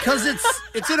 Yeah, because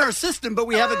it's in our system, but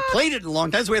we haven't played it in a long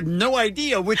time, so we have no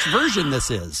idea which version this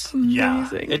is. Yeah,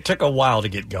 it took a while to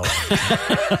get going.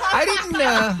 I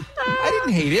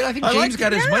didn't hate it. I think James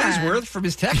got his money's worth from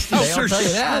his text today. I'll tell you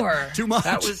that. Too much.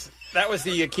 That was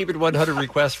the Keep It 100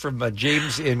 request from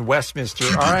James in Westminster.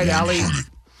 All right, Allie,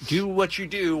 do what you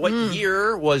do. What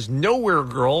year was Nowhere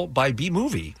Girl by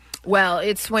B-Movie? Well,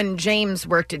 it's when James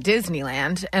worked at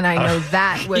Disneyland, and I know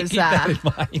that was keep that in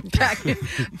mind.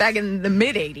 back in the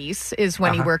mid-'80s is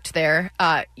when he worked there.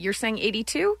 You're saying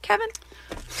 82, Kevin?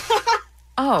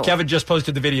 Oh. Kevin just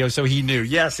posted the video, so he knew.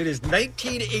 Yes, it is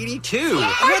 1982.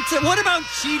 What about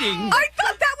cheating? I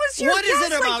thought that was your What guess. is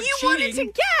it about like you cheating? wanted to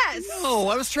guess. No,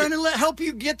 I was trying to help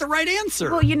you get the right answer.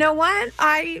 Well, you know what?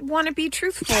 I want to be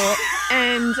truthful,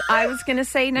 and I was going to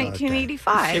say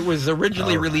 1985. It was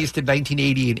originally released in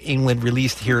 1980 in England,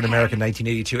 released here in America in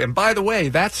 1982. And by the way,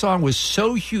 that song was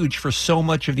so huge for so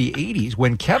much of the 80s.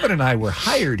 When Kevin and I were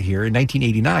hired here in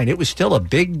 1989, it was still a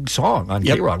big song on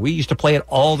K-Rock. We used to play it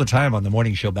all the time on the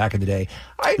morning show back in the day.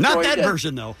 Not that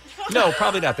version, though. No,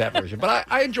 probably not that version. But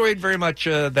I enjoyed very much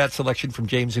that selection from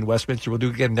James in Westminster. We'll do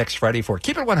it again next Friday for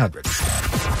Keep It 100.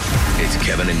 It's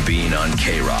Kevin and Bean on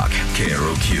K-Rock,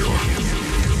 KROQ.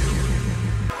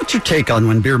 What's your take on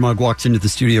when Beer Mug walks into the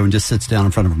studio and just sits down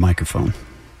in front of a microphone?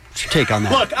 What's your take on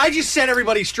that? Look, I just set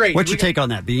everybody straight. What's your take on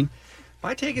that, Bean?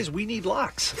 My take is we need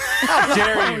locks. How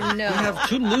dare you? Oh, no. We have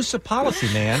too loose a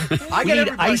policy, man. I We get need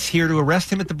everybody- ICE here to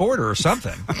arrest him at the border or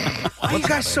something. Why are you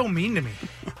guys so mean to me?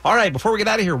 All right, before we get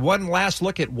out of here, one last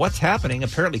look at what's happening.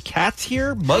 Apparently, Kat's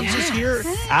here, Muggs is here,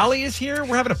 Allie is here.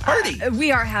 We're having a party.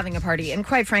 We are having a party, and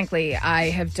quite frankly, I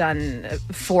have done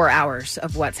 4 hours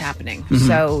of what's happening. Mm-hmm.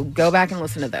 So go back and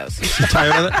listen to those.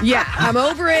 Tired of it? Yeah, I'm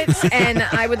over it, and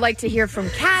I would like to hear from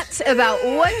Kat about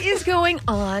what is going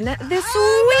on this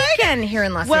weekend here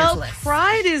in Los Angeles.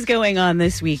 Pride is going on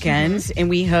this weekend, and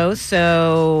we host.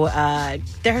 So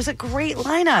there's a great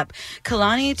lineup: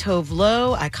 Kalani, Tove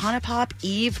Lo, Iconopop,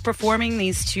 Eve performing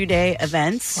these 2-day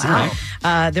events. Wow.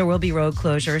 There will be road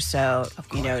closures, so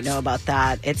know about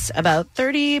that. It's about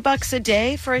 $30 a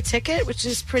day for a ticket, which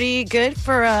is pretty good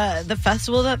for the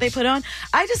festival that they put on.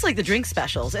 I just like the drink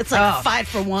specials. It's like 5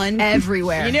 for 1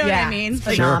 everywhere. You know what Yeah, I mean? it's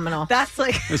phenomenal. That's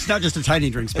like It's not just a tiny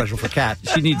drink special for Kat.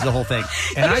 She needs the whole thing.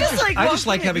 And I just just, like I just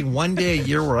walking like having one day a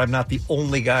year where I'm not the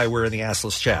only guy wearing the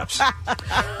assless chaps.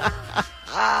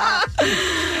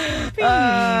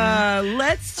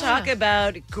 Let's talk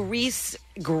about Grease.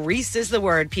 Grease is the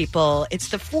word, people. It's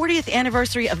the 40th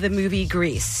anniversary of the movie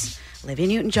Grease. Olivia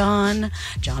Newton-John,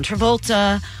 John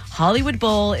Travolta, Hollywood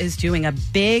Bowl is doing a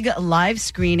big live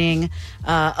screening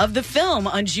of the film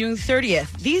on June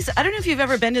 30th. I don't know if you've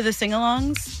ever been to the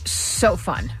sing-alongs. So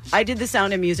fun. I did the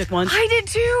Sound of Music once. I did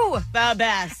too. The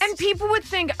best. And people would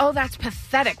think, oh, that's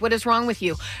pathetic. What is wrong with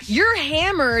you? You're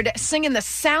hammered singing the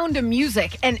Sound of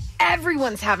Music, and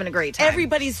everyone's having a great time.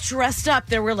 Everybody's dressed up.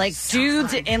 There were like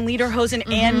dudes in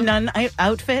lederhosen and nun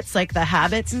outfits, like the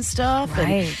habits and stuff. Right.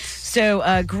 And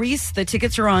So Grease, the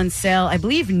tickets are on sale, I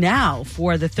believe now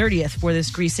for the 30th for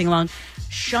this Grease sing-along.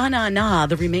 Sha-na-na,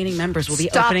 the remaining members will be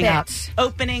opening up.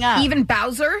 Even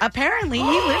Bowser? Apparently, he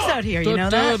lives out here. You know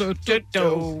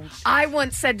that? I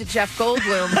once said to Jeff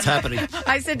Goldblum. What's happening?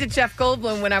 I said to Jeff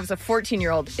Goldblum when I was a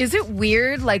 14-year-old, is it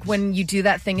weird, like when you do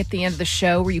that thing at the end of the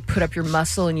show where you put up your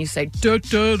muscle and you say, do,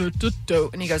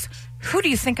 and he goes, who do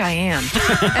you think I am?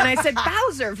 And I said,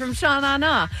 Bowser from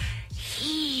Sha-na-na.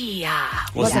 He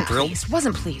wasn't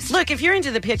pleased. Look, if you're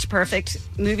into the Pitch Perfect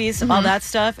movies, all that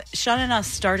stuff, Sha-na-na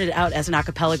started out as an a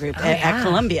cappella group at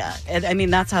Columbia. I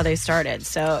mean, that's how they started.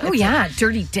 So,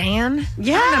 Dirty Dan.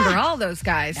 Yeah. I remember all those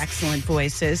guys. Excellent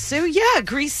voices. So, yeah,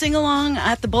 Grease sing-along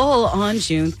at the Bowl on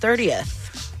June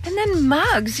 30th. And then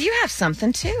Muggs, you have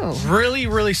something too. Really,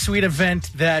 really sweet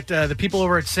event that the people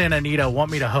over at Santa Anita want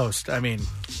me to host. I mean,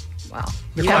 wow.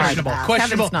 Questionable.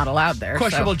 Kevin's not allowed there.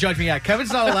 Questionable judgment. Yeah,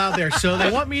 Kevin's not allowed there. So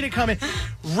they want me to come in.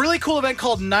 Really cool event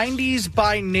called 90s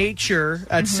by Nature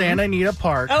at Santa Anita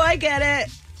Park. Oh, I get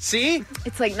it. See?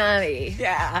 It's like 90.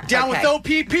 Yeah. Down with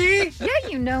OPP? Yeah,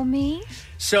 you know me.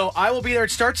 So I will be there.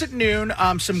 It starts at noon.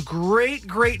 Some great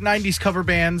 90s cover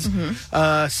bands.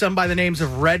 Some by the names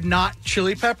of Red Knot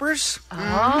Chili Peppers.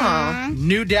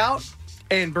 New Doubt.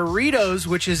 And Burritos,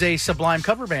 which is a Sublime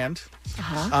cover band.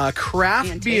 Craft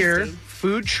And beer, tasty.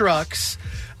 food trucks.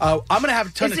 I'm going to have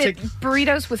a ton Is of it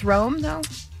burritos with Rome, though?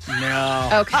 No.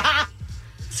 Okay.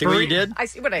 See what you did? I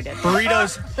see what I did.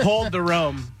 Burritos hold the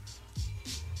Rome.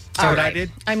 See what I did?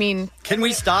 I mean, can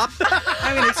we stop?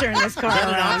 I'm going to turn this car Is that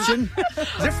an around. option?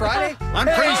 Is it Friday?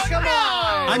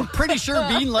 I'm pretty sure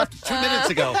Bean left 2 minutes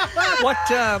ago. What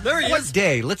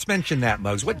day? Let's mention that,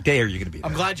 Muggs. What day are you going to be there?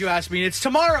 I'm glad you asked me. It's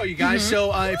tomorrow, you guys.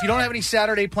 So if you don't have any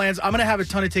Saturday plans, I'm going to have a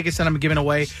ton of tickets that I'm giving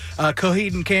away.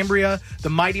 Coheed and Cambria, the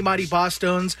Mighty Mighty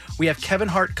Bosstones. We have Kevin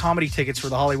Hart comedy tickets for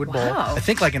the Hollywood Bowl. Wow. I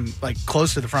think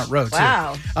close to the front row, too.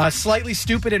 Wow. Slightly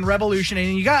Stupid and Revolution.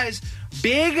 And you guys,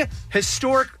 big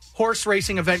historic horse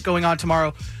racing event going on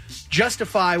tomorrow.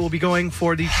 Justify will be going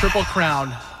for the Triple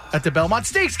Crown at the Belmont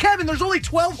Stakes. Kevin, there's only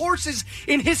 12 horses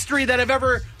in history that have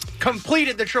ever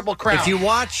completed the Triple Crown. If you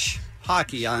watch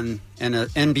hockey on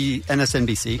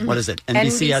NSNBC, what is it?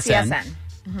 NBCSN.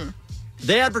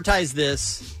 They advertise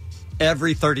this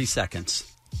every 30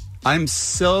 seconds. I'm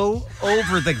so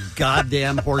over the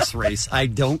goddamn horse race. I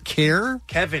don't care.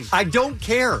 Kevin. I don't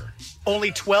care.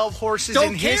 Only 12 horses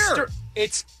Don't in care. history.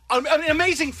 It's an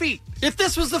amazing feat. If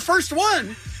this was the first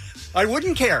one, I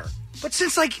wouldn't care. But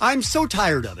since, I'm so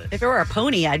tired of it. If it were a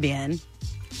pony, I'd be in.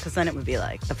 Because then it would be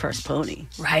like the first pony.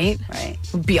 Right? Right.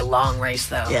 It would be a long race,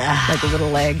 though. Yeah. Like the little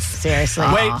legs. Seriously.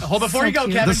 Wait, hold before So you go,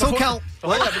 cute. Kevin. The SoCal.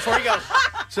 Hold on, before you go.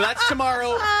 So that's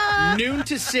tomorrow, noon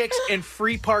to 6, and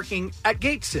free parking at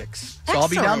Gate 6. So I'll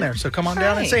be down Excellent. there. So come on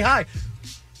down and Hi. say hi.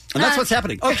 And that's what's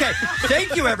happening. Okay.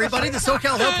 Thank you, everybody. The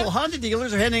SoCal Helpful Honda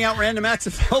dealers are handing out random acts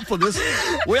of helpfulness.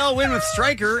 We all win with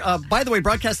Stryker. By the way,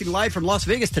 broadcasting live from Las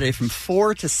Vegas today from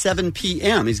 4 to 7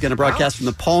 p.m. He's going to broadcast from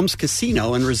the Palms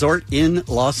Casino and Resort in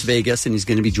Las Vegas, and he's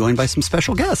going to be joined by some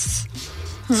special guests.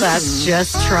 That's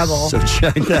just trouble. So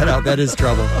check that out. That is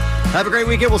trouble. Have a great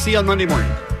weekend. We'll see you on Monday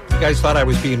morning. You guys thought I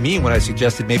was being mean when I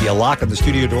suggested maybe a lock on the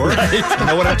studio door? Right. You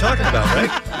know what I'm talking about, right?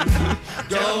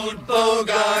 Don't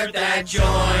bogart that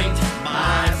joint,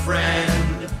 my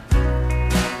friend.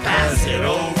 Pass it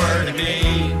over to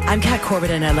me. I'm Kat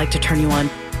Corbett, and I'd like to turn you on.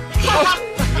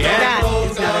 Yeah, That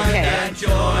is not okay. that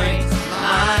joint,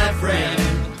 my friend.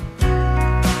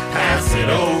 Pass it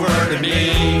over to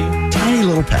me. Tiny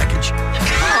little package.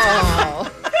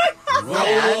 Roll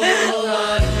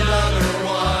another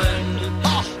one.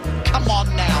 Oh, come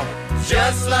on now.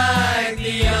 Just like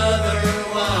the other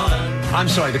one. I'm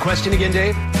sorry, the question again,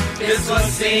 Dave? This one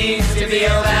seems to be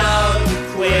about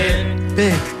to quit.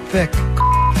 Big, thick.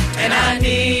 And I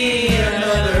need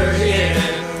another hit.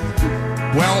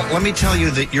 Well, let me tell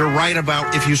you that you're right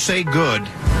about, if you say good,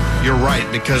 you're right,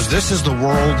 because this is the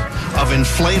world of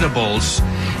inflatables.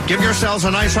 Give yourselves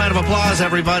a nice round of applause,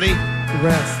 everybody.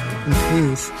 Rest in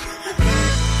peace.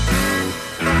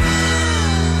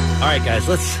 All right, guys,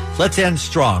 let's end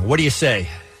strong. What do you say?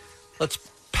 Let's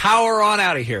power on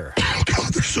out of here. Oh,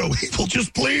 God, they're so evil.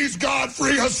 Just please, God,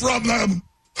 free us from them.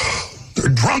 They're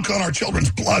drunk on our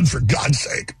children's blood, for God's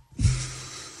sake.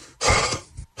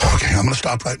 Okay, I'm going to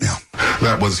stop right now.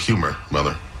 That was humor,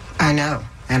 Mother. I know,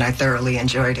 and I thoroughly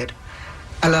enjoyed it.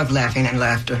 I love laughing and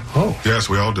laughter. Oh. Yes,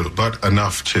 we all do, but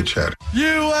enough chit-chat.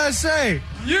 USA!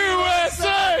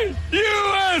 USA!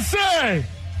 USA!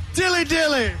 Dilly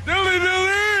dilly! Dilly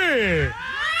dilly!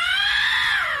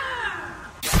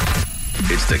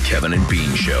 It's the Kevin and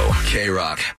Bean Show.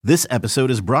 K-Rock. This episode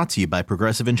is brought to you by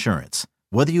Progressive Insurance.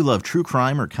 Whether you love true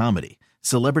crime or comedy,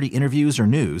 Celebrity interviews or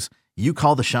news, you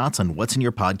call the shots on what's in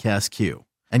your podcast queue.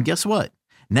 And guess what?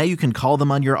 Now you can call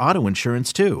them on your auto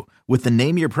insurance too with the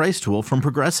Name Your Price tool from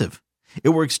Progressive. It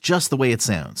works just the way it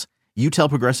sounds. You tell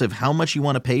Progressive how much you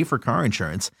want to pay for car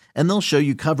insurance, and they'll show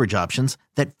you coverage options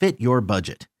that fit your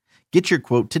budget. Get your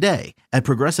quote today at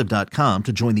Progressive.com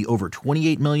to join the over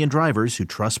 28 million drivers who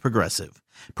trust Progressive.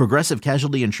 Progressive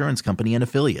Casualty Insurance Company and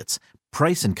Affiliates.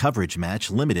 Price and coverage match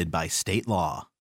limited by state law.